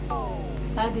bẹ́ẹ̀.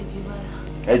 Láìdé Jíbọ́lá.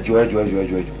 Ẹ jọ̀ọ́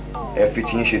ẹ fi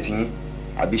tiyín ṣe tiyín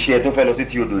àbí ṣé ẹ tó fẹ́ lọ sí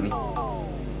ti odò ni.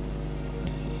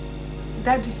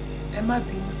 Dádì ẹ má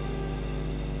bínú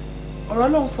ọ̀rọ̀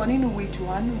Ọlọ́run sọ nínú ìwé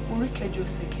Jòhánù orí kẹjọ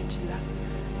ẹsẹ̀ kejìlá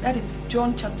that is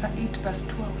John chapter 8 verse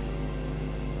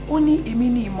 12 ó ní èmi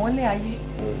ni ìmọ́lẹ̀ ayé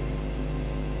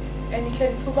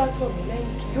ẹnikẹ́ni tó bá tọ̀ mí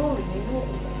lẹ́yìn kì yóò rìn nínú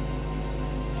òkùnkùn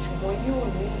ṣùgbọ́n yóò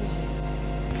ní ìyè.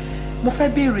 Mo fẹ́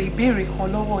béèrè ìbéèrè kan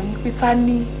lọ́wọ́ yín pé ta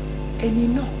ni ẹni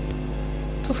náà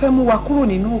tó fẹ́ mú wa kúrò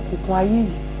nínú òkùnkùn ayé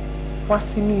yìí wá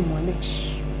sínú ìmọ́lẹ̀.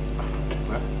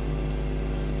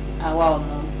 Àwa ò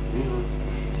mọ̀.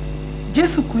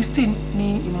 Jésù Kristi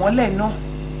ni ìmọ́lẹ̀ náà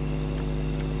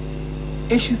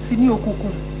èṣù sì ní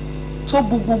òkùnkùn tó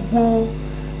bo gbogbo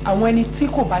àwọn ẹni tí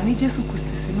kò bá ní Jésù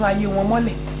Kristi sínú ayé wọn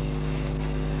mọ́lẹ̀.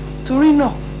 Torí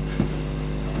náà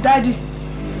dádì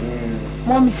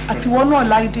mọ́mì àtiwọ́ náà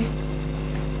Láìdé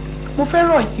mo fẹ́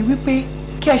rọ̀ yín wípé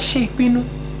kí ẹ ṣe ìpinnu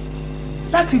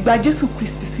láti gba Jésù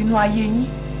Kristi sínú ayé yín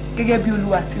gẹ́gẹ́ bí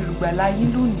Olúwa àti olùgbàlà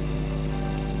yín lónìí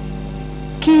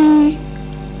kí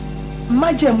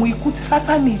májẹ̀mú ikú tí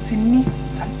Sátánì ti ní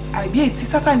àbí èyí tí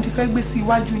Sátánì ti fẹ́ gbé sí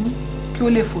iwájú yín kí ó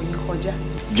lè fò yín kọjá.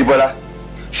 Jíbọ́lá,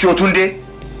 ṣé o tún dé?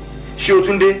 Ṣé o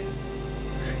tún dé?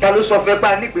 Ta ló sọ fẹ́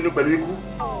pa nípinnu pẹ̀lú ikú?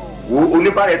 Wo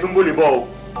oníbàárẹ̀ tó ń bó lè bọ̀ o.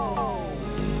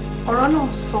 Ọ̀rọ̀ náà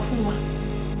sọ fún wa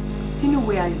nínú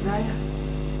ìwé Isaiah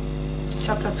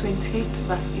chapter 28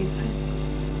 verse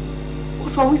 18. Ó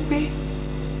sọ wípé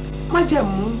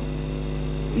májẹ̀mú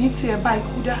yín tí ẹ bá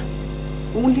ikú dá,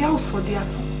 òun lé àwòsọ di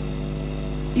asán.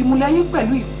 Ìmùlẹ̀ yín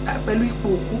pẹ̀lú ipò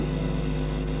òkú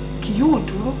kì yóò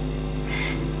dúró.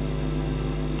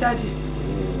 Daddy,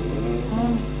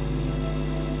 Mọ́mì,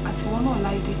 àti wọn náà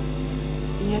Láìdé,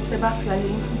 ìyẹn tẹ́ bá fi ayé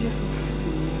yín fún Jésù Kristi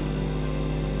nìyẹn.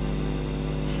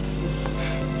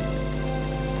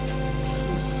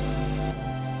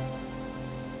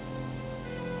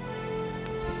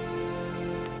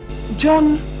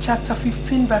 John chapter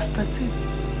 15 verse 13.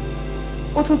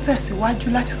 Ó tún tẹ̀síwájú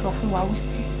láti sọ fún wa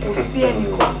wípé kò sí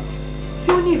ẹnìkan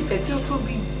tí ó ní ìfẹ́ tí ó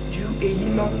tóbi ju èyí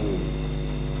lọ,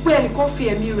 pé ẹnìkan fi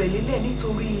ẹ̀mí rẹ̀ lélẹ̀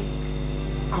nítorí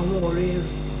àwọn ọ̀rẹ́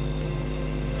rẹ̀.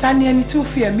 Ta ni ẹni tí ó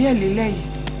fi ẹ̀mí ẹ̀ lélẹ̀ yìí?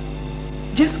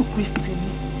 Jésù Kristi ni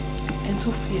ẹni tó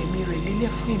fi ẹ̀mí rẹ̀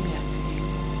lélẹ̀ fún èmi àti ẹ̀yin.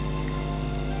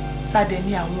 Ta dẹ̀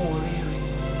ni àwọn ọ̀rẹ́ rẹ̀?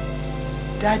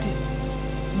 Daddy,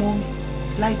 Mọ́mì,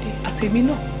 Láìdé àtèmi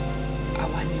náà,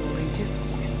 àwa ni ọ̀rẹ́ Jésù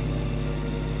Kristi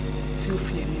tí ó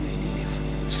fi ẹ̀mí rẹ̀ lélẹ̀ fún.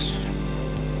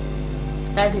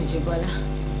 Daddy Jíbọ́lá,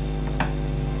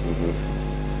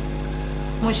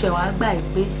 mo ṣẹ̀ wá gbà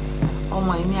pé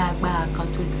ọmọ yìí ní agbára kan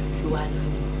tó ju tiwa lọ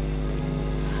ni.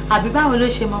 Àbí báwo ló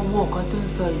ṣe máa wo nǹkan tó ń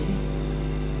sọ yìí?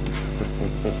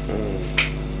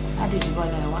 Daddy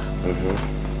Jíbọ́lá ẹ wá.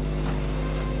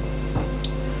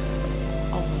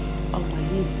 Ọmọ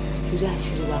yìí ti rí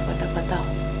àṣírí wa pátápátá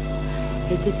o.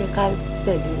 Ẹ jẹ́ ká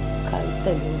tẹ̀lé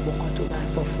gbogbo nǹkan tó bá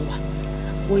sọ fún wa.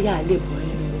 Bóyá a lè bọ́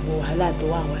nínú gbogbo wàhálà tó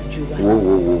wà wájú wa. Wo.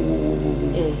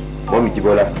 Mọ́mì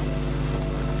Jíbọ́lá,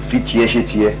 fi tiẹ̀ ṣe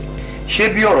tiẹ̀.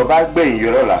 Ṣé bí ọ̀rọ̀ bá gbẹ̀yìn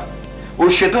yọrọ̀ la? O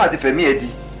ṣetán àti fẹ̀mí ẹ di?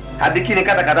 Àbí kí ni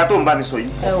kátàkátà tó ń bá mi sọ yìí?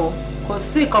 Ẹ o, kò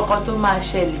sí kankan tó máa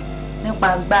ṣẹlẹ̀ nípa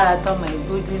agbára tọmọ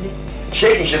ìgbójúlé. Ṣé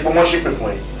kìí ṣe pé wọ́n ṣépè fún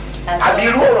ẹ? Àbí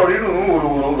irú ọ̀rọ̀ rírùn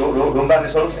ló ń bá mi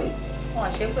sọ sí?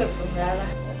 Wọ́n ṣépè fún mi rárá.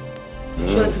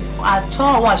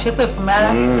 Àtọ́ wọn ṣépè fún mi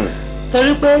rárá.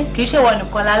 Torí pé kì í ṣe wọ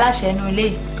nìkan láláṣẹ inú ilé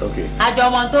yìí. Àjọ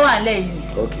ọmọ tó wà nílẹ̀ yìí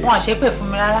ni wọ́n ṣépè fún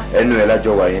mi rárá. Ẹnu ẹ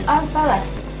lájọ wà yẹn.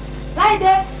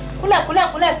 Láìdé,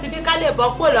 kúlẹ̀ síbí ká lè bọ́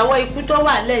kúrò lọ́wọ́ ikú tó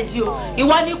wà nílẹ̀ yìí o.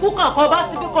 Ìwọ ni ikú kankan bá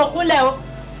síbí kó kúlẹ̀ o.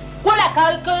 Kúlẹ̀ ká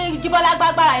Jíbọ́lá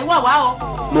gbágbára ìwọ̀ wá o.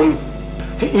 Mọ́mì,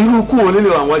 irú ikú wo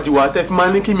nílò àwọn ajú wa tẹ́ fi máa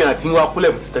ní kí mi àti wá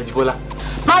kúlẹ̀ fún síta Jíbọ́lá?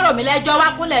 Má rò mí lẹ́jọ́ wá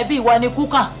kúlẹ̀ bí ìwọ ni ikú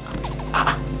kàn.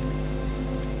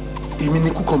 Èmi ni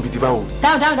ikú kan bìtì báwo?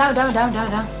 Dáhùn.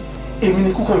 Èmi ni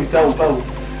ikú kan bìtì báwo?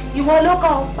 Ìwọ ló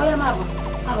kàn ó, bóyá máa bọ̀.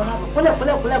 Kúlẹ̀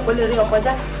kó lè rí ọkọ̀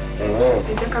já. Ẹ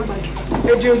jẹ́ ká gbàdúrà.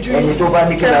 Ẹ jẹ́ ojú yìí. Ẹni tó bá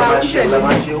ní kí la máa ṣe la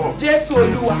máa ṣe wọ̀n. Jésù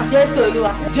Olúwa. Jésù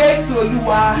Olúwa. Jésù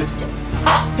Olúwa.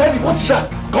 Daddy, what is that?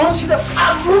 Go on, sit down.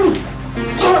 Move.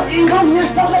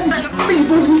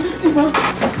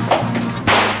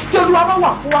 Tí Olúwa bá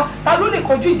wà fún wa, ta ló lè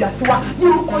kọjú ìjà sí wa ní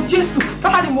orúkọ Jésù?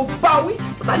 Sábà ni mo bá wí,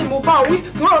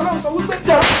 lórí Ọlọ́run sọ wípé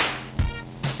jẹ́.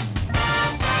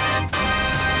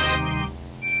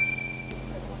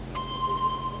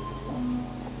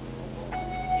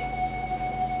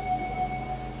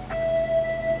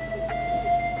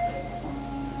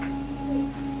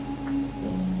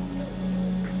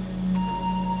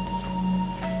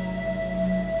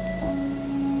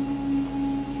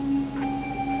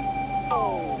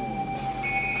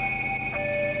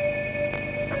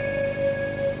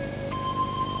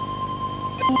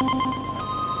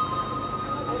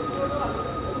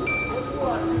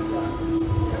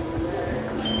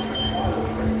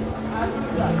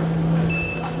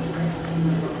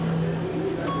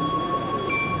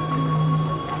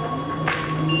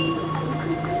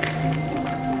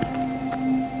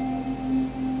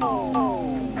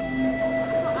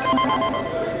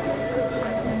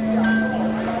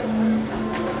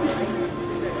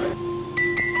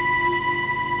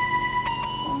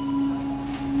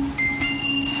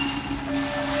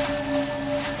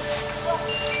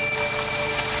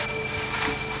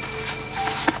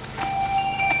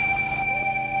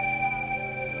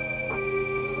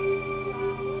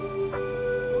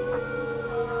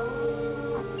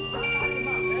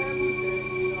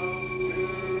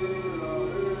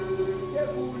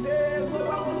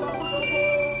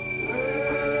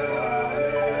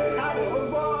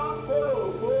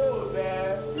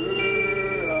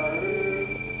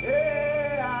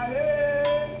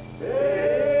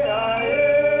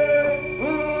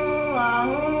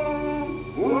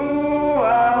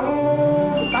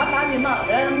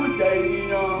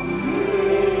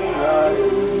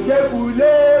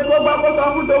 Jẹ́kulé gbogbo akọ́sọ́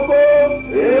fún toko.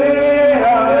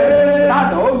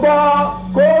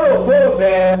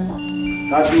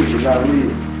 láàrin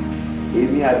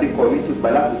èmi àti kọ̀mí ti pa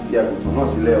láti fi àgùntàn náà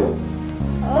sílẹ̀ o.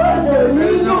 Ó lè ní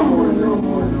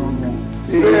yòmùyòmù.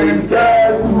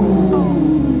 Ìjẹ́kù.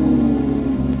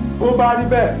 Bó bá rí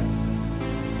bẹ́ẹ̀,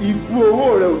 ìbú owó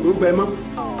rẹ̀ ò tó gbẹ mọ́.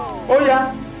 Ó yá,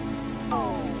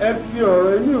 ẹ fi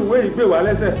ọ̀rọ̀ inú ìwé ìgbé wá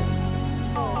lẹ́sẹ̀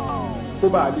kó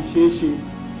bàa lè ṣeé ṣe.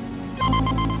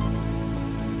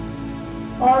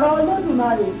 Ọ̀rọ̀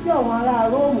Olódùmarè sí àwọn ará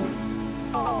Róòmù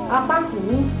apá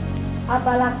kìíní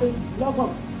abala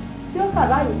kejìlélọ́gbọ̀n tí ó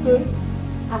kàbáyé pé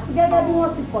àti gẹ́gẹ́ bí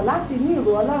wọ́n ti kọ̀ láti ní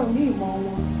ìrò Ọlọ́run ní ìmọ̀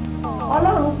wọn,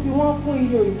 Ọlọ́run fi wọ́n fún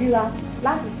iye ìríra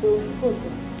láti ṣe ohun tó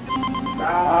tọ́.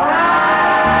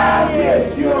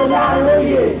 Kábíyèsí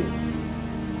Oláròyè.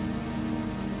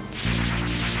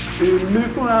 Èmi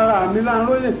fúnra mi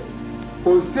Láròyè, kò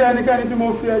sí ẹnikẹ́ni tí mo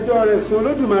fi ẹjọ́ rẹ̀ sùn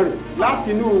Olódùmarè láti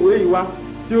inú ìwé ìwá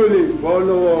tí ó lè bọ́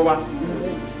lọ́wọ́ wa.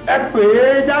 Ẹ pè é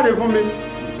jáde fún mi,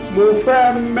 mo fẹ́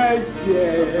mẹ́jẹ̀.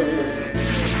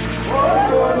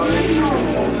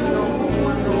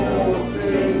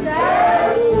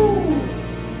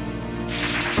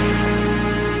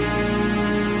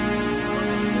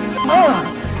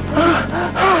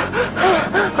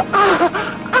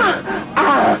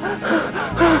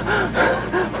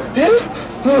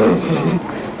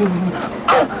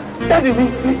 Daddy mi,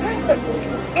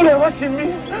 kí lẹ wá ṣe mí?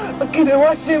 Kí lẹ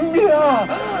wá ṣe mí?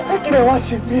 Kí lẹ wá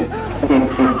ṣe mí?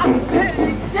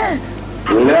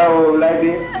 Ìlẹ́ o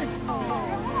Láìdé,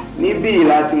 níbí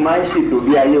láti máa ń ṣètò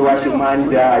bí ayé wa ṣe máa ń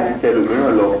dá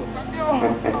àdìtẹ̀lòmíràn lọ.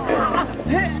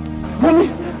 Mọ́mí,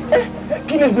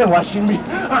 kí lẹ wá ṣe mí?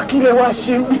 Kí lẹ wá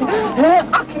ṣe mí?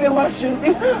 Kí lẹ wá ṣe mí?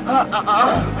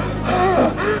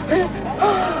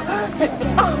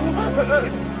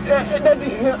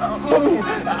 Daddy, mọ́mí,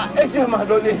 ẹ jẹ́ máa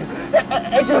lọlé.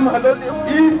 Ẹ jẹ́ máa lọlé.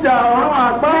 Ìjà àwọn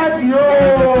àgbáàdì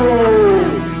ooo.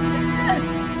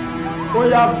 Ó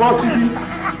yá bọ́ síbí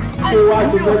kí wá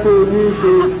ti fẹ́ tó ní í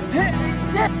ṣe.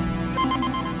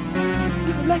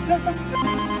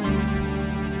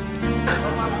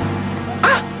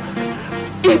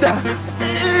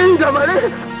 Ìjà màlẹ́.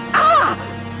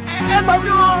 Ẹ bá mi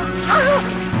o.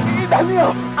 Ìjà mi o.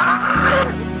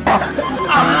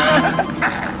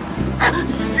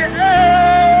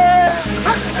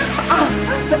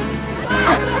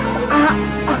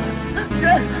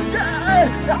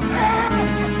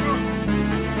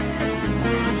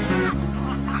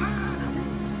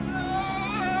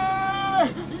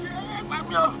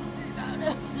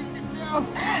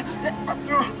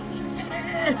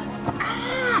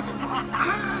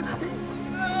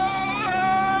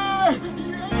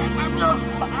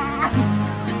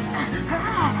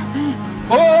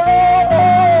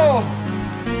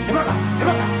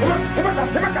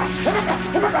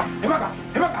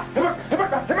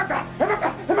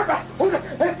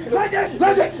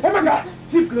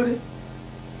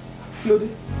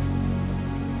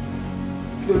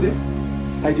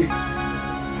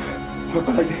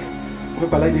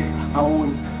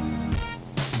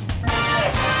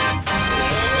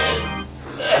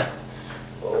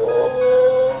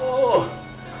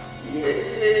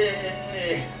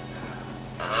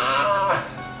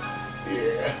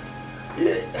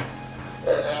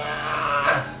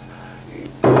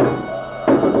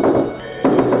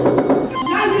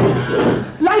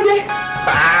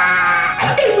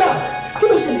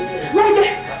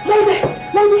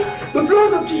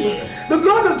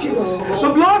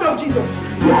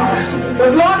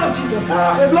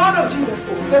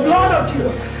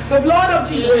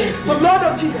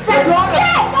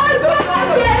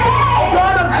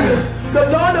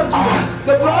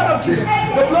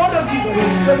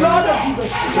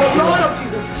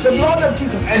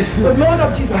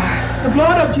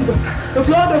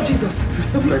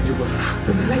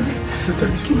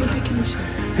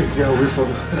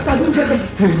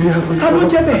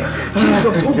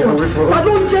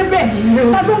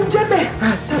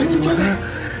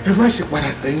 Ẹ má ṣe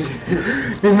padà sẹ́yìn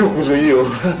nínú òkúso yìí o.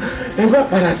 Ẹ má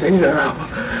padà sẹ́yìn rárá o.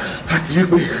 Àti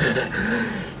wípé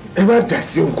ẹ má dà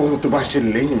sí ohunkóhun tó bá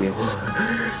ṣẹlẹ̀ lẹ́yìn mi o.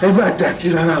 Ẹ má dà sí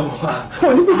rárá o.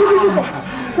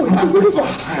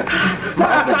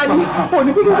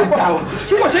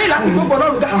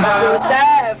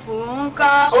 Joseph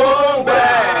ńkọ́. Ó ń bẹ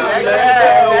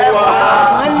lẹ́gbẹ̀ẹ́ wa.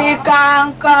 Mọ́líkà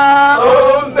ńkọ́. Ó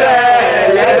ń bẹ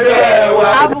lẹ́gbẹ̀ẹ́ wa.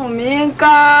 Abùnmí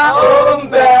ńkọ́. Ó ń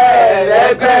bẹ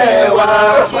lẹ́gbẹ̀ẹ́ wa.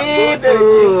 Chífù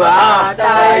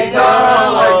àtà iná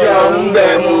ọjọ́ ń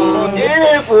gbẹ̀mú.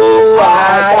 Chífù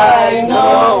àtà iná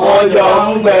ọjọ́ ń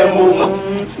gbẹ̀mú.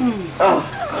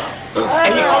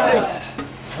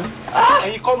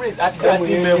 Ẹ̀yin comrades àti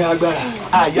dáàtì mẹ́wọ̀n agbára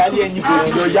àyálé ẹ̀yin kò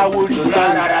tí ọ̀yáwó rí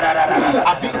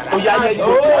àbí ọ̀yálé ẹ̀yin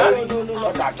kò tí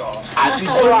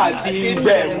àtijọ́ àti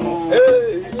ìgbẹ̀mú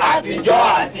àtijọ́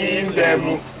àti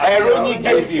ìgbẹ̀mú ẹ̀rọ ní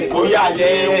gbèsè kó yà lé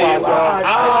wọn bọ̀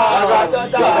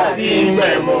àtijọ́ àti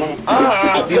ìgbẹ̀mú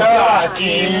àtijọ́ àti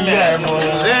ìgbẹ̀mú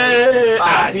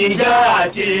àtijọ́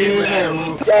àti ìgbẹ̀mú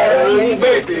ẹ̀rọ ní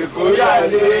gbèsè kó yà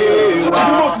lé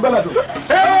wọn bọ̀.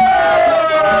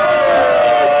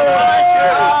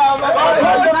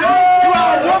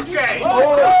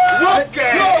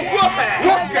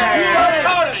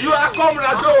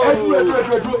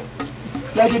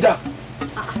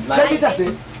 Lẹ́gídà ṣe.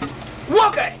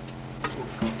 Wọ́kẹ̀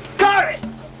kárẹ̀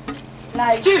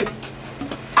chief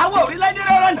àwọn orílẹ̀-èdè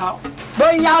rẹ̀ náà.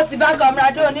 Bóyá ó ti bá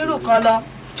Comrade onírù kan lọ.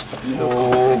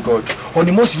 Oh God, on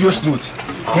the most serious note,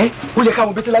 ó yẹ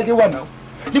káwọn bẹ́tẹ̀ láìdé wà náà.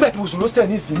 Nígbà tí mo sùn lọ́sítẹ̀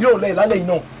ní ìsìn ní ọ̀lẹ́ ìlálẹ́ yìí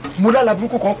náà, mo lálàá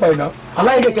burúkú kan pa ẹ̀ náà.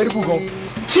 Aláìlẹ̀ tẹ́lifù gan.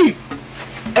 Chief,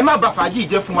 ẹ má bà fàájì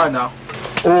jẹ́ fún wa náà.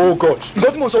 Oh God,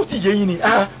 nǹkan tí mo sọ tí yé yín ni.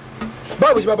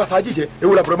 Báwo ṣe máa bà fàájì jẹ́?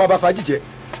 Èwo làbúrò máa bà fàájì jẹ́?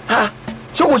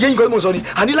 Ṣé kò yé yín nǹkan tí mo sọ ni?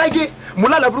 Àní láìdé, mo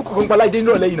lálàá burúkú kan pa láìdé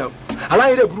ní ọ̀lẹ́ yìí náà.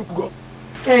 Aláìlẹ̀ burúkú gan.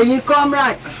 Ẹ̀yin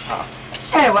comrade,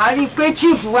 ẹ wá rí i pé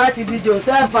chief wa ti di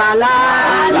Joseph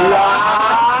Alálà.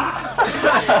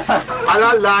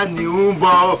 Alálà ni ń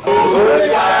bọ̀.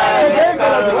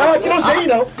 Kí ló ṣe yín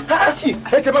náà?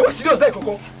 Ẹ tẹ máa wá serious láì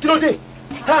kankan. Kí ló dé?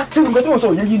 Ṣé nǹkan tí mo sọ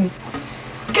òye yín ni?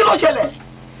 Kí ló ṣẹlẹ̀?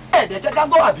 Ẹ̀ẹ́dẹ̀ jẹ́ ká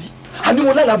gbọ́ àbí? Àní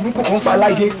mo lálàá burúkú kan pa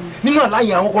láìdé nínú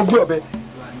àláyé àwọn kan gbé ọ̀bẹ.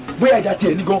 Bóyá ìdá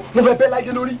tiẹ̀ ní gan, wọ́n fẹ́ bẹ́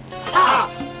láìdé lórí.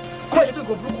 Kó ẹ jẹ́ pé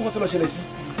nǹkan burúkú kan tó lọ ṣẹlẹ̀ sí.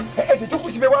 Ẹ̀ẹ́dẹ̀ tó kù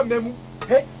sí bẹ́ẹ̀ wá mẹ́mú.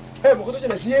 Mọ̀ kó tó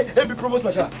ṣẹlẹ̀ sí AB provost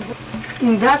marshal.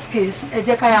 In that case, ẹ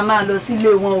jẹ́ káyà máa lọ sílé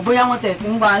wọn o, bóyá wọ́n tẹ̀ sí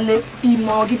ń wá ń lé.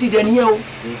 Ìmọ̀ gidi dẹ̀ nìyẹn o.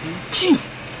 Chief,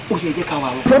 ó yẹ jẹ́ ká wà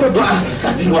lọ. Lọ́dọ̀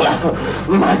àṣìṣàjìwọ̀lá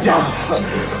máa jà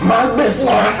máa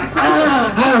gbẹ̀sán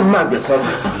máa gbẹ̀sán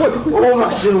ó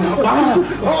máa ṣe wọ́n.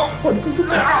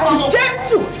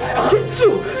 Jésù Jésù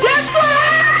Jésù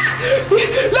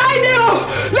Láìdé o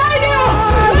Láìdé o.